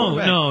 No, no.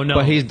 But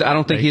I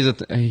don't think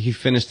he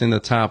finished in the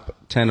top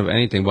 10 of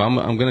anything. But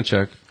I'm gonna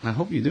check. I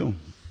hope you do.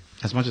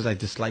 As much as I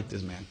dislike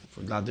this man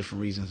for a lot of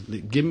different reasons,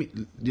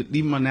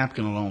 leave my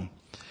napkin alone.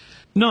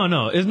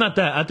 No, it's not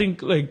that. I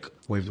think like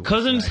Wave the white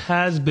Cousins flag.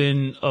 has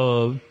been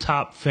a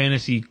top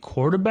fantasy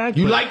quarterback.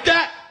 You but- like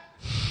that?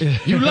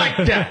 You like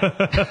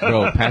that?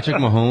 Bro, Patrick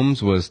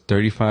Mahomes was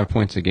 35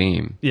 points a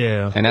game.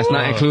 Yeah. And that's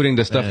not including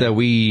the stuff man. that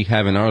we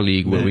have in our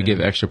league where we Man. give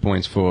extra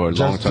points for long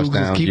Just to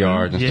touchdowns, keep him?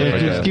 yards, and Yeah. stuff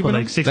like Just that. keep For him?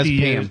 like 60 Let's pay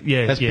years. him.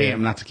 Yeah, Let's yeah. pay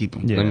him not to keep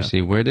him. Yeah. Let me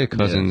see. Where did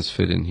Cousins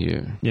fit in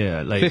here?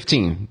 Yeah, like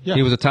 15. Yeah.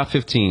 He was a top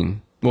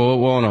 15. Well,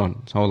 no.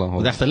 Hold on.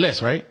 Well, that's the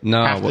list, right?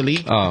 No. Half the what,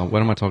 league.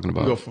 what am I talking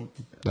about? You go from-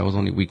 That was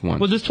only week 1.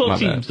 Well, there's 12 My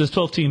bad. teams. There's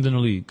 12 teams in the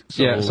league.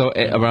 So, Yeah, so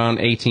around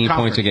 18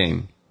 points a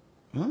Conference.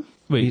 game.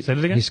 wait, say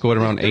that again. He scored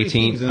around There's 30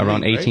 18 teams in the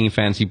around league,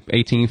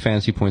 18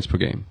 fantasy points per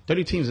game.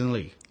 30 teams in the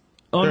league.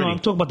 Oh 30. no, I'm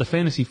talking about the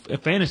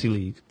fantasy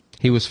league.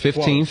 He was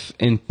 15th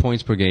in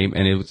points per game,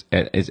 and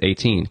it's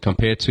 18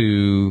 compared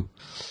to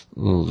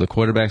the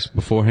quarterbacks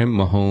before him: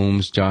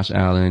 Mahomes, Josh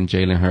Allen,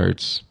 Jalen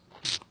Hurts,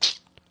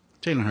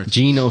 Jalen Hurts.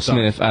 Geno Suck.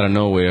 Smith out of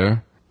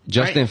nowhere,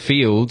 Justin Right.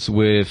 Fields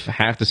with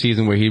half the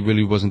season where he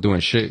really wasn't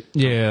doing shit. I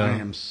Yeah.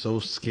 am so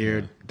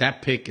scared.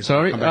 That pick is.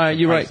 Sorry, come back to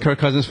you're right. bite him. Kirk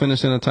Cousins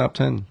finished in the top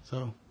 10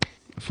 So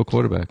for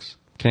quarterbacks.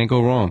 Can't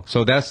go wrong.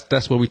 So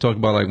that's what we talk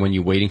about. Like when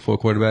you're waiting for a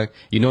quarterback,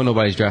 you know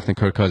nobody's drafting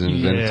Kirk Cousins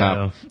in the Yeah,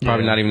 top,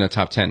 probably yeah. not even the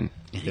top 10.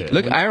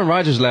 Look, Aaron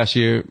Rodgers last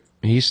year,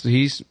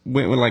 he's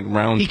went with like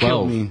round he 12.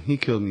 killed me. He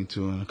killed me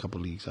too in a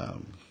couple leagues.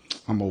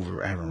 I'm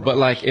over Aaron Rodgers. But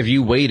like if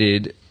you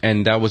waited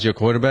and that was your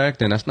quarterback,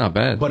 then that's not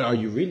bad. But are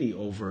you really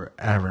over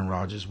Aaron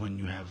Rodgers when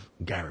you have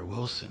Garrett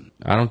Wilson?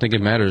 I don't think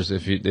it matters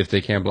if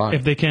they can't block.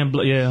 If they can't,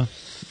 yeah.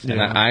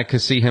 And I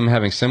could see him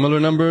having similar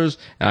numbers,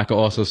 and I could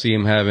also see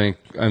him having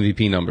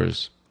MVP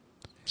numbers.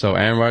 So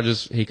Aaron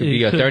Rodgers, he could He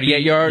be a could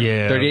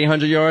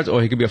 3,800 yards,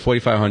 or he could be a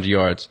 4,500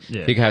 yards.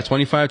 Yeah. He could have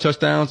 25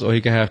 touchdowns, or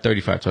he could have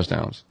 35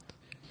 touchdowns.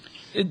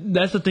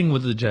 That's the thing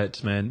with the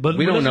Jets, man. But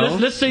We don't know.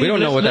 Let's save, We don't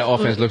know what that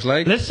let's- offense looks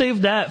like. Let's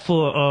save that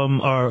for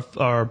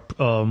our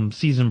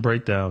season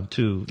breakdown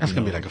too. That's you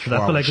gonna be know, like a 'cause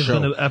I feel like it's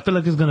 4-hour show. gonna. I feel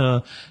like it's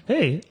gonna.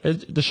 Hey,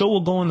 the show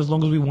will go on as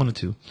long as we want it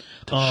to.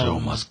 The show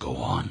must go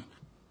on.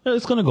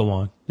 It's gonna go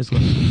on. It's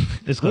gonna.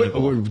 It's gonna. Go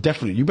We're on.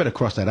 definitely. You better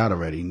cross that out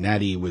already.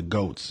 Natty with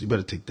goats. You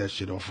better take that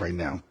shit off right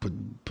now.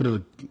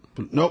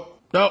 Nope,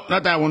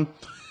 not that one.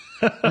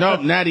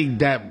 Nope, Natty,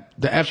 the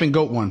effing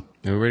goat one.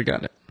 We already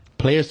got it.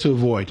 Players to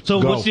avoid.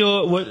 So Go. what's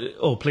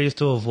your players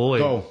to avoid?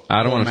 Go.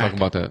 I don't Go, want to Mac. talk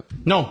about that.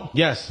 No.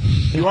 Yes.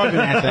 You are going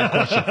to answer that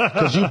question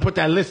because you put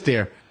that list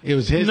there. It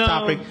was his No.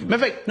 topic. Matter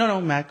of fact,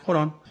 no, Mac. Hold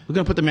on. We're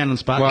going to put the man on the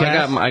spot. Well,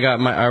 Gas.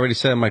 I already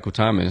said Michael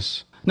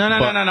Thomas. No.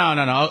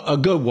 But- A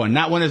good one.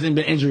 Not one that's been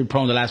injury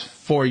prone the last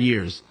 4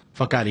 years.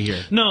 Fuck out of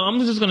here. No, I'm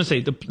just gonna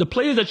say the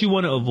players that you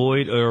want to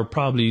avoid are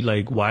probably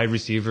like wide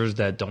receivers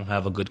that don't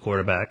have a good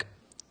quarterback.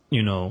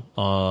 You know,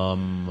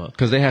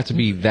 Because they have to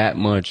be that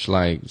much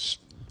like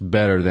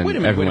better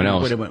than everyone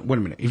else. Wait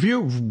a minute. If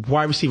you're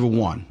wide receiver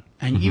 1,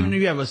 and even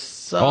if you have a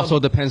sub, Also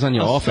depends on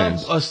your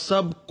offense. a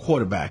sub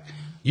quarterback,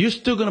 you're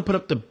still going to put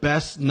up the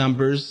best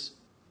numbers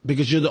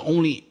because you're the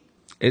only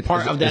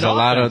part of that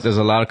offense. There's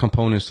a lot of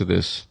components to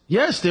this.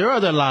 Yes, there are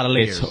a lot of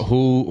layers. It's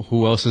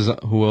who else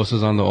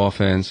is on the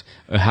offense?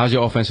 How's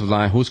your offensive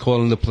line? Who's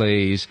calling the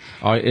plays?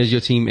 Is your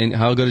team in?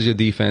 How good is your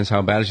defense?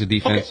 How bad is your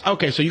defense?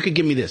 Okay, so you could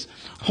give me this.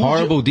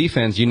 Horrible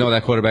defense. You know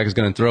that quarterback is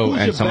going to throw,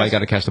 and somebody got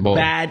to catch the ball.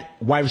 Bad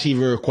wide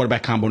receiver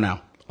quarterback combo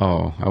now,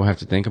 Oh, I would have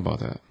to think about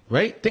that.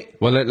 right?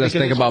 Well, let's because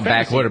think it's about bad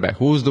fantasy. quarterback.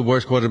 Who's the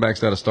worst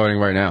quarterbacks that are starting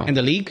right now? In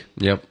the league,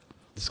 Yep.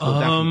 let's go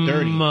down from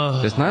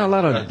 30. There's not a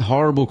lot of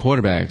horrible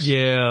quarterbacks.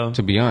 yeah,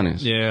 To be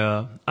honest.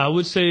 yeah. I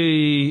would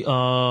say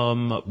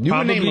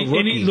probably name a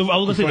rookie I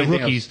was gonna say before the anything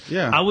rookies. else.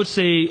 Yeah. I would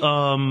say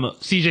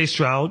C.J.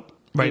 Stroud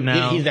right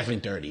now. He's definitely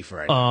 30 for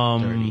right now.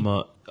 30.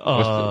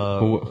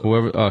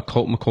 Whoever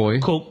Colt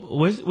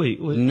McCoy. Wait.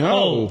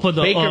 No, for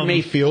the Baker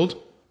Mayfield.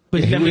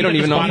 But We don't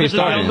even know if he's I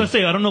starting. was gonna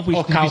say I don't know if we Oh,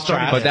 if Kyle he's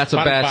starting. Trask. But that's a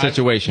Bottom bad five.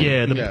 situation.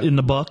 Yeah, Yeah. in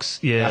the Bucks.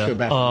 Yeah. I feel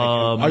bad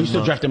for Mike. Are you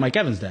still drafting Mike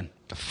Evans then?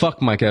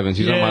 Fuck Mike Evans.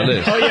 He's on my Yeah.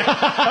 list.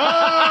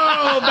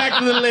 Oh, back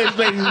to the list,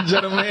 ladies and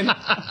gentlemen.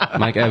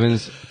 Mike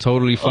Evans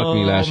totally fucked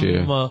me last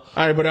year. All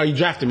right, but are you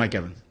drafting Mike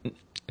Evans? It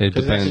of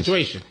that depends.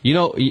 situation. You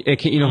know who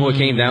it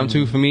came down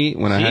to for me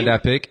when I See? had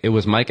that pick? It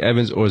was Mike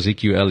Evans or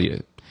Ezekiel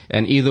Elliott.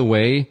 And either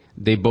way,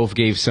 they both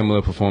gave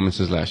similar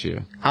performances last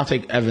year. I'll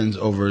take Evans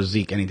over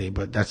Zeke any day,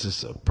 but that's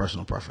just a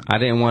personal preference. I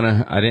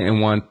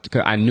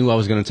knew I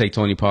was going to take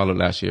Tony Pollard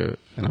last year,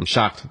 and I'm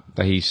shocked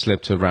that he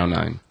slipped to round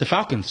 9. The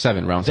Falcons.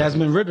 7, round 7.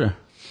 Desmond Ritter.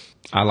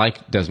 I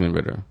like Desmond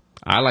Ritter.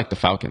 I like the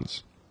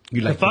Falcons.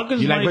 You like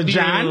Falcons You like might be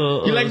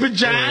Bajan? You like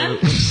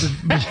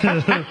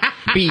Bajan?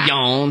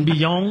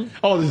 Beyond.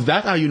 Oh, is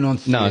that how you know?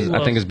 No,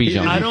 I think it's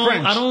Bijan. I don't-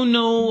 I don't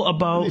know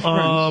about He's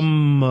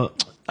French.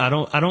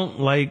 I don't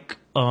like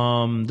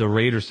the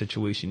Raiders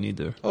situation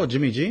either. Oh,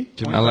 Jimmy G.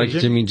 I like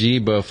Jimmy G,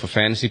 but for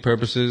fantasy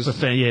purposes,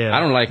 yeah. I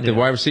don't like the Yeah.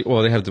 wide receiver.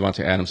 Well, they have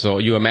Devontae Adams, so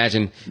you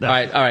imagine. All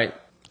right.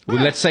 Well,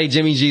 let's say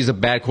Jimmy G is a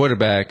bad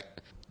quarterback.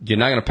 You're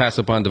not going to pass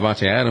up on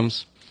Devontae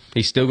Adams.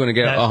 He's still going to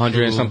get That's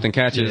 100 and true. something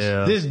catches.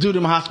 Yeah. This dude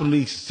in my hospital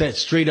league said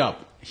straight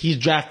up, he's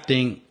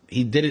drafting.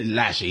 He did it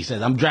last year. He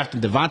says, "I'm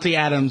drafting Devontae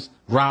Adams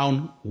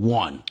round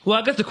 1." Well,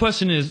 I guess the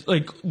question is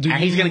like, And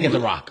he's gonna get the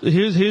rock.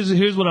 Here's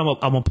what I'm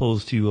gonna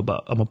pose to you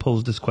about. I'm gonna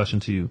pose this question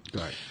to you.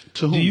 Right.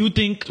 To whom? Do you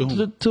think To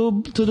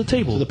whom? to the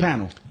table? To the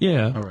panel.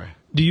 Yeah. All right.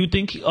 Do you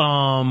think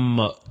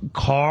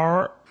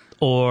Carr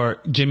or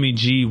Jimmy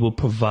G will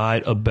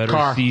provide a better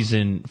Carr.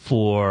 season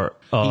for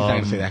He's not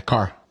gonna say that.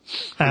 Carr.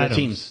 For the Adams?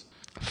 teams.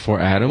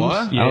 For Adams, What?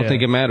 I don't Yeah.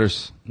 think it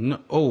matters. No.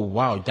 Oh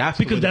wow, that's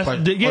Because that's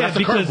that's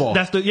because curveball.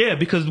 that's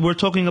because we're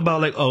talking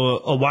about like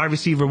a wide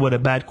receiver with a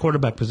bad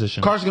quarterback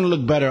position. Carr's gonna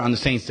look better on the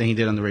Saints than he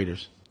did on the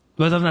Raiders.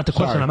 But that's not the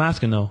question Sorry. I'm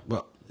asking though.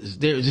 Well,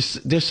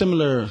 they're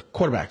similar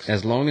quarterbacks.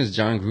 As long as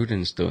John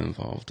Gruden's still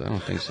involved, I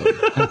don't think so.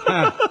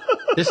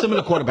 They're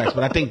similar quarterbacks,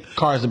 but I think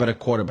Carr's a better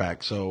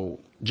quarterback. So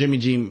Jimmy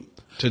G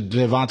to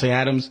Devontae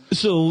Adams.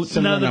 So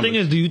Similar now the thing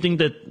numbers. is, do you think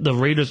that the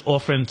Raiders'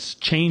 offense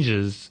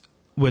changes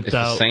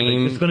without?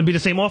 same- It's going to be the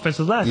same offense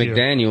as last year.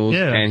 McDaniels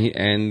Yeah.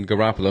 and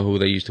Garoppolo, who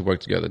they used to work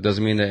together,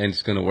 doesn't mean that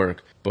it's going to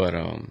work. But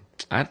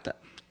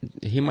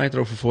he might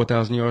throw for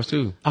 4,000 yards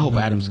too. I hope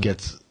Adams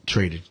gets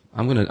traded.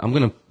 I'm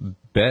gonna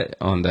bet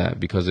on that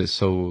because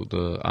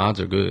the odds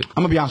are good.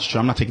 I'm gonna be honest with you.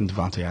 I'm not taking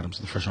Devontae Adams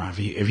in the first round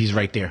if he's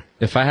right there.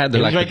 If I had the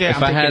If he's right there, if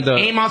I'm I had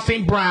taking the Amon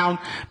St. Brown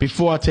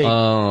before I take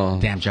Oh.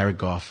 damn Jared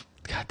Goff.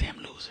 Goddamn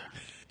loser.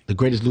 The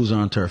greatest loser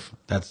on turf.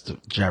 That's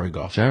Jared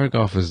Goff. Jared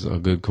Goff is a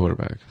good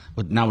quarterback.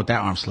 But not with that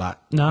arm slot.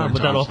 Nah, Orange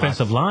with that arm slot.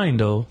 offensive line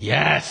though.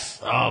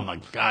 Yes. Oh my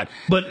God.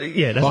 But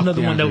yeah, that's Fuck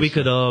another one that we DeAndre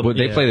could. But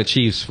they yeah. play the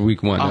Chiefs for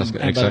Week 1. That's And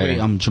by the exciting.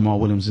 way, Jamal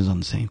Williams is on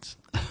the Saints.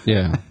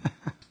 Yeah,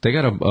 they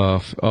got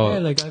a. Yeah,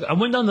 like I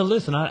went down the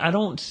list and I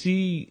don't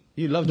see.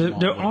 You love there, Jamal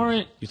there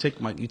Williams.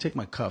 aren't. You take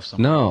my cuffs.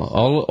 No,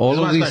 all This is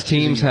why of I these start choosing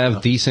teams you.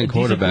 have decent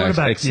Decent quarterbacks,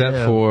 quarterbacks, except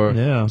yeah. for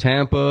Yeah.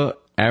 Tampa,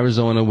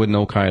 Arizona with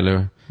no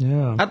Kyler.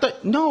 Yeah. I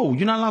thought no,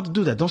 you're not allowed to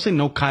do that. Don't say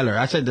no Kyler.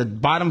 I said the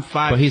bottom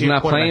 5. But he's tier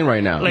not playing quarterback.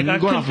 right now. Like You're I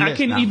going can, off I list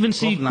can now. even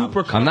see Go off now.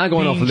 Cooper Kupp I'm not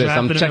going being off of this.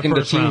 I'm drafted in checking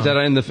the first teams round. that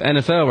are in the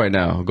NFL right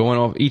now. Going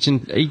off each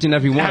and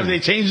every one. Have they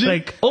changed it?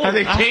 Like, have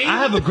they I changed?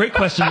 have a great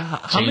question.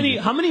 How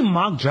many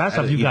mock drafts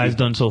have you guys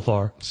done so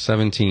far?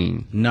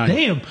 17. None.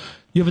 Damn.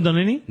 You haven't done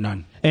any?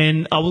 None.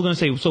 And I was gonna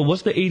say, so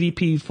what's the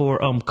ADP for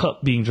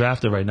Cup being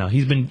drafted right now?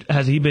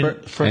 Has he been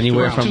First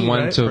Anywhere round. from Two, one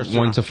right? to First 1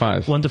 round. to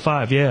 5. 1 to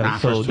 5? Yeah. Nah,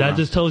 So first two that rounds.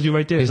 just tells you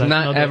right there. He's That's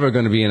not another- ever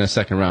going to be in a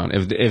second round.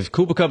 If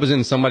Cooper Kupp is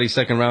in somebody's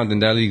second round, then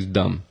that league's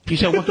dumb. You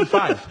said 1 through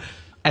 5,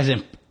 as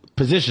in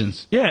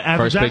positions. Yeah,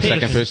 average First pick,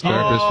 draft second position. pick,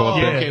 third pick, fourth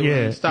yeah, pick. Okay,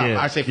 yeah, well, stop.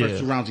 yeah, I say first yeah.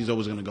 2 rounds, he's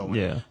always going to go in.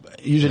 Yeah.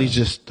 But usually it's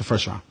just the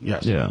first round.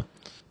 Yes. Yeah.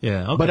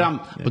 Yeah. Okay.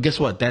 But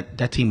guess what?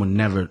 That team would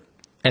never,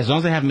 as long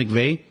as they have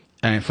McVay,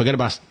 and forget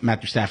about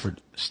Matthew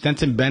Stafford.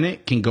 Stetson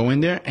Bennett can go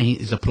in there and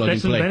he's a plug and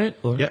Stetson play. Bennett?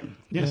 Or? Yep.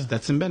 Yes,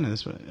 Stetson Bennett.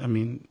 That's what, I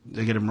mean,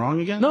 did I get him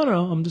wrong again? No.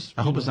 I'm just.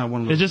 I hope it's not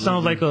one of It those. just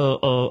sounds like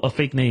a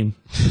fake name.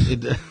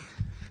 It,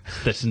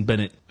 Stetson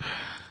Bennett.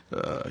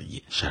 yeah,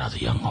 shout out to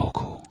Young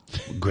Hoku.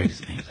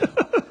 Greatest name.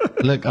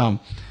 Look,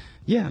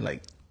 yeah,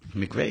 like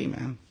McVay,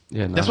 man.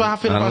 Yeah, That's what I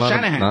feel about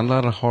Shanahan. Not a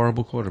lot of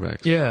horrible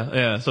quarterbacks.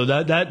 Yeah. So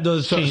that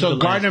does change. So the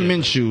Gardner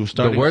landscape. Minshew The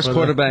starting worst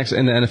for the- quarterbacks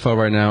in the NFL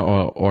right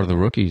now are the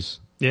rookies.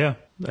 Yeah.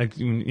 Like,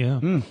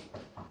 yeah.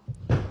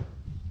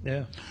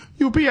 Yeah.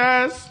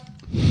 UPS.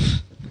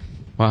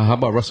 Wow, how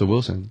about Russell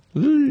Wilson?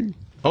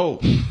 Oh,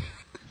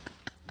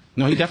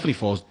 no, he definitely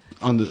falls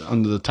under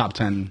the top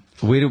 10.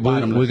 We're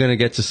Bottom list. gonna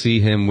get to see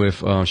him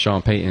with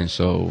Sean Payton.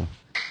 So,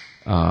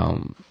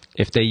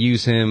 if they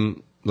use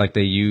him like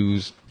they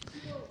used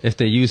Drew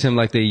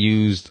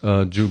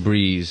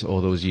Brees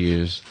all those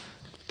years,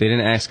 they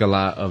didn't ask a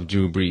lot of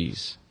Drew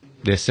Brees.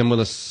 They're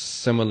similar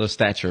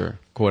stature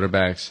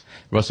quarterbacks.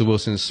 Russell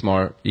Wilson's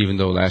smart, even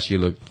though last year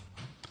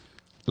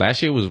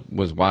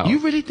was wild. You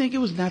really think it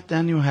was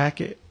Nathaniel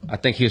Hackett? I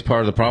think he was part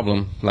of the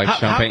problem, like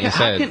Sean Payton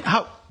said.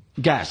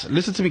 Guys,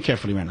 listen to me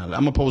carefully right now. I'm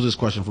gonna pose this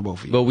question for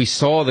both of you. But we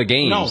saw the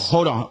games. No,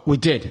 hold on. We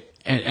did.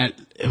 And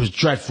it was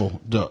dreadful,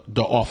 the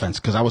offense,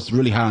 because I was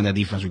really high on that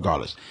defense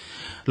regardless.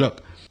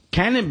 Look,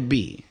 can it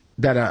be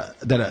that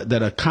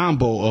a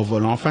combo of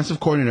an offensive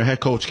coordinator, head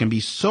coach can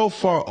be so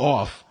far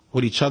off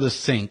with each other's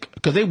sync?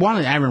 Because they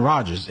wanted Aaron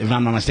Rodgers, if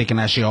I'm not mistaken,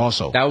 last year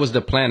also. That was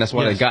the plan. That's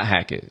why Yes. they got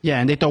Hackett. Yeah,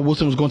 and they thought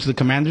Wilson was going to the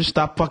Commanders.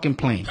 Stop fucking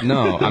playing.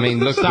 No, I mean,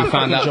 look, Stop we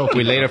found fucking out. joking.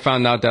 We later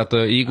found out that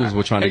the Eagles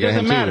were trying to It get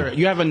him doesn't matter. too.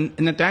 You have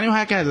Nathaniel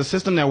Hackett has a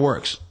system that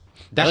works.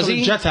 That's Does what he?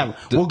 the Jets have.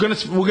 We're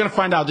gonna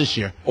find out this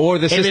year. Or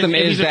the If system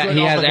if is he's a that good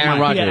he has offensive Aaron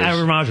mind. Rodgers. Yeah,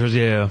 Aaron Rodgers.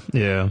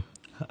 Yeah.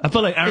 I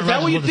feel like Aaron Is that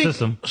Rodgers what you was the think?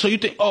 system. So you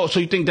think? Oh, so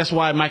you think that's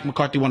why Mike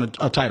McCarthy won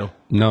a title?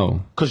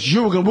 No, Because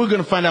we're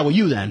gonna find out with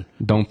you then.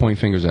 don't point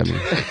fingers at me.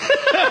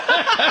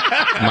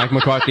 Mike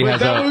McCarthy Is has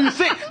that what a you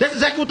saying? That's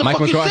exactly what the Mike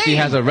fuck he's McCarthy saying.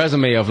 has a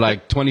resume of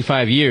like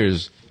 25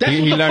 years. That's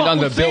He what the learned fuck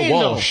under we're Bill saying,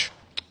 Walsh.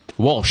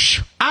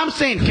 Walsh. I'm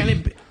saying, can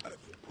it be,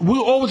 we're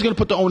always going to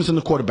put the onus on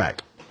the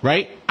quarterback,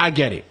 right? I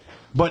get it.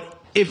 But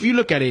if you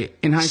look at it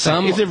in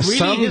hindsight, is it really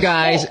Some his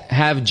guys fault?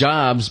 have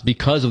jobs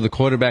because of the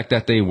quarterback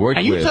that they worked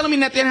And you with. telling me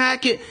that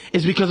Hackett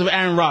is because of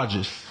Aaron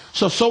Rodgers.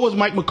 So was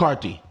Mike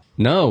McCarthy.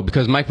 No,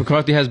 because Mike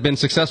McCarthy has been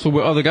successful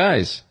with other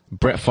guys.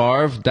 Brett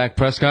Favre, Dak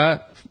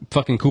Prescott,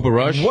 fucking Cooper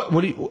Rush.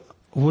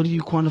 What do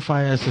you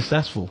quantify as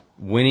successful?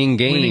 Winning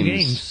games. Winning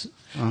games.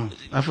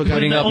 I forgot.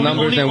 Putting up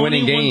numbers and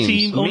winning one games.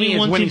 Team, Me, only it's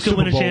one winning team can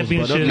win a Super Bowls,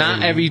 but championship.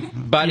 Not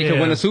everybody can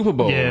win a Super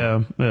Bowl.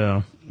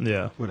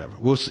 Yeah. Whatever.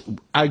 We'll see.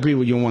 I agree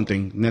with you on one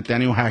thing.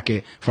 Nathaniel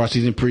Hackett for our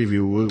season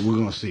preview. We're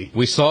going to see.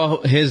 We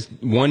saw his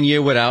 1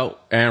 year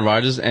without Aaron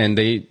Rodgers, and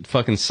they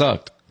fucking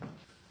sucked.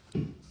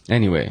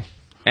 Anyway,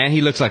 and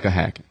he looks like a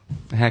Hackett.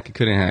 Hackett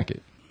couldn't hack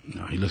it.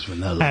 No, he looks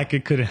vanilla.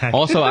 Hackett couldn't hack.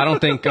 Also, I don't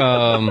think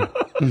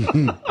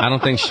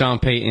Sean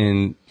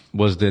Payton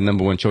was the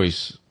number one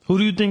choice. Who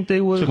do you think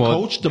they would?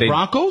 Coach the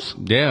Broncos?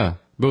 Yeah,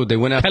 bro. They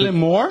went after Kellen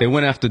Moore? They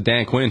went after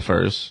Dan Quinn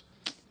first,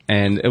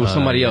 and it was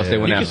somebody else they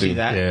went You can after. see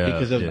that Yeah,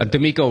 because of yeah.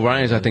 D'Amico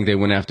Ryans, I think they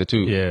went after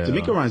too. Yeah.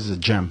 D'Amico Ryans is a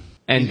gem.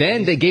 And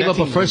then they gave That up a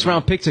team's first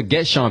round pick to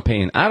get Sean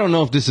Payton. I don't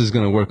know if this is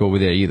going to work over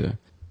there either.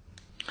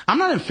 I'm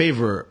not in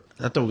favor.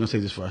 I thought we were going to say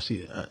this for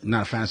our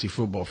not a fantasy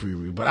football free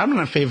review, but I'm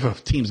not in favor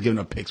of teams giving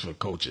up picks for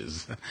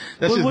coaches.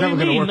 That's just What do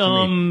never you going to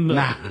work mean? for me.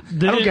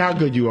 Nah, I don't care how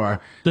good you are.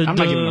 I'm not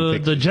giving up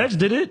picks. The Jets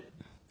did it.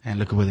 And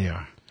look at where they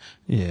are.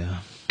 Yeah.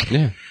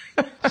 Yeah,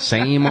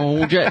 same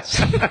old Jets.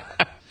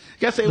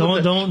 Gotta say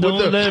Don't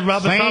let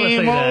Robert Saleh say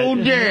same that.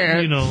 old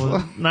Jets. You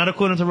know, not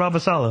according to Robert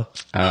Saleh.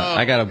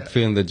 I got a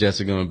feeling the Jets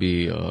are going to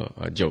be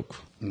a joke.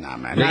 Nah,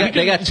 man.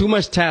 They got too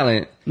much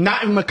talent.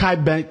 Not even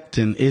Mekhi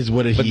Becton is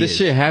what he is. But this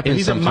shit happens If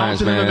he's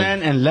sometimes, a mountain of a man.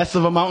 man and less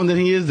of a mountain than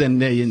he is, then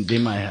they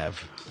might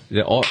have.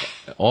 The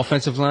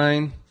offensive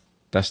line,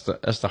 that's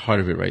the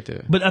heart of it right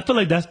there. But I feel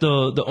like that's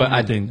the But only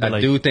I thing. I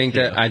Like, do think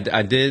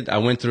that I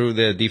went through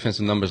their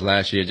defensive numbers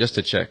last year just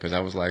to check because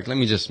I was like, let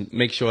me just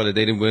make sure that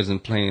they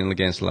wasn't playing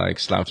against like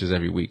slouches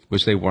every week,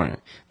 which they weren't.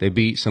 They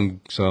beat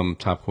some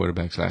top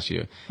quarterbacks last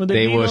year. Well,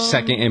 they they were beat,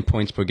 second in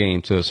points per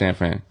game to San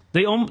Fran.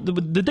 did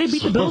they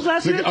beat the Bills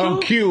last year? On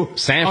too? cue.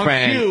 San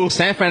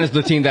Fran is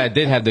the team that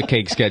did have the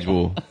cake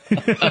schedule.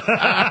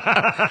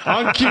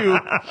 On cue.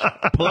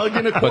 Plug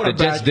in a quarterback.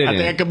 Jets didn't. I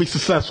think it could be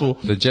successful.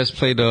 The Jets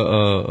played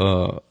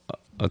a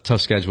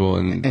tough schedule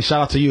and And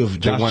shout out to you if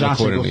Josh won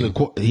Johnson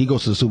accordingly. he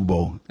goes to the Super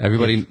Bowl.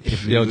 everybody.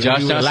 If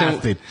Josh you Johnson.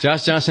 lasted.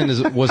 Josh Johnson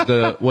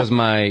was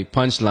my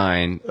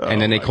punchline, and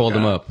then they called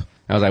him God. up.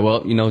 I was like,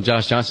 well,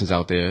 Josh Johnson's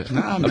out there.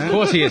 Nah, of man.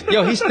 course he is.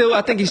 Yo,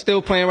 I think he's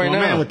still playing right Well,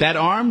 now. man, with that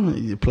arm,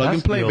 you plug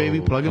and play,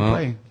 baby. Plug and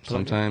play.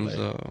 Sometimes,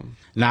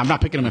 Nah, I'm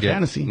not picking him in get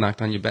fantasy.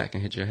 knocked on your back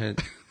and hit your head.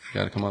 You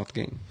got to come out the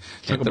game.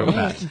 Talk Can't throw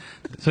about it.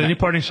 that. So any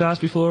parting shots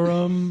before?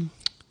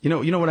 You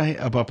know what I hate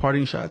about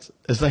partying shots?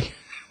 It's like,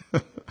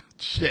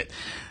 shit.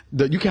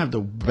 You can have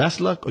the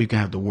best luck or you can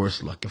have the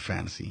worst luck in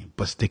fantasy.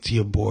 But stick to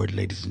your board,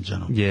 ladies and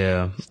gentlemen.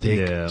 Yeah.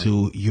 Stick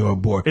to your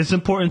board. It's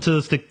important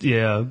to stick.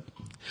 Yeah.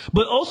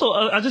 But also,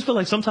 I just feel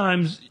like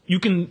sometimes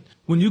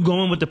when you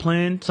go in with the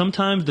plan,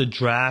 sometimes the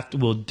draft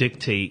will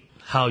dictate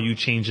how you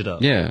change it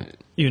up. Yeah.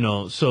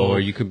 So. Or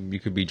you could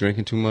be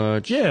drinking too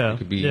much. Yeah. You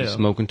could be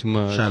smoking too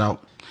much. Shout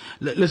out.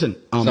 Listen.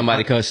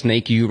 Somebody could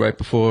snake you right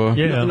before.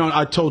 Yeah.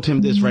 I told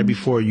him this right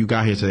before you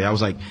got here today. I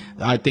was like,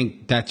 I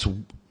think that's,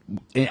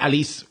 at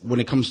least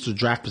when it comes to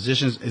draft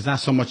positions, it's not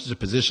so much the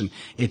position.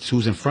 It's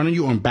who's in front of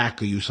you or in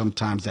back of you.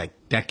 Sometimes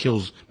that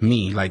kills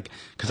me. Like,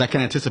 cause I can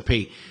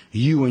anticipate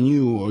you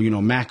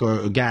or, Mac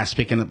or Gas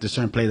picking up the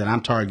certain play that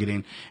I'm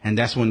targeting. And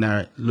that's when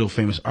that little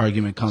famous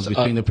argument comes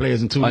between the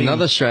players in two leagues.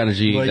 Another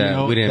strategy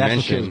that we didn't that's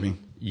what kills mention, me.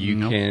 you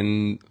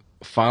can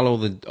follow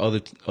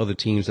the other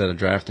teams that are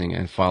drafting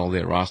and follow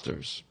their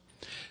rosters.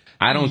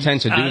 I don't tend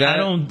to do that.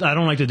 I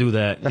don't like to do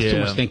that. That's too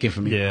much thinking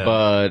for me. Yeah.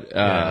 But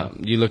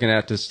you're looking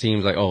at this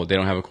team's like, oh, they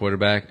don't have a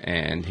quarterback,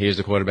 and here's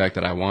the quarterback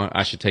that I want.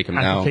 I should take him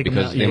now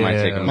because they might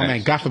take him Oh next.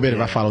 man, God forbid if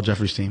I follow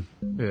Jeffrey's team.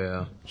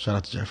 Yeah. Shout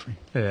out to Jeffrey.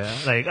 Yeah.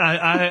 Like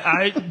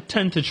I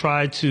tend to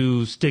try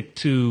to stick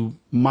to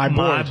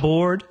My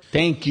board.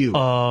 Thank you.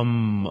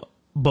 But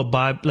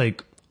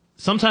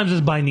sometimes it's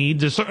by need.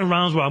 There's certain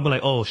rounds where I'll be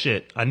like, oh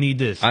shit, I need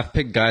this. I've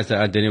picked guys that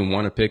I didn't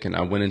want to pick, and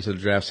I went into the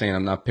draft saying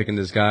I'm not picking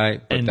this guy,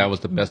 but And that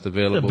was the best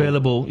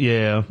available.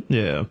 Yeah.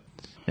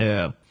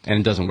 And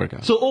it doesn't work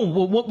out.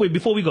 So, wait,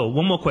 before we go,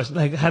 one more question.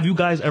 Like, have you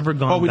guys ever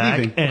gone we're back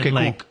leaving. and Okay,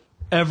 cool.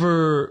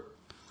 ever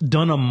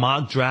done a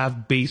mock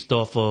draft based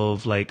off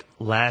of like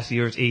last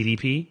year's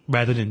ADP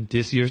rather than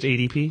this year's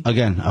ADP?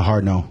 Again, a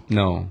hard no.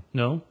 No.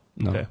 No.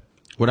 Okay.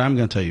 What I'm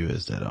gonna tell you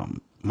is that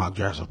mock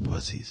drafts are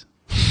pussies.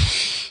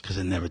 Because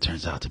it never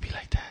turns out to be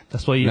like that.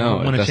 That's why you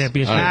don't win a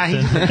championship.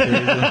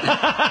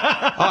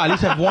 At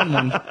least I've won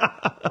one.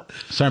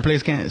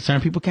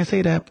 Certain people can't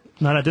say that.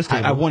 Not at this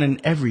table. I won in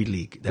every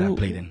league that I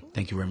played in.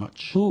 Thank you very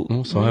much. So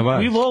have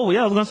I. I was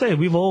gonna say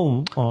we've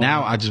all.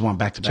 Now I just want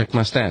back to back. Check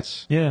my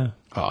stats. Yeah.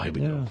 Oh, here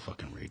we go.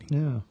 Fucking rating.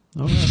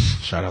 Yeah. All right.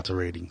 Shout out to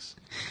ratings.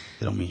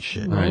 They don't mean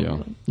shit. All right,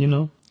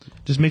 yo.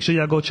 Just make sure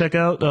y'all go check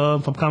out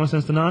From Common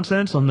Sense to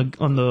Nonsense on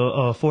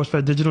the Force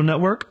Fed Digital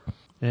Network.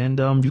 And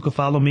you can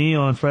follow me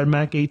on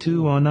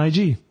FredMac82 on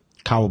IG.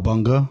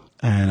 Cowabunga.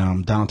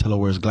 And Donatello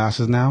wears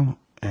glasses now.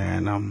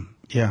 And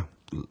yeah.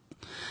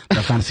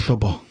 That fantasy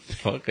football. The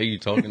fuck are you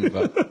talking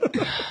about?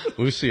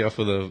 We'll see y'all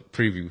for the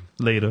preview.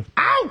 Later.